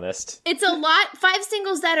be honest. It's a lot. 5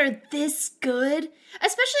 singles that are this good,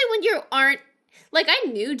 especially when you aren't, like,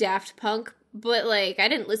 I knew Daft Punk, but, like, I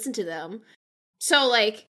didn't listen to them. So,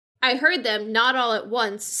 like, I heard them not all at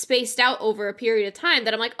once, spaced out over a period of time,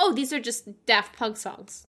 that I'm like, oh, these are just Daft Punk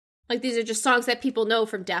songs. Like, these are just songs that people know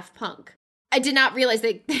from Daft Punk. I did not realize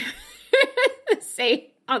they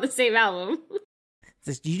on the same album.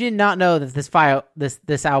 You did not know that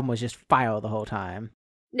this album was just fire the whole time.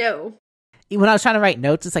 No. When I was trying to write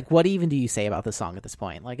notes, it's like, what even do you say about this song at this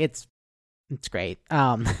point? Like, it's great.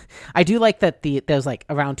 I do like that there's like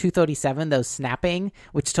around 2:37, those snapping,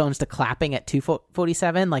 which turns to clapping at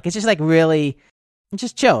 2:47. Like, it's just like really, it's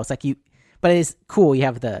just chill. It's like but it is cool. You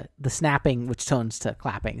have the snapping, which turns to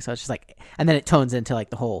clapping. So it's just like, and then it tones into like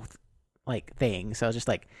the whole like thing. So it's just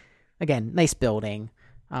like, again, nice building.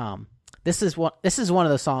 This is one of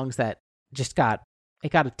those songs that just got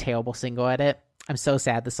a terrible single edit. I'm so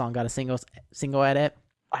sad the song got a single edit.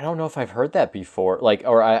 I don't know if I've heard that before, like,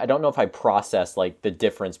 or I don't know if I processed like the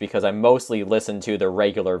difference, because I mostly listened to the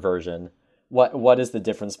regular version. What is the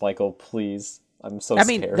difference, Michael? Please, I'm so scared. I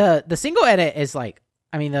mean, the single edit is like,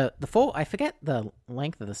 I mean, the full. I forget the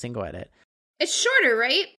length of the single edit. It's shorter,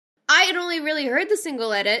 right? I had only really heard the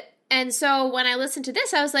single edit, and so when I listened to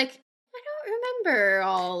this, I was like, I don't remember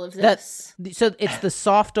all of this. So it's the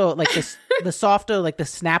softer, like the softer, like the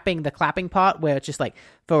snapping, the clapping part, where it's just like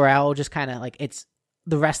Pharrell just kind of like it's.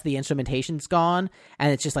 The rest of the instrumentation's gone,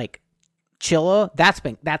 and it's just like chiller.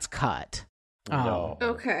 That's cut. No.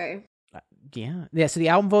 Okay. Yeah. So the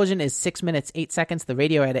album version is 6 minutes 8 seconds. The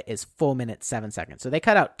radio edit is 4 minutes 7 seconds. So they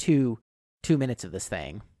cut out two minutes of this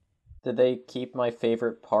thing. Did they keep my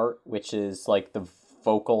favorite part, which is like the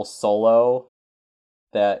vocal solo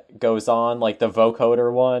that goes on, like the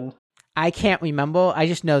vocoder one? I can't remember. I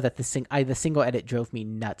just know that the single edit drove me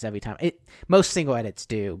nuts every time. Most single edits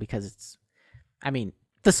do, because it's. I mean,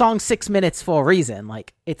 the song's 6 minutes for a reason.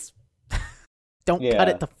 Like, it's... Don't cut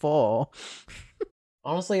it to 4.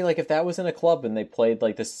 Honestly, like if that was in a club and they played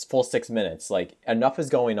like this full 6 minutes, like enough is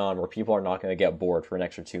going on where people are not going to get bored for an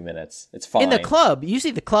extra 2 minutes. It's fine. In the club,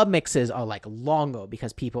 usually the club mixes are like longer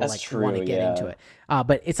because people want to get into it.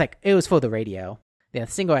 But it's like it was for the radio. Yeah,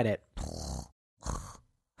 the single edit.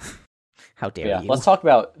 How dare you? Let's talk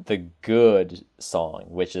about the good song,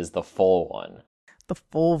 which is the full one. The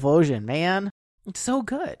full version, man. It's so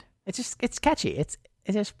good. It's catchy. It's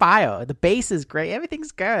just fire. The bass is great.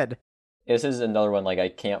 Everything's good. This is another one, like, I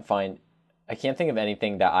can't think of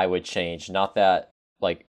anything that I would change. Not that,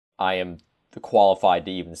 like, I am qualified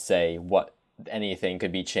to even say what anything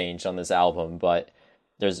could be changed on this album, but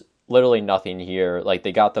there's literally nothing here. Like,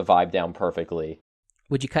 they got the vibe down perfectly.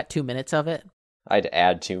 Would you cut 2 minutes of it? I'd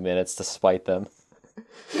add 2 minutes to spite them.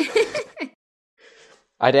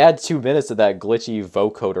 I'd add 2 minutes of that glitchy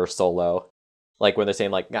vocoder solo. Like, when they're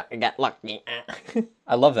saying, like, get lucky.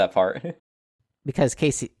 I love that part. Because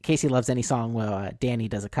Casey loves any song where Danny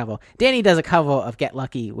does a cover. Danny does a cover of Get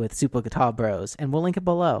Lucky with Super Guitar Bros, and we'll link it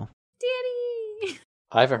below. Danny!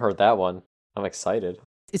 I haven't heard that one. I'm excited.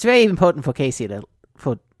 It's very important for Casey to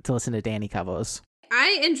listen to Danny covers.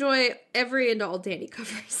 I enjoy every and all Danny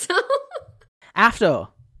covers, so... After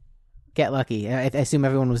Get Lucky, I assume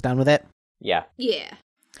everyone was done with it? Yeah. Yeah.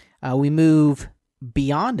 We move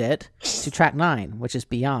beyond it to track 9, which is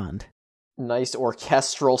Beyond. Nice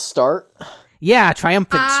orchestral start. Yeah,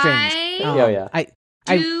 triumphant strings.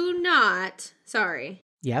 Sorry.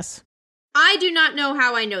 Yes? I do not know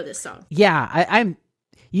how I know this song. Yeah, I'm...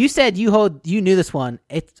 You said you knew this one.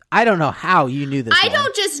 I don't know how you knew this one. I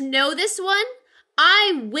don't just know this one.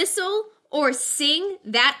 I whistle or sing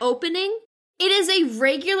that opening. It is a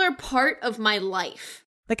regular part of my life.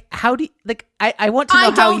 Like, how do you... Like, I want to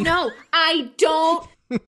know how you... I don't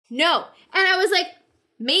know. And I was like,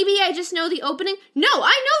 maybe I just know the opening. No,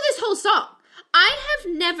 I know this whole song. I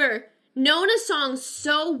have never known a song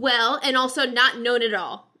so well and also not known it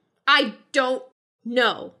all. I don't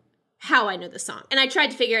know how I know the song. And I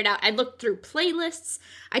tried to figure it out. I looked through playlists.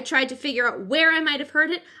 I tried to figure out where I might have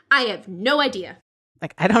heard it. I have no idea.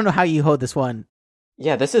 Like, I don't know how you hold this one.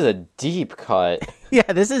 Yeah, this is a deep cut.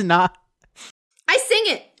 Yeah, this is not... I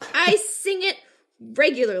sing it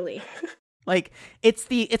regularly. Like,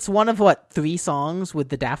 it's one of, 3 songs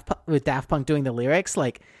with Daft Punk doing the lyrics.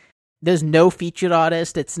 Like, there's no featured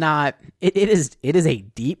artist. It's not... It is a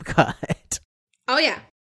deep cut. Oh, yeah.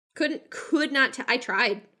 Could not... I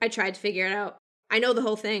tried to figure it out. I know the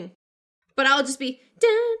whole thing. But I'll just be...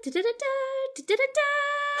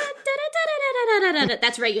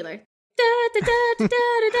 That's regular.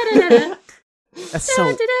 That's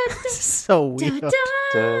so weird.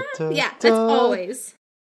 Yeah, that's always.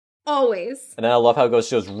 And then I love how it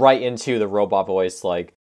goes right into the robot voice,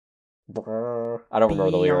 like... I don't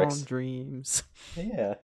remember the lyrics. Dreams.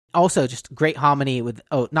 Yeah. Also, just great harmony with...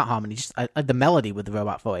 Oh, not harmony, just the melody with the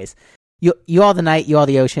robot voice. You are the night, you are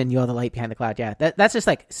the ocean, you are the light behind the cloud. Yeah, that's just,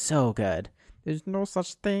 like, so good. There's no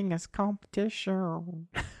such thing as competition.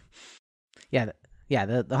 Yeah,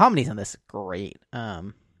 the harmonies on this are great.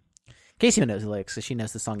 Casey knows the lyrics, so she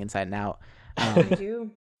knows the song inside and out. I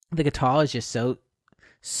do. The guitar is just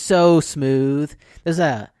so smooth. There's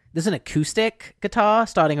an acoustic guitar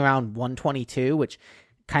starting around 122, which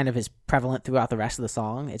kind of is prevalent throughout the rest of the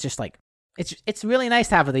song. It's just like it's really nice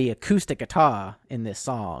to have the acoustic guitar in this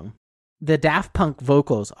song. The Daft Punk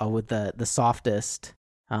vocals are with the softest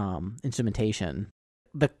instrumentation.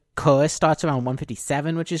 The chorus starts around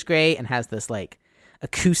 157, which is great, and has this like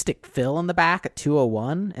acoustic fill in the back at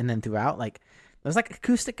 201, and then throughout, like, there's like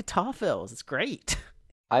acoustic guitar fills. It's great.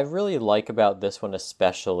 I really like about this one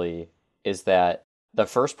especially is that the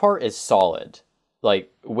first part is solid.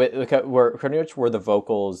 Like, where the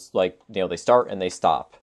vocals, like, you know, they start and they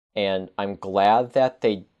stop. And I'm glad that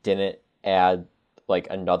they didn't add, like,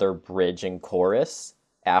 another bridge and chorus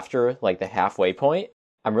after, like, the halfway point.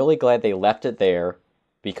 I'm really glad they left it there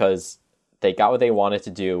because they got what they wanted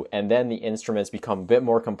to do, and then the instruments become a bit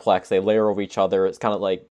more complex. They layer over each other. It's kind of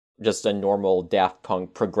like just a normal Daft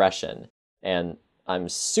Punk progression. And I'm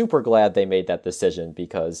super glad they made that decision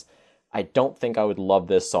because I don't think I would love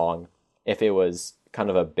this song if it was kind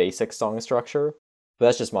of a basic song structure. But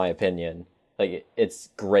that's just my opinion. Like, it's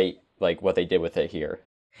great, like, what they did with it here.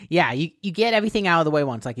 Yeah, you get everything out of the way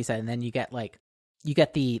once, like you said, and then you get the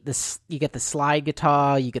slide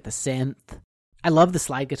guitar, you get the synth. I love the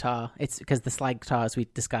slide guitar. It's because the slide guitar, as we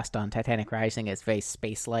discussed on Titanic Rising, is very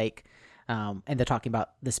space-like. And they're talking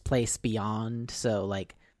about this place beyond, so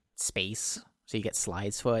like space. So you get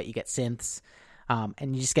slides for it, you get synths,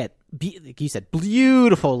 and you just get, like you said,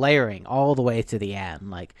 beautiful layering all the way to the end.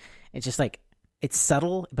 Like, it's just like, it's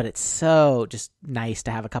subtle, but it's so just nice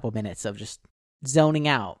to have a couple minutes of just zoning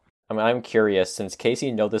out. I mean, I'm curious, since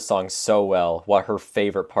Casey knows this song so well, what her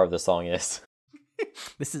favorite part of the song is.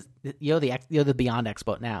 You're the Beyond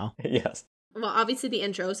expert now. Yes. Well, obviously the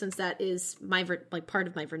intro, since that is my part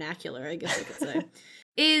of my vernacular, I guess I could say.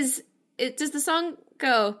 Does the song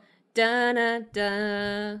go da da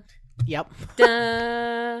da? Yep.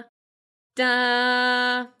 Da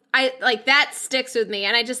da. I like that sticks with me,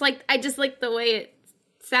 and I just like the way it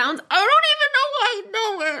sounds. I don't even know why I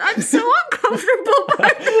know it. I'm so uncomfortable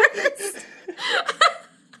by this.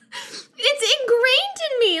 It's ingrained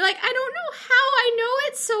in me. Like, I don't know how I know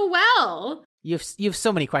it so well. You have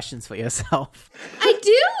so many questions for yourself. I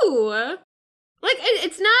do. Like,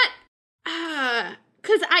 it's not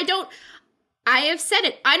because I have said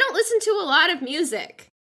it. I don't listen to a lot of music.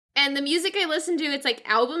 And the music I listen to, it's like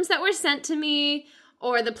albums that were sent to me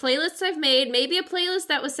or the playlists I've made, maybe a playlist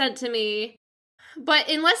that was sent to me.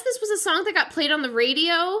 But unless this was a song that got played on the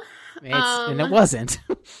radio. And it wasn't.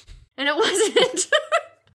 And it wasn't.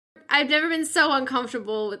 I've never been so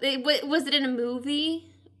uncomfortable with it. Was it in a movie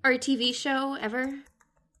or a TV show ever?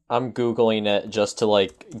 I'm Googling it just to,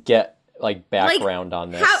 like, get, like, background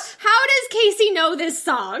on this. How does Casey know this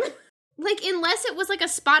song? Like, unless it was, like, a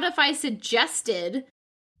Spotify suggested,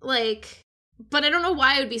 like, but I don't know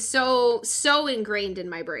why it would be so ingrained in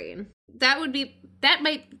my brain. That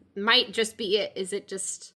might just be it. Is it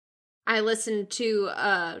just, I listened to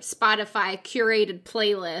a Spotify curated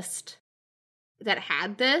playlist that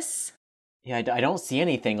had this? Yeah, I don't see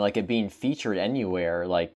anything like it being featured anywhere,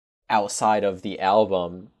 like, outside of the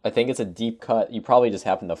album. I think it's a deep cut. You probably just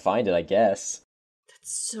happened to find it, I guess.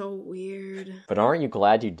 That's so weird. But aren't you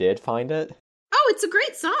glad you did find it? Oh, it's a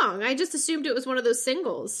great song. I just assumed it was one of those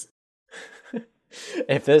singles.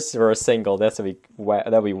 If this were a single, that'd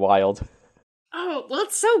be wild. Oh, well,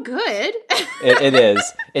 it's so good. It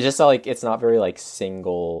is. It's just like, it's not very, like,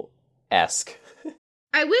 single-esque.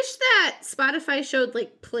 I wish that Spotify showed,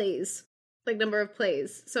 like, plays, like, number of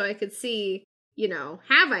plays, so I could see, you know,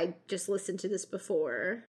 have I just listened to this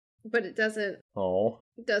before? But it doesn't. Oh.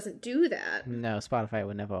 It doesn't do that. No, Spotify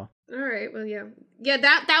would never. All right, well, yeah. Yeah,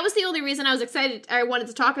 that was the only reason I was excited. I wanted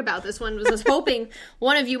to talk about this one, was I was hoping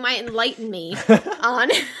one of you might enlighten me on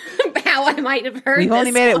how I might have heard We've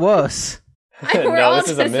only made it worse. No, this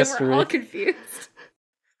is a mystery. We're all confused.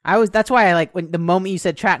 That's why I, like, when the moment you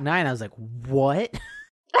said track 9, I was like, what?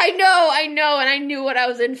 I know, and I knew what I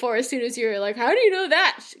was in for as soon as you were like, how do you know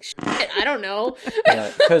that? Shit, I don't know. Yeah,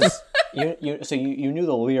 because you knew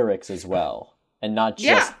the lyrics as well, and not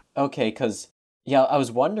just, okay, because, yeah, I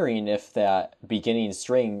was wondering if that beginning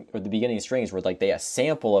string, or the beginning strings were, like, a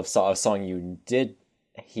sample of a song you did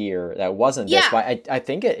hear that wasn't this, but I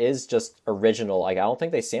think it is just original. Like, I don't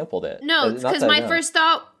think they sampled it. No, because my first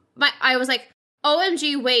thought, I was like,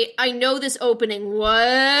 OMG, wait, I know this opening.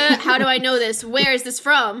 What? How do I know this? Where is this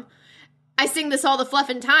from? I sing this all the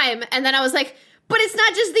fluffing time. And then I was like, but it's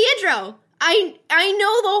not just the intro. I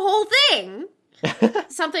know the whole thing.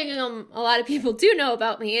 Something a lot of people do know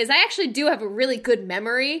about me is I actually do have a really good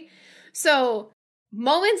memory. So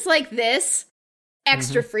moments like this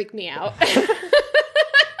extra freak me out.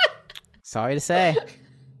 Sorry to say.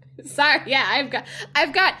 Sorry. Yeah,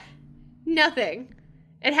 I've got nothing.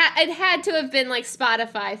 It had to have been, like,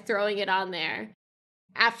 Spotify throwing it on there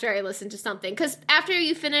after I listened to something. Because after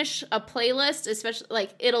you finish a playlist, especially,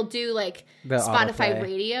 like, it'll do, like, the Spotify autoplay.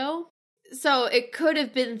 Radio. So it could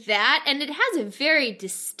have been that. And it has a very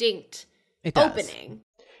distinct It does. opening.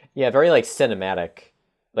 Yeah, very, like, cinematic.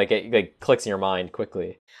 Like, it, like, clicks in your mind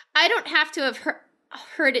quickly. I don't have to have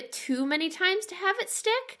heard it too many times to have it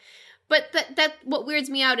stick. But that what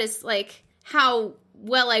weirds me out is, like, how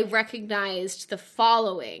well I recognized the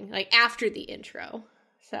following, like, after the intro.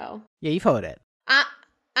 So. Yeah, you've heard it.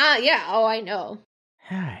 Yeah. Oh, I know.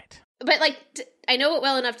 All right. But, like, I know it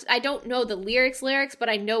well enough. I don't know the lyrics, but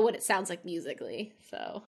I know what it sounds like musically.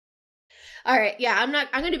 So. All right. Yeah, I'm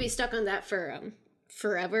going to be stuck on that for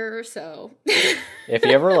forever, so. If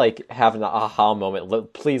you ever, like, have an aha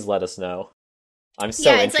moment, please let us know. I'm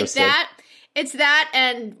so interested. It's like that. It's that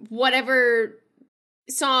and whatever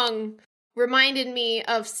song reminded me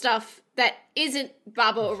of stuff that isn't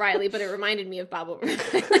Baba O'Riley, but it reminded me of Baba O'Riley.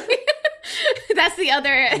 That's the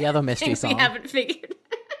other mystery song we haven't figured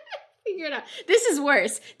out. This is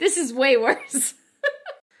worse. This is way worse.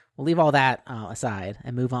 We'll leave all that aside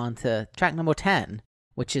and move on to track number 10,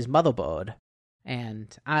 which is Motherboard.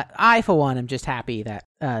 And I for one, am just happy that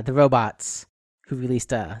the robots who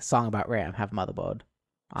released a song about RAM have Motherboard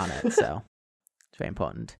on it. So it's very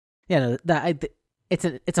important. Yeah, no,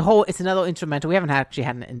 it's another instrumental. We haven't actually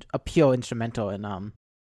had a pure instrumental in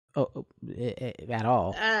at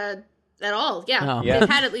all. at all. Yeah. Oh. Yeah. It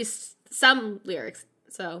had at least some lyrics.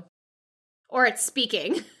 So, or it's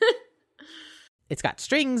speaking. It's got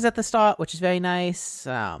strings at the start, which is very nice.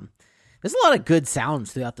 There's a lot of good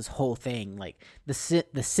sounds throughout this whole thing, like the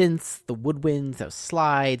synths, the woodwinds, those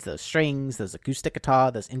slides, those strings, those acoustic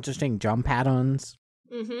guitar, those interesting drum patterns.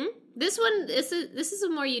 Mm-hmm. This is a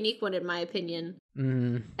more unique one in my opinion,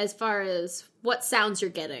 as far as what sounds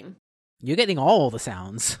you're getting. You're getting all the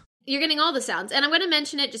sounds. You're getting all the sounds, and I'm going to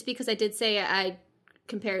mention it just because I did say I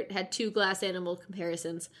had 2 Glass Animal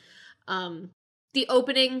comparisons. The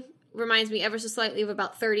opening reminds me ever so slightly of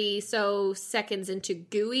about 30 so seconds into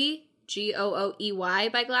Gooey, Gooey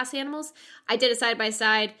by Glass Animals. I did a side by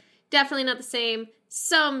side, definitely not the same.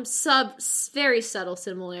 Some very subtle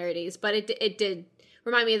similarities, but it did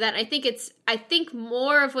remind me of that. I think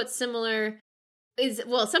more of what's similar is,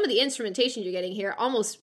 well, some of the instrumentation you're getting here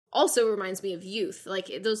almost also reminds me of Youth. Like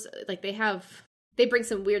those, like they bring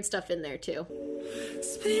some weird stuff in there too.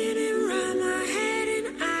 Spinning around my head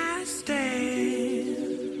and I stand.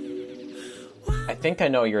 I think I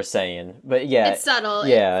know what you're saying, but yeah. It's subtle.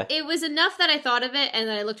 Yeah. It was enough that I thought of it and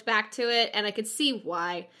then I looked back to it and I could see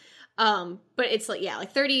why. But it's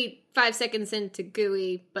like 35 seconds into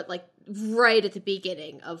Gooey, but like right at the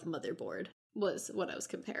beginning of Motherboard was what I was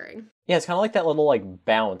comparing. Yeah, it's kind of like that little like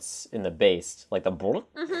bounce in the bass, like the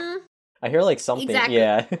Mm-hmm. I hear like something. Exactly.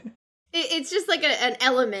 Yeah. It's just like an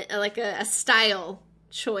element, like a style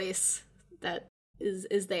choice that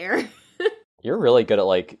is there. You're really good at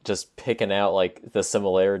like just picking out like the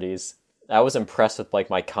similarities. I was impressed with like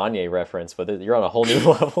my Kanye reference, but you're on a whole new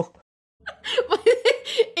level.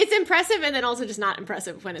 It's impressive and then also just not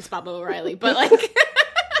impressive when it's Baba O'Riley, but like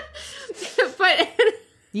but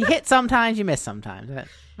you hit sometimes, you miss sometimes. That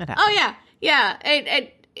happens. Oh yeah.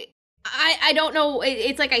 I don't know.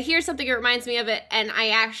 It's like I hear something that reminds me of it, and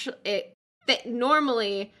that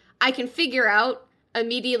normally I can figure out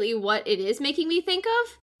immediately what it is making me think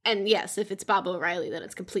of. And yes, if it's Baba O'Riley, then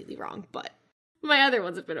it's completely wrong. But my other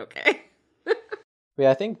ones have been okay. Yeah,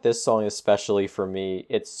 I think this song, especially for me,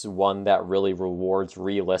 it's one that really rewards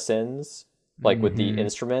re-listens, like with the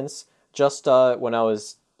instruments. Just when I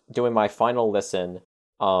was doing my final listen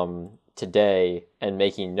today and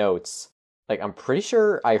making notes, like I'm pretty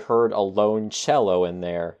sure I heard a lone cello in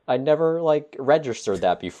there. I never like registered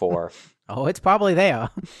that before. Oh, it's probably there.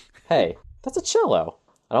 Hey, that's a cello.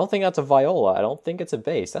 I don't think that's a viola. I don't think it's a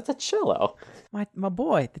bass. That's a cello. My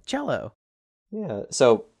boy, the cello. Yeah,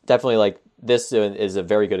 so definitely like this is a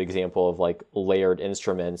very good example of like layered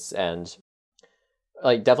instruments, and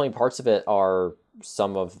like definitely parts of it are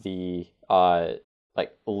some of the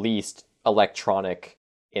like least electronic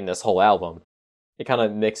in this whole album. It kind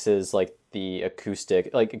of mixes like the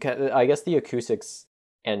acoustic, like I guess the acoustics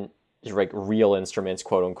and like real instruments,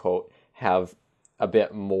 quote unquote, have a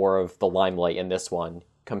bit more of the limelight in this one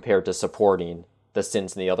compared to supporting the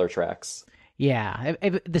synths in the other tracks. Yeah,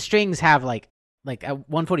 the strings have like at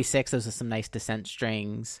 146, those are some nice descent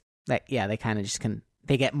strings. That they kind of just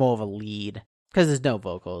they get more of a lead because there's no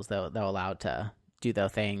vocals. They're allowed to do their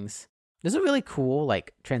things. There's a really cool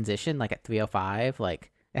like transition, like at 305,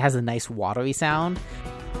 like it has a nice watery sound.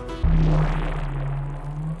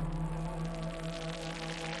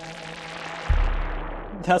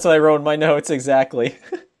 That's what I wrote in my notes exactly.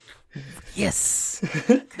 Yes.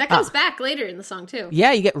 That comes back later in the song too.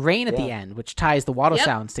 Yeah, you get rain at the end, which ties the water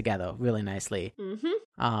sounds together really nicely. Mm-hmm.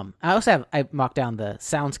 I marked down the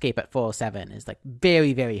soundscape at 407 is like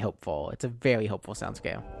very, very hopeful. It's a very hopeful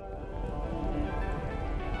soundscape.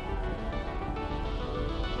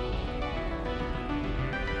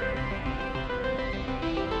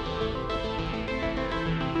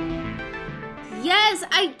 Yes,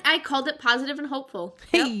 I called it positive and hopeful.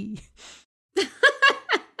 Hey. Yep.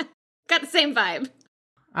 Got the same vibe.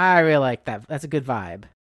 I really like that. That's a good vibe.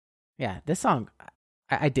 Yeah, this song,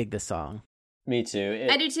 I dig this song. Me too.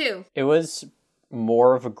 I do too. It was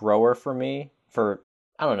more of a grower for me for,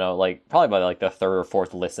 I don't know, like probably by like the third or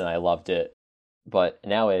fourth listen I loved it. But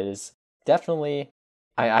now it is definitely,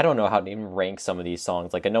 I don't know how to even rank some of these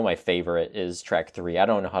songs. Like I know my favorite is track 3. I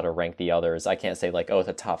don't know how to rank the others. I can't say like, oh, it's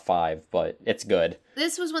a top 5, but it's good.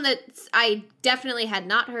 This was one that I definitely had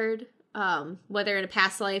not heard, whether in a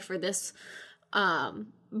past life or this,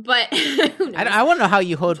 but who knows? I want to know how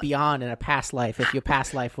you heard Beyond in a past life if your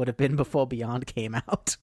past life would have been before Beyond came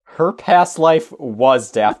out. Her past life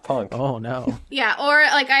was Daft Punk. Oh no. Yeah, or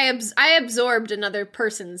like I absorbed another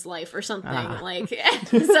person's life or something, like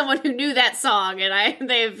someone who knew that song, and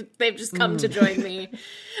they've just come to join me. This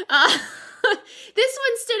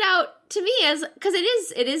one stood out to me as because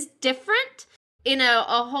it is different in a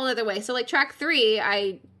whole other way. So like track 3,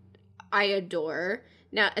 I adore.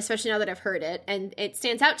 now, especially now that I've heard it, and it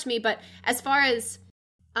stands out to me. But as far as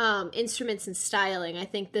instruments and styling, I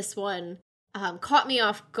think this one caught me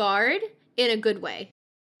off guard in a good way.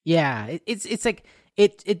 Yeah, it's like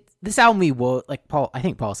this album rewards, like I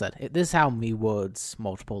think Paul said, this album rewards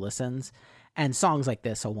multiple listens, and songs like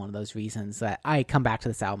this are one of those reasons that I come back to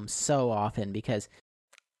this album so often, because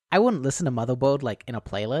I wouldn't listen to Motherboard like in a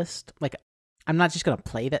playlist. Like, I'm not just gonna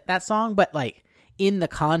play that song, but like in the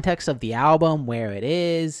context of the album where it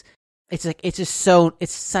is, it's like it's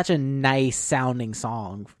such a nice sounding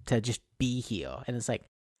song to just be here, and it's like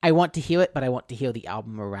I want to hear it, but I want to hear the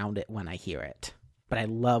album around it when I hear it. But I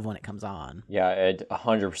love when it comes on. Yeah, I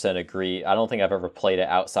 100% agree. I don't think I've ever played it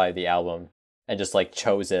outside the album and just like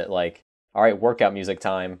chose it like, all right, workout music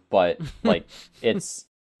time. But like, it's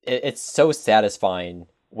so satisfying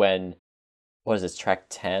when, what is this, track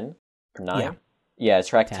 10 or 9? Yeah, it's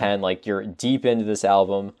track 10. Like, you're deep into this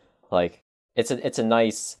album. Like, it's a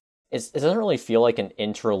nice, it doesn't really feel like an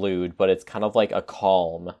interlude, but it's kind of like a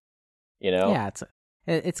calm, you know? Yeah,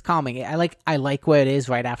 it's calming. I like where it is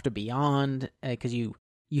right after Beyond, because you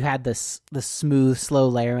had the smooth, slow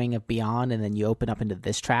layering of Beyond, and then you open up into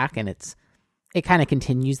this track, and it kind of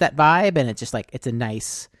continues that vibe, and it's just like it's a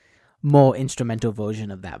nice, more instrumental version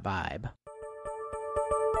of that vibe.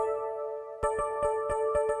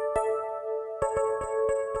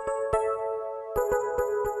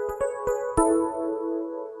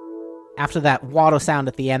 After that water sound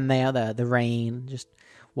at the end there, the rain just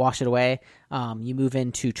wash it away. You move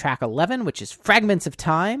into track 11, which is Fragments of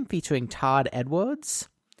Time, featuring Todd Edwards.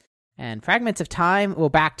 And Fragments of Time, we're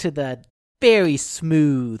back to the very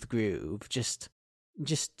smooth groove. Just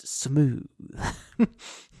smooth.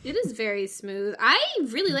 It is very smooth. I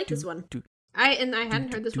really like this one. I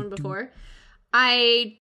hadn't heard this one before.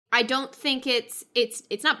 I don't think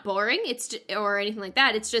it's not boring. Or anything like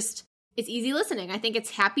that. It's easy listening. I think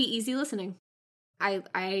it's happy, easy listening.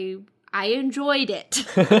 I enjoyed it.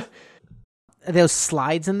 Those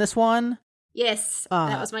slides in this one. Yes,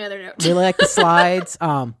 that was my other note. Really like the slides.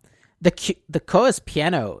 The chorus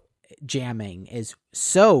piano jamming is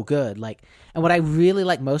so good. Like, and what I really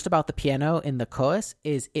like most about the piano in the chorus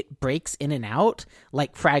is it breaks in and out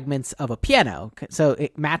like fragments of a piano. So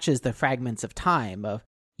it matches the fragments of time of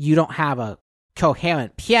you don't have a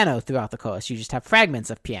coherent piano throughout the chorus. You just have fragments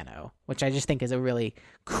of piano, which I just think is a really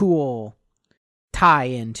cool tie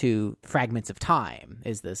into Fragments of Time.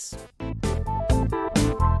 Is this?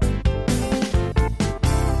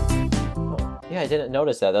 Yeah, I didn't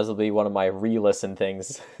notice that. Those will be one of my re-listen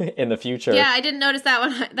things in the future. Yeah, I didn't notice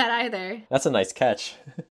that either. That's a nice catch.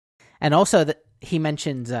 And also that he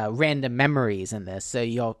mentions random memories in this, so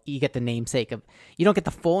you get the namesake of. You don't get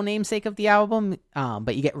the full namesake of the album,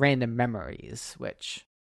 but you get random memories, which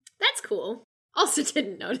that's cool. Also,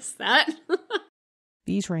 didn't notice that.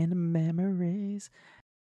 These random memories.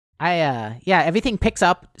 Everything picks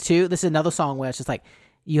up too. This is another song where it's just like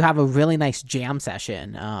you have a really nice jam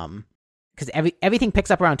session. Because everything picks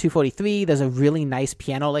up around 2:43. There's a really nice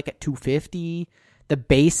piano like at 2:50. The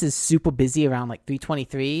bass is super busy around like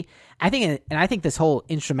 3:23. I think this whole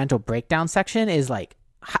instrumental breakdown section is like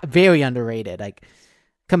very underrated. Like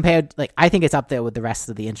compared, like I think it's up there with the rest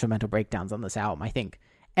of the instrumental breakdowns on this album. I think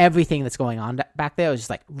everything that's going on back there is just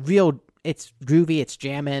like real. It's groovy, it's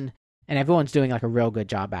jamming, and everyone's doing like a real good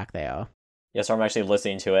job back there. Yeah, so I'm actually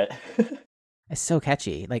listening to it. It's so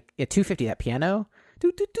catchy. Like at 2:50, that piano.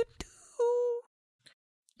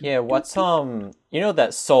 Yeah, what's you know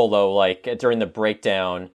that solo like during the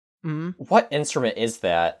breakdown? Mm-hmm. What instrument is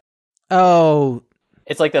that? Oh,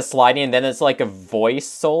 it's like the sliding, and then it's like a voice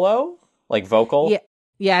solo, like vocal.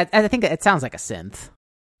 Yeah. I think it sounds like a synth.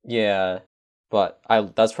 Yeah. But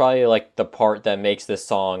that's probably like the part that makes this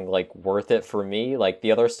song like worth it for me. Like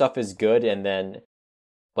the other stuff is good, and then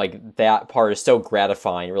like that part is so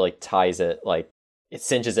gratifying. It really ties it, like it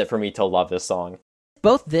cinches it for me to love this song.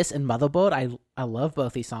 Both this and Motherboard, I love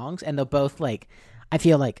both these songs, and they're both like I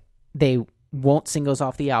feel like they won't singles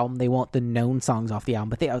off the album, they won't the known songs off the album,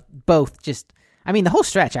 but they are both just. I mean, the whole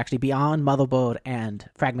stretch actually beyond Motherboard and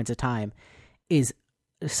Fragments of Time is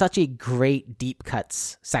such a great deep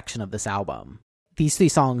cuts section of this album. These three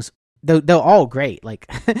songs, they're all great,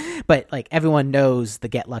 like, but like everyone knows the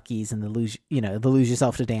Get Luckies and the Lose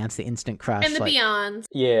Yourself to Dance, the Instant Crush, and the Beyond.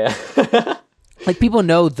 Yeah, like people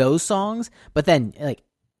know those songs, but then like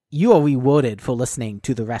you are rewarded for listening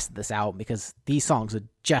to the rest of this album because these songs are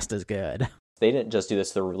just as good. They didn't just do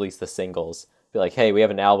this to release the singles. Be like, hey, we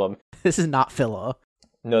have an album. This is not filler.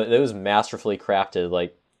 No, it was masterfully crafted.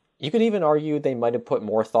 Like, you could even argue they might have put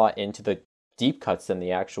more thought into the deep cuts than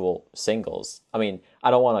the actual singles. I mean,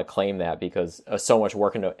 I don't want to claim that because so much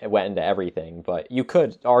work went into everything, but you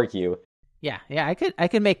could argue. Yeah, I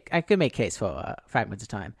could make case for Fragments of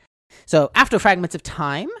Time. So after Fragments of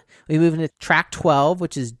Time, we move into track 12,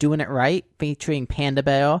 which is Doing It Right, featuring Panda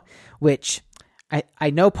Bear, which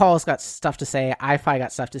I know Paul's got stuff to say. I probably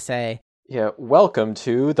got stuff to say. Yeah, welcome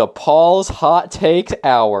to the Paul's Hot Take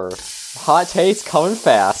Hour. Hot takes coming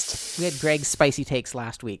fast. We had Greg's spicy takes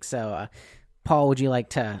last week, so Paul, would you like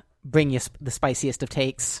to bring us the spiciest of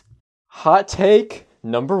takes? Hot take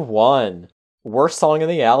number 1. Worst song in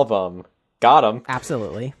the album. Got him.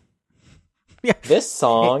 Absolutely. Yeah. This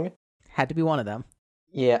song... had to be one of them.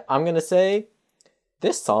 Yeah, I'm going to say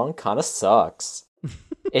this song kind of sucks.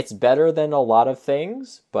 It's better than a lot of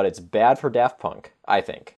things, but it's bad for Daft Punk, I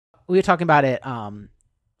think. We were talking about it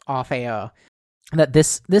off air, that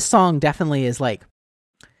this song definitely is like,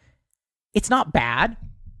 it's not bad.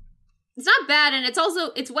 It's not bad, and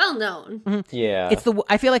it's well known. Mm-hmm. Yeah.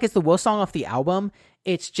 I feel like it's the worst song off the album.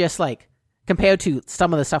 It's just like, compared to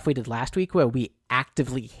some of the stuff we did last week where we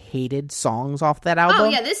actively hated songs off that album. Oh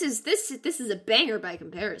yeah, this is a banger by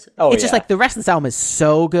comparison. Oh, it's just like the rest of this album is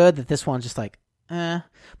so good that this one's just like, But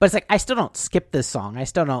it's like, I still don't skip this song. I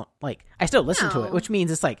still listen to it, which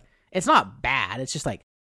means it's like, it's not bad. It's just like,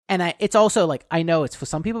 and it's also like, I know it's for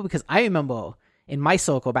some people because I remember in my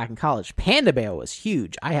circle back in college, Panda Bear was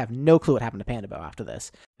huge. I have no clue what happened to Panda Bear after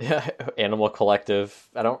this. Yeah, Animal Collective.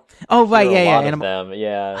 I don't. Oh right, yeah. Them.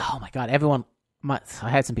 Yeah. Oh my god, everyone. I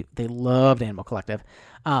had some people. They loved Animal Collective.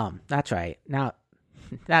 That's right. Now,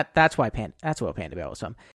 that's where Panda Bear was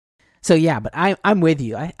from. So yeah, but I'm with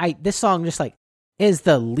you. I this song just like is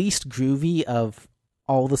the least groovy of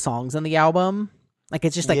all the songs on the album. Like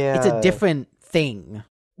it's just like it's a different thing.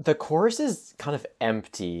 The chorus is kind of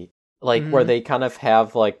empty, like where they kind of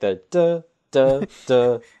have like the duh duh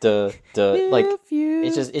duh duh duh. Like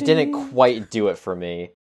it didn't quite do it for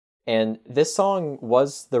me. And this song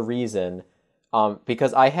was the reason,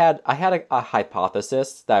 because I had a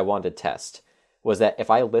hypothesis that I wanted to test, was that if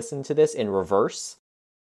I listened to this in reverse,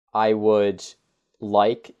 I would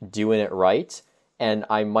like Doing It Right, and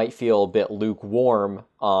I might feel a bit lukewarm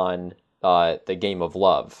on the Game of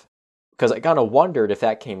Love. Because I kind of wondered if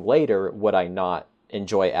that came later, would I not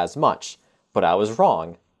enjoy it as much? But I was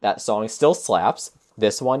wrong. That song still slaps.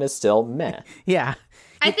 This one is still meh. Yeah.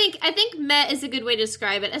 I think meh is a good way to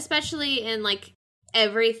describe it, especially in like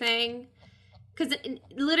everything. Because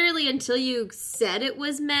literally until you said it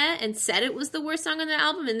was meh and said it was the worst song on the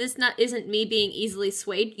album, and this isn't me being easily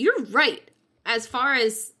swayed, you're right. As far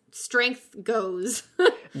as strength goes.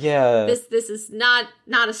 Yeah. This is not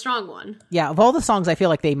a strong one. Yeah, of all the songs I feel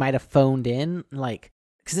like they might have phoned in, like,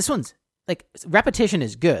 because this one's, like, repetition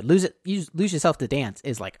is good. Lose Yourself to Dance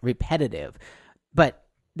is, like, repetitive. But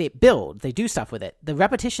they do stuff with it. The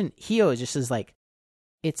repetition here just is, like,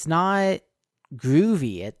 it's not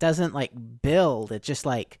groovy. It doesn't, like, build. It just,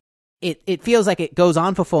 like, it feels like it goes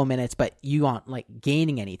on for 4 minutes, but you aren't, like,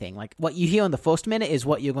 gaining anything. Like, what you hear in the first minute is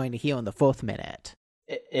what you're going to hear in the fourth minute.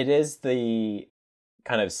 It is the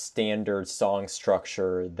kind of standard song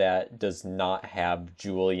structure that does not have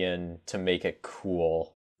Julian to make it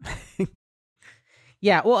cool.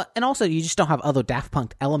 Yeah, well, and also you just don't have other Daft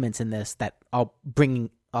Punk elements in this that are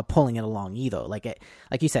pulling it along either. Like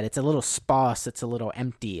you said, it's a little sparse, it's a little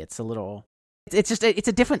empty, it's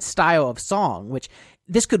a different style of song, which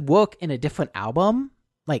this could work in a different album.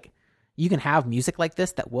 Like, you can have music like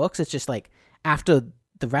this that works. It's just like, after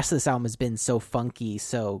the rest of this album has been so funky,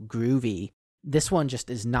 so groovy, this one just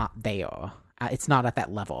is not there. It's not at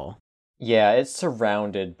that level. Yeah, it's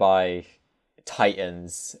surrounded by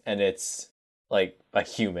titans, and it's like a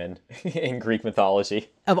human in Greek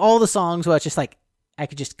mythology. Of all the songs where it's just like, I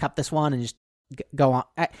could just cut this one and just go on.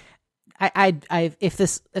 If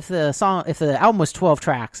the album was 12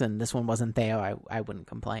 tracks and this one wasn't there, I wouldn't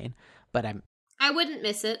complain. But I wouldn't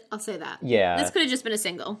miss it. I'll say that. Yeah, this could have just been a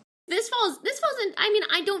single. This falls in. I mean,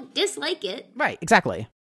 I don't dislike it. Right, exactly.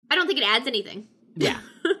 I don't think it adds anything. Yeah,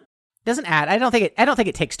 doesn't add. I don't think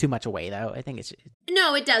it takes too much away though. I think it's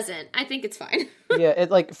no, it doesn't. I think it's fine. Yeah, it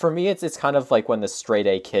like for me, it's kind of like when the straight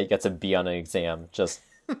A kid gets a B on an exam. Just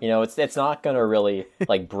it's not gonna really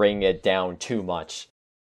like bring it down too much,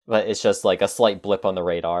 but it's just like a slight blip on the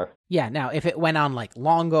radar. Yeah. Now, if it went on like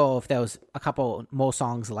longer, if there was a couple more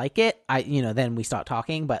songs like it, then we start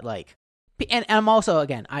talking. But like. And I'm also,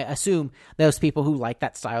 again, I assume those people who like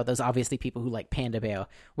that style, there's obviously people who like Panda Bear,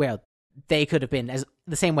 where they could have been, as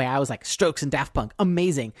the same way I was like, Strokes and Daft Punk,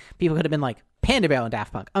 amazing. People could have been like, Panda Bear and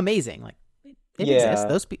Daft Punk, amazing. Like, it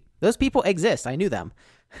exists. Those people exist. I knew them.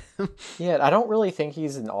 Yeah, I don't really think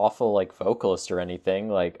he's an awful like vocalist or anything.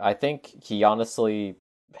 Like, I think he honestly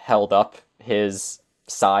held up his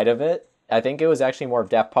side of it. I think it was actually more of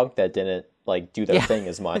Daft Punk that didn't like do their thing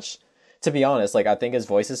as much. To be honest, like I think his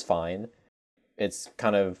voice is fine. It's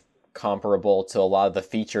kind of comparable to a lot of the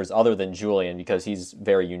features other than Julian because he's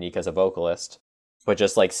very unique as a vocalist. But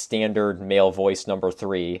just like standard male voice number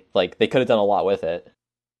 3, like they could have done a lot with it.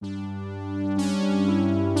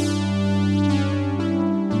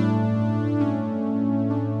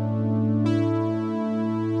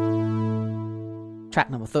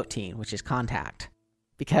 Track number 13, which is Contact.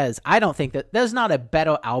 Because I don't think that there's not a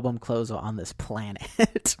better album closer on this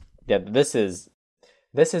planet. Yeah, this is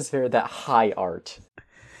very that high art.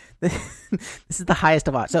 This is the highest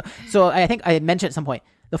of art. So I think I had mentioned at some point,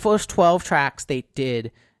 the first 12 tracks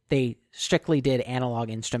they strictly did analog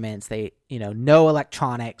instruments. They, no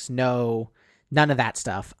electronics, none of that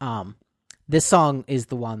stuff. This song is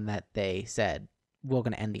the one that they said, we're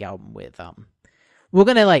going to end the album with, we're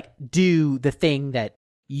going to like do the thing that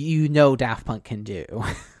Daft Punk can do.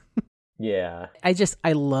 Yeah.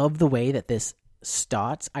 I love the way that this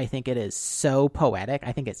starts. I think it is so poetic.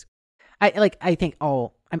 I think I think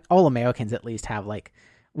all Americans at least have like,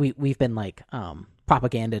 we've been like,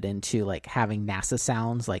 propaganded into like having NASA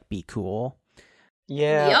sounds like be cool.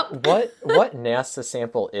 Yeah. Yep. What NASA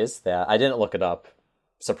sample is that? I didn't look it up.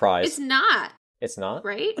 Surprise. It's not. It's not?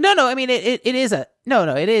 Right? No, I mean it is a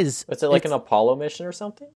no, it is. Is it like an Apollo mission or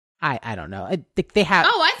something? I don't know. They have.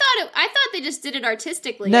 Oh, I thought they just did it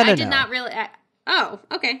artistically. No, I did not really. Oh,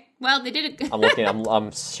 okay. Well, they did it. I'm looking.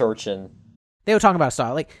 I'm searching. They were talking about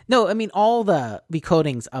Star. Like, no, I mean all the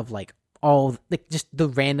recordings of like all like just the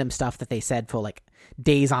random stuff that they said for like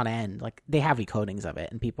days on end. Like they have recordings of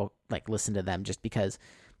it, and people like listen to them just because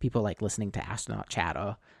people like listening to astronaut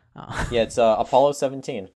chatter. Yeah, it's Apollo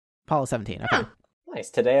 17. Apollo 17. Okay.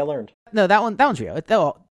 Nice. Today I learned. No, that one's real.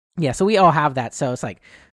 Yeah, so we all have that. So it's like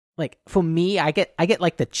for me, I get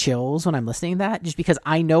like the chills when I'm listening to that, just because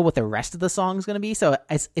I know what the rest of the song is going to be. So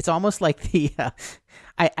it's almost like the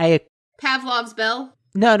Pavlov's bell.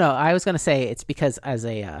 No, I was going to say it's because as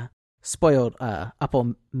a spoiled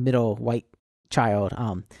upper middle white child,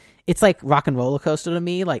 it's like Rock and Roller Coaster to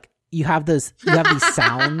me. Like you have these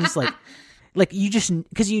sounds like you just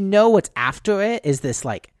because what's after it is this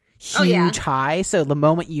like huge high. So the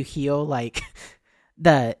moment you hear like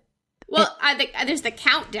I think there's the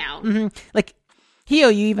countdown. Mm-hmm. Like here,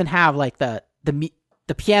 you even have like the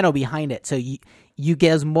piano behind it, so you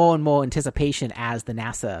get more and more anticipation as the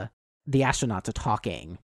astronauts are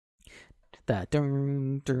talking. The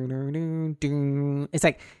dun, dun, dun, dun, dun. It's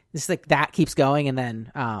like that keeps going, and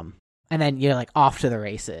then you're like off to the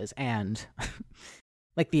races, and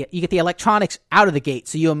like you get the electronics out of the gate,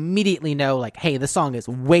 so you immediately know like, hey, this song is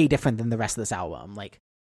way different than the rest of this album. Like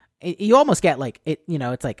you almost get like it,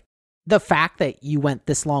 it's like the fact that you went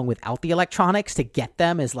this long without the electronics to get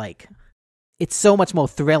them is like, it's so much more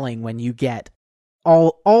thrilling when you get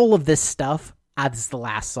all of this stuff as the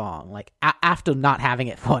last song. Like after not having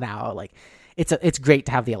it for an hour, like it's great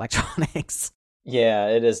to have the electronics. Yeah,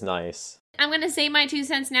 it is nice. I'm going to say my 2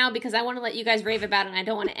 cents now because I want to let you guys rave about it and I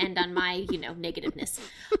don't want to end on my, negativeness.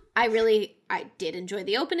 I did enjoy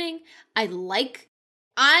the opening.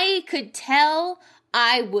 I could tell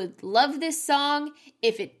I would love this song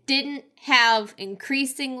if it didn't have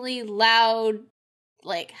increasingly loud,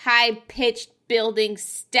 like high-pitched building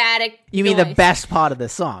static You mean noise. the best part of the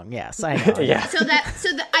song? Yes, I know. Yeah. So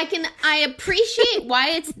that I appreciate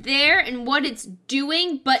why it's there and what it's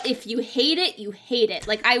doing, but if you hate it, you hate it.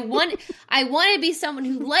 Like I want to be someone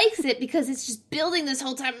who likes it because it's just building this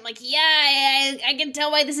whole time. I'm like, I can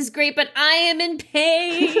tell why this is great, but I am in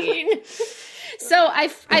pain. So I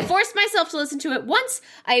forced myself to listen to it once.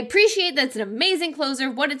 I appreciate that it's an amazing closer,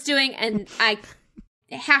 what it's doing, and I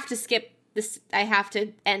have to skip this. I have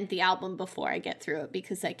to end the album before I get through it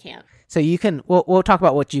because I can't. So you can. We'll talk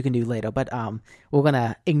about what you can do later, but we're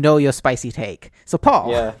gonna ignore your spicy take. So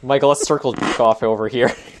Paul. Yeah, Michael, let's circle off over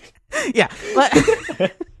here. Yeah.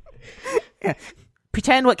 Yeah.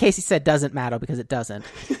 Pretend what Casey said doesn't matter because it doesn't.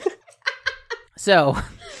 So,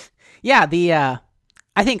 yeah.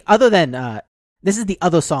 I think other than this is the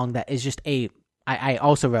other song that is just I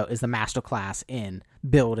also wrote is the masterclass in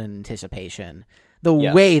build and anticipation. The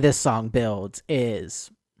way this song builds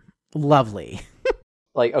is lovely.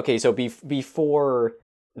 Like, okay, so before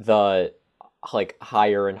the like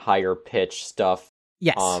higher and higher pitch stuff.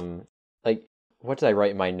 Yes. Like, what did I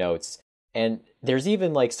write in my notes? And there's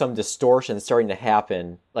even like some distortion starting to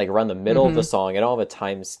happen like around the middle of the song. I don't have a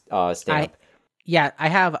time stamp. I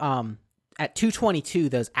have at 2:22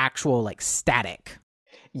 there's actual like static.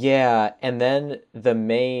 Yeah, and then the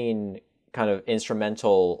main kind of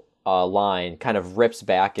instrumental line kind of rips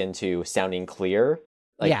back into sounding clear.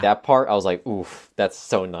 Like that part, I was like, oof, that's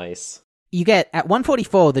so nice. You get at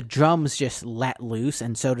 144, the drums just let loose,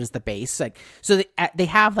 and so does the bass. Like, so they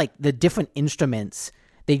have like the different instruments.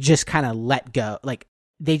 They just kind of let go. Like,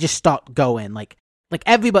 they just start going. Like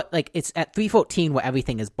everybody. Like, it's at 314 where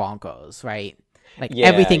everything is bonkers, right? Like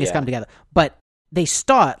everything has come together. But they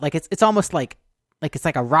start like it's almost like it's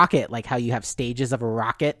like a rocket. Like how you have stages of a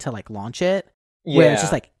rocket to like launch it. Where it's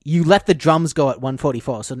just like you let the drums go at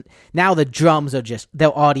 144, so now the drums are they're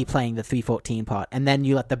already playing the 314 part, and then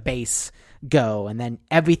you let the bass go, and then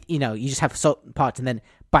you just have certain parts, and then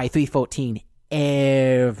by 314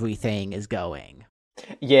 everything is going.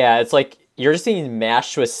 Yeah, it's like you're just being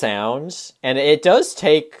mashed with sounds, and it does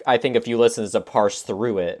take, I think, a few listens to parse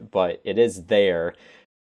through it, but it is there.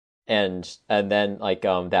 And then like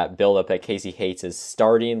that buildup that Casey hates is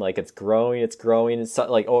starting, like it's growing, and so,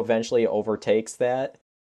 like eventually it overtakes that.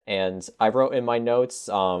 And I wrote in my notes,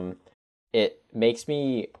 it makes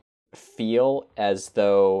me feel as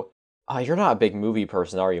though you're not a big movie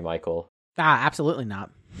person, are you, Michael? Absolutely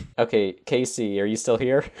not. Okay, Casey, are you still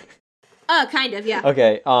here? Kind of, yeah.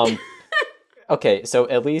 Okay, okay, so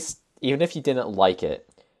at least even if you didn't like it,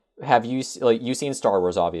 have you you've seen Star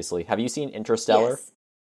Wars? Obviously, have you seen Interstellar? Yes.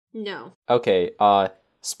 No. Okay,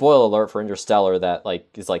 spoiler alert for Interstellar that, like,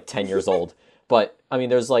 is, like, 10 years old. But, I mean,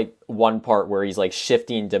 there's, like, one part where he's, like,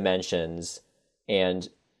 shifting dimensions, and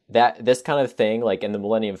this kind of thing, like, in the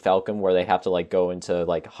Millennium Falcon, where they have to, like, go into,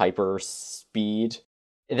 like, hyper speed,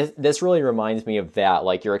 this really reminds me of that.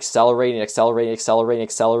 Like, you're accelerating,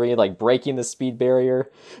 like, breaking the speed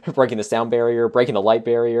barrier, breaking the sound barrier, breaking the light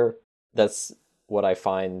barrier. That's what I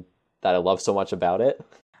find that I love so much about it.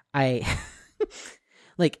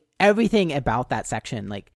 Like, everything about that section,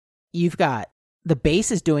 like, you've got, the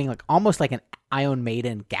bass is doing, like, almost like an Iron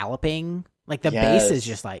Maiden galloping. Like, the bass is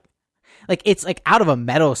just, like, it's, like, out of a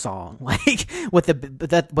metal song, like, what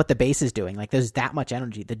the bass is doing. Like, there's that much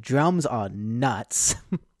energy. The drums are nuts.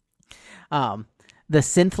 The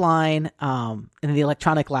synth line, and the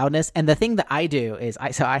electronic loudness. And the thing that I do is,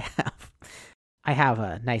 I have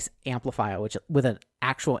a nice amplifier, with an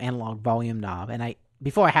actual analog volume knob, and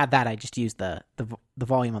before I had that, I just used the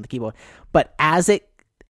volume on the keyboard. But as the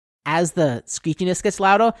screechiness gets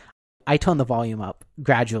louder, I turn the volume up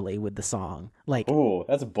gradually with the song. Like, ooh,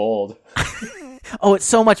 that's bold. Oh, it's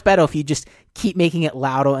so much better if you just keep making it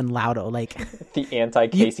louder and louder. Like the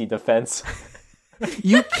anti-Casey defense.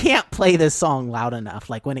 You can't play this song loud enough.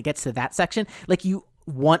 Like when it gets to that section, like you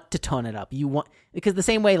want to tone it up. Because the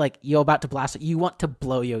same way, like you're about to blast it, you want to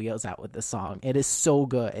blow your ears out with this song. It is so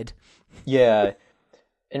good. Yeah.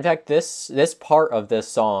 In fact, this part of this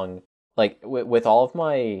song, like with all of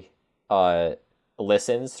my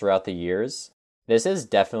listens throughout the years, this is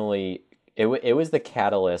definitely it was the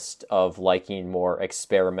catalyst of liking more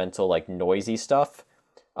experimental, like noisy stuff.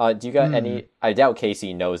 Do you got any? I doubt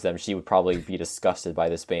Casey knows them. She would probably be disgusted by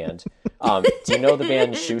this band. Do you know the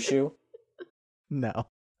band Shushu? No.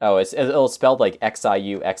 Oh, it's spelled like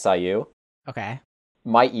XIU. Okay.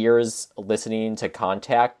 My ears listening to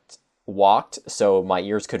Contact walked, so my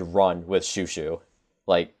ears could run with Shushu.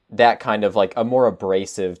 Like that kind of like a more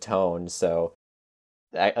abrasive tone. So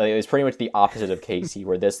it was pretty much the opposite of Casey,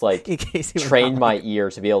 where this like trained my ear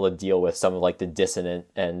to be able to deal with some of like the dissonant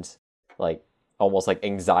and like almost like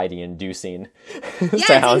anxiety-inducing sounds.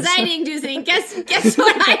 Yeah, it's anxiety-inducing. Guess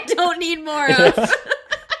what I don't need more of?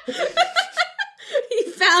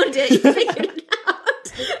 You found it. You figured it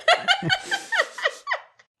out.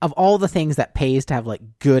 Of all the things that pays to have like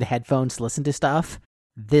good headphones to listen to stuff,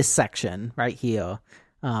 this section right here,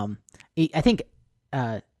 I think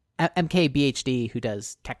MKBHD, who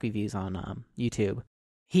does tech reviews on YouTube,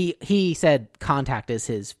 he said Contact is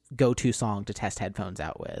his go-to song to test headphones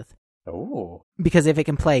out with. Oh, because if it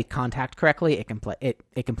can play Contact correctly, it can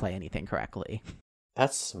play anything correctly.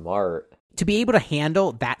 That's smart. To be able to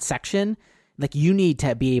handle that section, like you need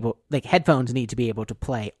to be able, like headphones need to be able to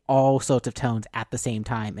play all sorts of tones at the same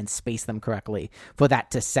time and space them correctly for that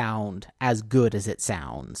to sound as good as it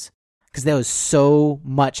sounds. Because there was so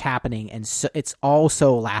much happening and so, it's all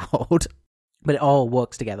so loud, but it all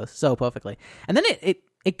works together so perfectly. And then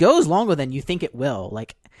it goes longer than you think it will.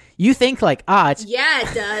 Like you think like, it's yeah,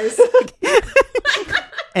 it does.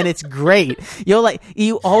 And it's great.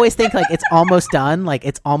 You always think like it's almost done, like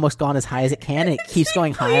it's almost gone as high as it can, and it keeps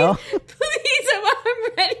going higher. Please,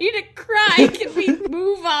 I'm ready to cry. Can we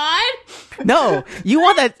move on? No, you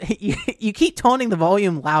want that. You keep toning the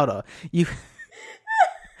volume louder.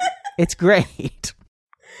 It's great. And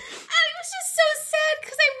it was just so sad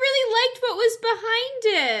because I really liked what was behind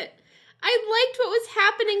it. I liked what was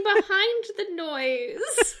happening behind the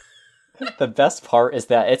noise. The best part is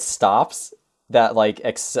that it stops that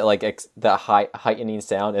that heightening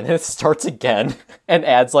sound, and then it starts again and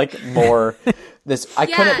adds like more. I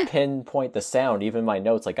couldn't pinpoint the sound, even in my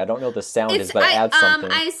notes. Like I don't know what the sound is, but it adds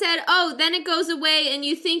something. I said, "Oh, then it goes away, and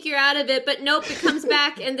you think you're out of it, but nope, it comes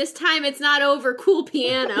back, and this time it's not over." Cool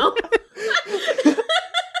piano.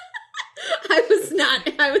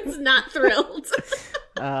 I was not thrilled.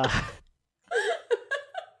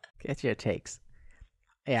 Get your takes.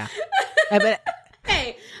 Yeah. But,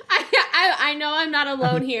 hey, I know I'm not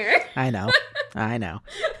alone here. I know.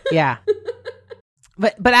 Yeah.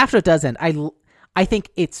 But after it doesn't, I think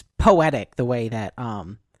it's poetic the way that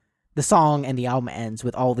the song and the album ends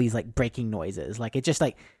with all these like breaking noises. Like it just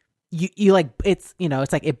like you like it's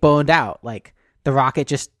it's like it boned out. Like the rocket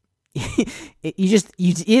just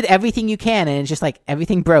you did everything you can, and it's just like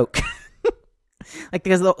everything broke. Like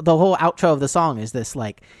because the whole outro of the song is this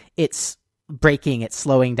like it's breaking, it's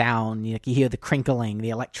slowing down. You hear the crinkling, the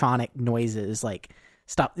electronic noises. Like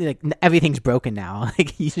stop, like everything's broken now.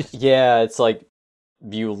 Like it's like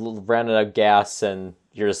you ran out of gas and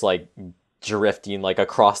you're just like drifting like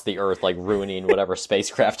across the earth, like ruining whatever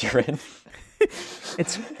spacecraft you're in.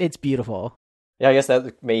 It's beautiful. Yeah, I guess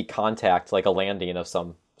that made Contact like a landing of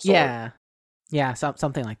some sort. Yeah,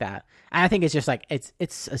 something like that. And I think it's just like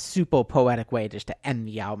it's a super poetic way just to end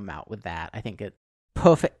the album out with that. I think it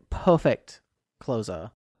perfect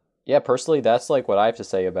closer. Yeah, personally, that's like what I have to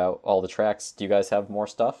say about all the tracks. Do you guys have more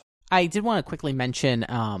stuff? I did want to quickly mention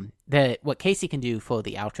that what Casey can do for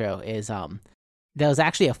the outro is there was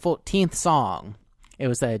actually a 14th song. It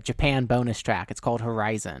was a Japan bonus track. It's called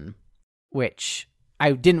Horizon, which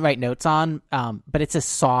I didn't write notes on, but it's a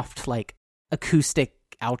soft like acoustic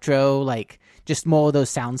outro, like just more of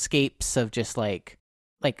those soundscapes of just like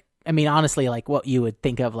I mean honestly like what you would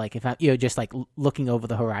think of like if you're just like looking over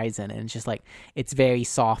the horizon, and it's just like it's very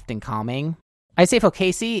soft and calming. I say for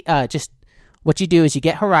Casey, just what you do is you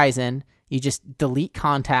get Horizon, you just delete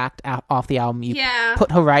Contact off the album, you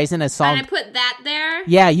put Horizon as song, and I put that there.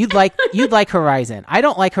 Yeah, you'd like Horizon. I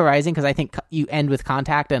don't like Horizon because I think you end with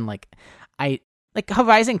Contact, and like I like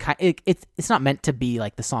Horizon. It's not meant to be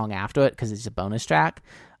like the song after it because it's a bonus track.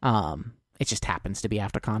 It just happens to be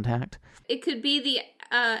after Contact. It could be the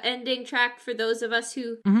ending track for those of us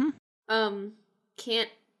who can't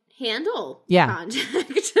handle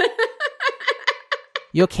Contact.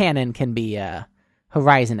 Your canon can be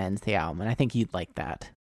Horizon ends the album, and I think you'd like that.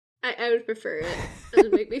 I would prefer it. It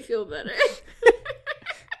would make me feel better.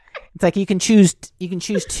 It's like you can choose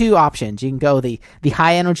two options. You can go the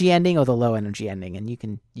high energy ending or the low energy ending, and you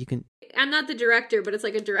can. I'm not the director, but it's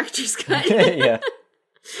like a director's cut. Yeah.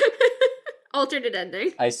 Alternate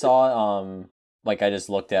ending. I saw like I just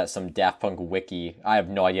looked at some Daft Punk wiki. I have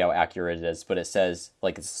no idea how accurate it is, but it says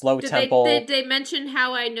like it's slow tempo. Did they mention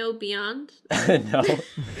How I Know Beyond? No.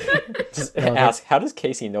 Just ask, how does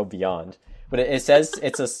Casey know Beyond? But it says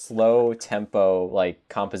it's a slow tempo like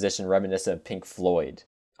composition reminiscent of Pink Floyd.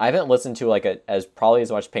 I haven't listened to like as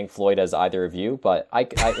much Pink Floyd as either of you, but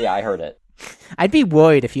I heard it. I'd be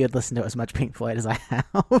worried if you had listened to as much Pink Floyd as I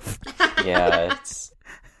have. Yeah,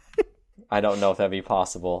 I don't know if that'd be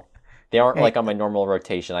possible. They aren't like on my normal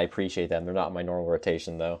rotation. I appreciate them. They're not on my normal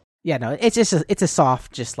rotation though. Yeah, no, it's just it's a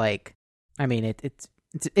soft, just like I mean it's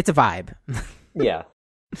a vibe. Yeah,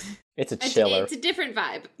 it's a chiller. It's a different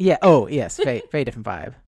vibe. Yeah. Oh yes, very very different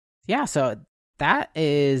vibe. Yeah. So that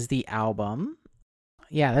is the album.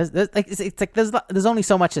 Yeah, there's only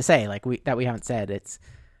so much to say like we haven't said.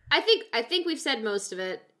 I think we've said most of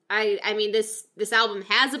it. I mean this album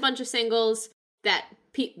has a bunch of singles that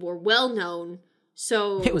were well known.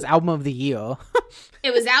 So it was album of the year.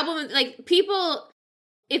 It was album like people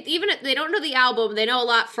if they don't know the album, they know a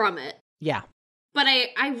lot from it. Yeah. But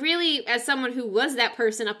I really, as someone who was that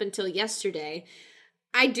person up until yesterday,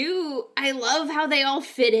 I love how they all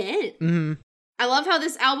fit in. Mm-hmm. I love how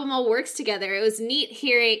this album all works together. It was neat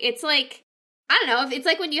hearing, it's like, I don't know, it's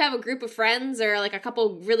like when you have a group of friends or like a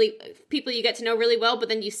couple really, people you get to know really well, but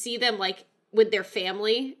then you see them like with their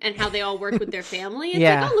family and how they all work with their family. It's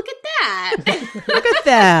like, oh, look at that. Look at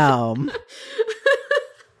them.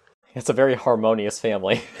 It's a very harmonious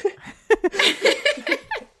family.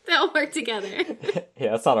 They all work together.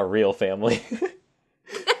 Yeah, it's not a real family.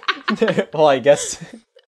 Well, I guess.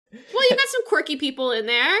 Well, you got some quirky people in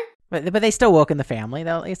there. But they still work in the family.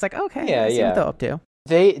 It's like, okay, yeah, see what they're up to.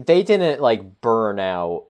 They didn't like burn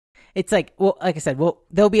out. It's like, well, like I said,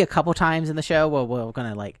 there'll be a couple times in the show where we're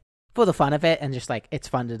gonna like, for the fun of it, and just like it's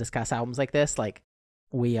fun to discuss albums like this. Like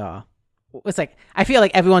we are. It's like I feel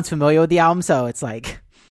like everyone's familiar with the album, so it's like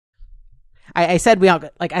I said we aren't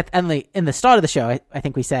like in the start of the show. I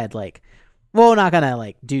think we said like we're not gonna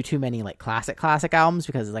like do too many like classic albums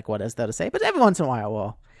because like what is there to say? But every once in a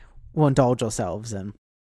while we'll indulge ourselves and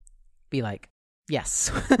be like,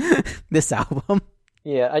 yes, this album.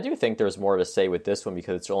 Yeah, I do think there's more to say with this one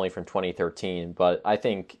because it's only from 2013. But I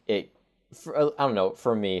think I don't know.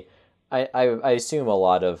 For me, I assume a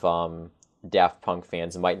lot of Daft Punk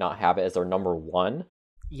fans might not have it as their number one.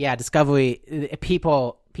 Yeah, Discovery.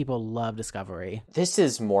 People love Discovery. This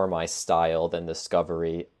is more my style than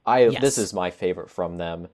Discovery. This is my favorite from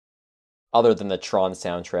them, other than the Tron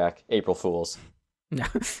soundtrack, April Fools. No,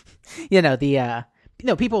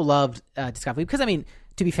 people loved Discovery because I mean,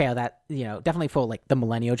 to be fair, that definitely for like the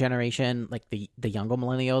millennial generation, like the younger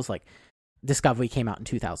millennials, like Discovery came out in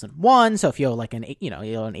 2001. So if you're like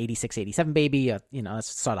you're an 86, 87 baby, that's the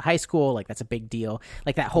start of high school, like that's a big deal.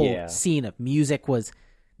 Like that whole scene of music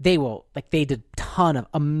they did a ton of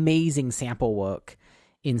amazing sample work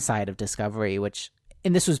inside of Discovery,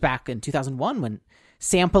 and this was back in 2001 when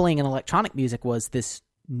sampling in electronic music was this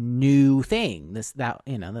new thing.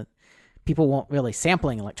 That people weren't really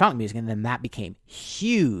sampling electronic music, and then that became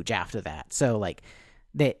huge after that. So like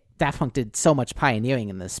Daft Punk did so much pioneering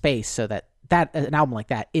in the space, so that an album like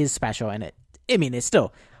that is special, and it's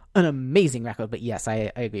still an amazing record. But yes,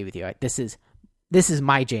 I agree with you. This is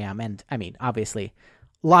my jam, and I mean obviously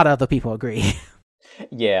a lot of other people agree.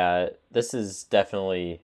 Yeah, this is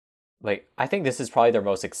definitely like I think this is probably their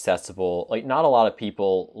most accessible. Like not a lot of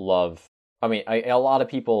people love. I mean, a lot of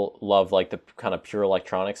people love like the kind of pure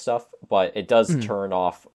electronic stuff, but it does turn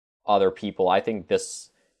off other people. I think this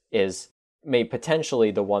is potentially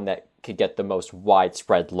the one that could get the most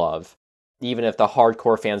widespread love, even if the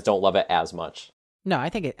hardcore fans don't love it as much. No, I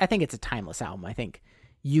think it's a timeless album. I think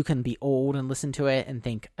you can be old and listen to it and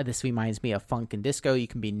think this reminds me of funk and disco. You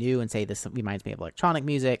can be new and say this reminds me of electronic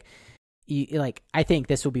music. I think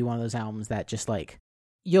this will be one of those albums that just like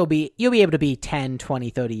you'll be able to be 10,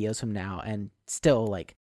 20, 30 years from now and still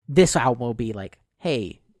like this album will be like,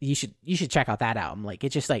 hey, you should check out that album. Like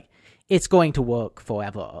it's just like it's going to work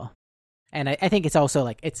forever. And I think it's also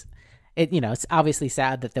like it's obviously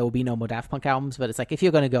sad that there will be no more Daft Punk albums, but it's like if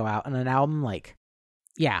you're going to go out on an album, like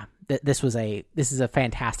yeah, this is a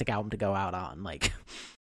fantastic album to go out on. Like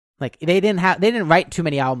they didn't write too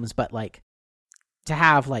many albums, but like to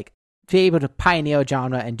have like to be able to pioneer a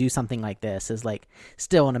genre and do something like this is like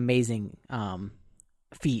still an amazing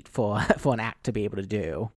feat for an act to be able to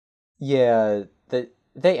do. Yeah,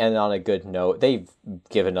 they end on a good note. They've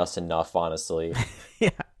given us enough, honestly. Yeah.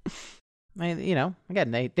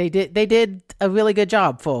 Again, they did a really good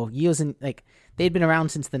job for years, and like they'd been around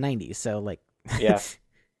since the 90s. So like, yeah,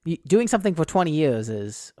 doing something for 20 years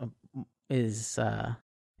is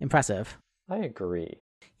impressive. I agree.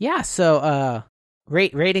 Yeah. So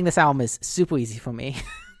rating this album is super easy for me.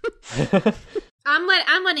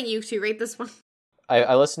 I'm letting you two rate this one.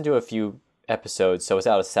 I listened to a few episodes, so it's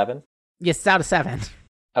out of 7. Yes, it's out of 7.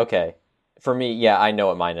 Okay, for me, yeah, I know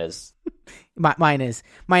what mine is. Mine is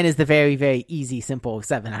the very, very easy, simple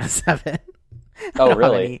 7 out of 7. Oh,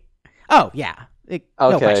 really? Oh, yeah.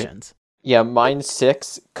 No questions. Yeah, mine's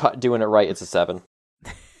 6. Doing it right, it's a 7.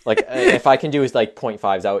 Like, if I can do is like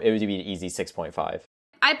 0.5s, it would be an easy 6.5.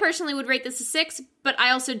 I personally would rate this a 6, but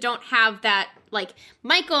I also don't have that, like,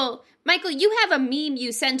 Michael, you have a meme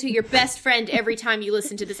you send to your best friend every time you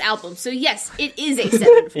listen to this album. So yes, it is a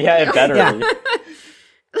 7 for yeah, you. It better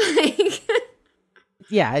be.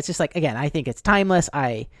 Yeah, it's just like, again, I think it's timeless.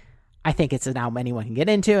 I think it's an album anyone can get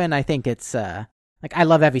into, and I think it's like I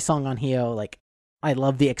love every song on here. Like I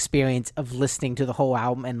love the experience of listening to the whole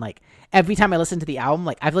album, and like every time I listen to the album,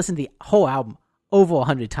 like I've listened to the whole album over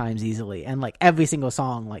 100 times easily, and like every single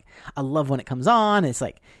song, like I love when it comes on. It's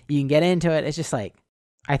like you can get into it. It's just like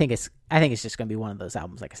I think it's just gonna be one of those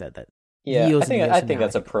albums, like I said, that I think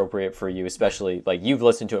that's appropriate for you, especially like you've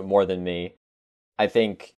listened to it more than me. I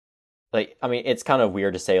think. Like, I mean, it's kind of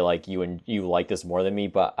weird to say, like, you like this more than me,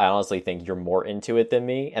 but I honestly think you're more into it than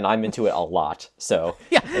me, and I'm into it a lot, so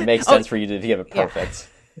yeah. It makes sense for you to give it perfect.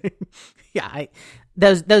 Yeah,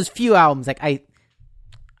 those few albums, like, I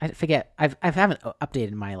forget, I haven't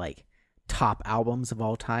updated my, like, top albums of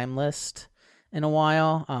all time list in a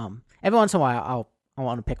while. Every once in a while, I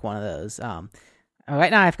want to pick one of those.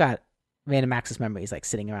 Right now, I've got Random Access Memories, like,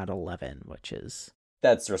 sitting around 11, which is...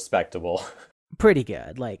 That's respectable. Pretty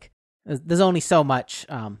good, like... There's only so much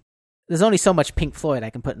Pink Floyd I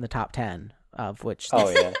can put in the top 10 of which. Oh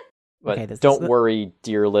yeah, but don't worry,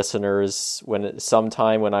 dear listeners.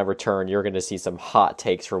 Sometime when I return, you're going to see some hot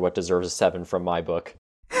takes for what deserves a 7 from my book.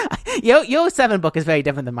 Your 7 book is very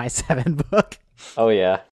different than my 7 book. Oh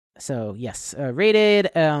yeah. So yes, rated.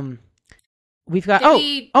 we've got.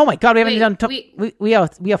 Oh my God, we haven't done. We are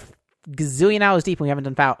gazillion hours deep and we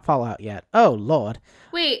haven't done Fallout yet. Oh Lord.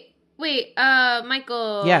 Wait,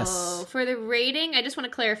 Michael. Yes. For the rating, I just want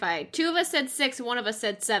to clarify. 2 of us said 6, 1 of us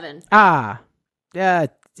said 7.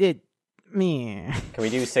 Me. Can we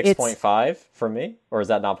do 6.5 for me, or is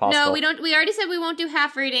that not possible? No, we don't. We already said we won't do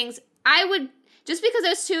half ratings. I would, just because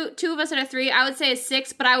there's two of us at a 3, I would say a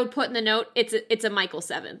 6, but I would put in the note it's a Michael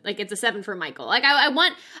 7. Like, it's a 7 for Michael. Like, I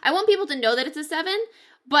want people to know that it's a 7,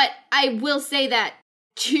 but I will say that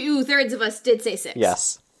 2/3 of us did say 6.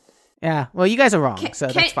 Yes. Yeah. Well, you guys are wrong, so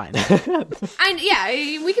that's fine.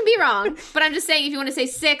 We can be wrong, but I'm just saying if you want to say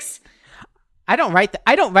 6, I don't write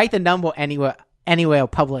the number anywhere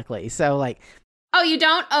publicly. So like, oh, you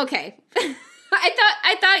don't? Okay.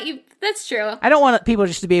 I thought you. That's true. I don't want people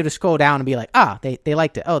just to be able to scroll down and be like, they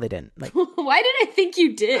liked it. Oh, they didn't. Like, why did I think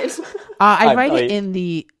you did? I write it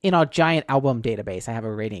in our giant album database. I have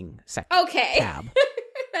a rating section. Okay. Tab.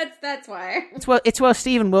 That's why. It's where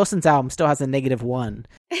Steven Wilson's album still has a -1.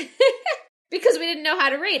 Because we didn't know how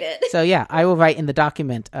to rate it. So yeah, I will write in the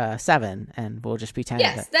document 7, and we'll just pretend.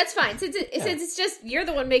 Yes, that's fine. Since it's just you're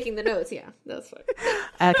the one making the notes. Yeah, that's fine.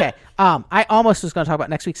 Okay. I almost was going to talk about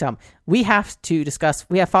next week's album. We have to discuss.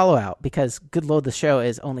 We have Fallout because, good lord, the show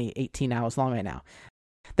is only 18 hours long right now.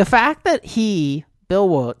 The fact that Bill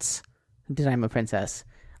Wirtz, who did I'm a Princess,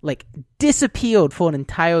 like disappeared for an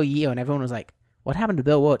entire year, and everyone was like, "What happened to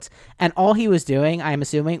Bill Wirtz?" And all he was doing, I'm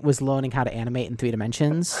assuming, was learning how to animate in 3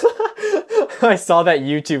 dimensions. I saw that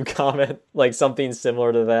YouTube comment, like something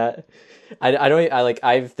similar to that.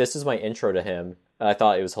 This is my intro to him, and I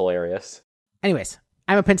thought it was hilarious. Anyways,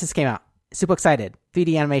 I'm a Princess came out. Super excited.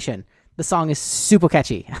 3D animation. The song is super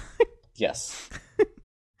catchy. Yes.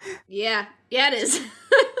 Yeah, it is.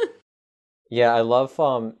 Yeah, I love,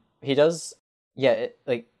 he does,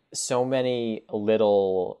 like, so many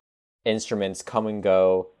little instruments come and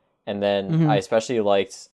go, and then I especially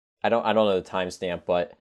liked, I don't know the timestamp,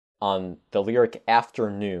 but on the lyric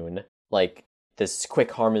afternoon, like this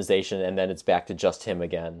quick harmonization, and then it's back to just him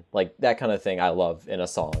again. Like that kind of thing I love in a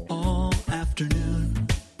song. All afternoon.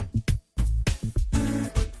 I'm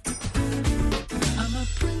a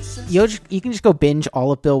princess. You can just go binge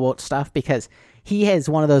all of Bill Wirtz stuff because he is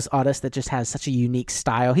one of those artists that just has such a unique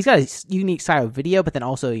style. He's got a unique style of video, but then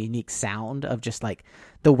also a unique sound of just like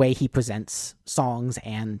the way he presents songs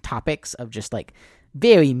and topics of just like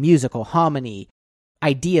very musical harmony,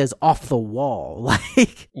 ideas off the wall.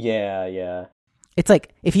 Like, yeah. It's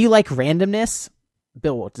like, if you like randomness,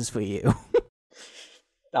 Bill Wirtz is for you.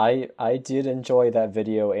 I did enjoy that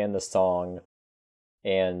video and the song,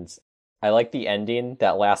 and I like the ending.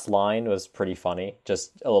 That last line was pretty funny,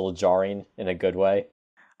 just a little jarring in a good way.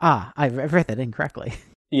 I read that incorrectly.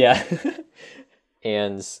 Yeah.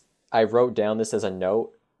 And I wrote down this as a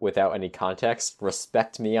note without any context.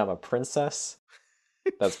 Respect me, I'm a princess.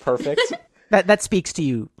 That's perfect. That speaks to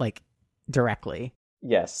you, like, directly.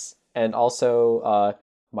 Yes. And also,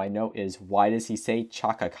 my note is, why does he say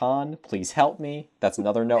Chaka Khan? Please help me. That's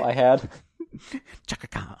another note I had. Chaka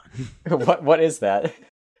Khan. What is that?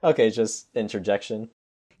 Okay, just interjection.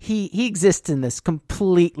 He exists in this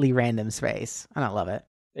completely random space, and I love it.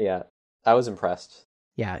 Yeah, I was impressed.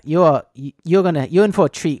 Yeah, you're in for a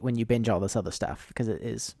treat when you binge all this other stuff, because it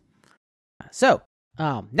is. So,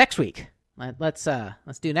 next week. Let's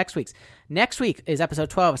do next week's. Next week is episode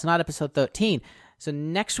 12. It's not episode 13. So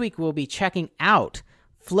next week we'll be checking out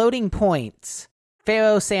Floating Points,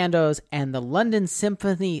 Pharoah Sanders, and the London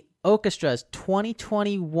Symphony Orchestra's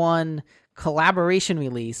 2021 collaboration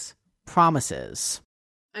release, Promises.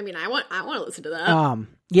 I mean, I want to listen to that.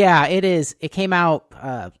 Yeah, it is. It came out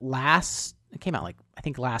last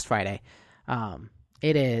Friday.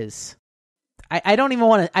 It is. I don't even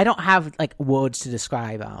want to. I don't have like words to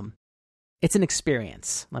describe. It's an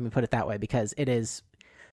experience. Let me put it that way, because it is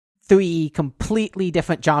 3 completely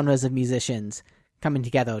different genres of musicians coming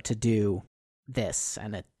together to do this,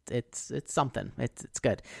 and it's something. It's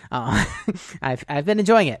good. I've been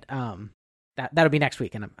enjoying it. That'll be next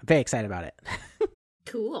week, and I'm very excited about it.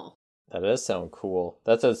 Cool. That does sound cool.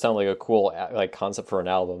 That does sound like a cool like concept for an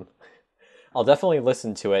album. I'll definitely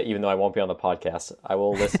listen to it, even though I won't be on the podcast. I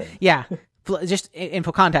will listen. Yeah. Just in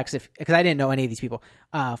for context, because I didn't know any of these people,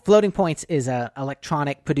 Floating Points is an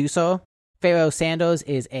electronic producer. Pharoah Sanders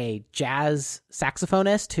is a jazz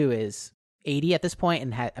saxophonist who is 80 at this point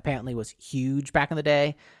and apparently was huge back in the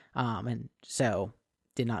day. And so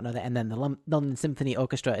did not know that. And then the London Symphony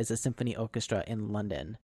Orchestra is a symphony orchestra in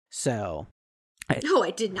London. So. No, I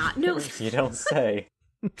did not know that. You don't say.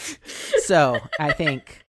 So I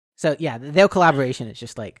think, yeah, their collaboration is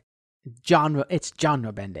just like genre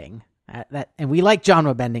bending. And we like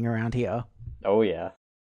genre bending around here. Oh, yeah.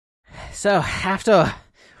 So, after...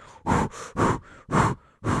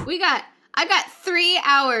 I got 3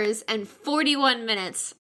 hours and 41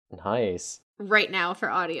 minutes Nice. right now for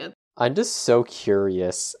audio. I'm just so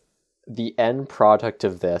curious. The end product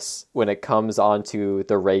of this, when it comes onto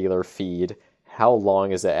the regular feed, how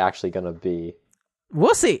long is it actually going to be?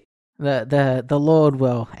 We'll see. The Lord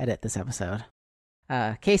will edit this episode.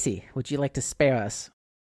 Casey, would you like to spare us?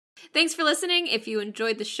 Thanks for listening. If you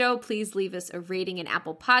enjoyed the show, please leave us a rating in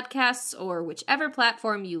Apple Podcasts or whichever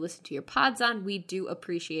platform you listen to your pods on. We do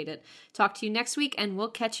appreciate it. Talk to you next week, and we'll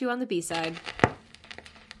catch you on the B-side.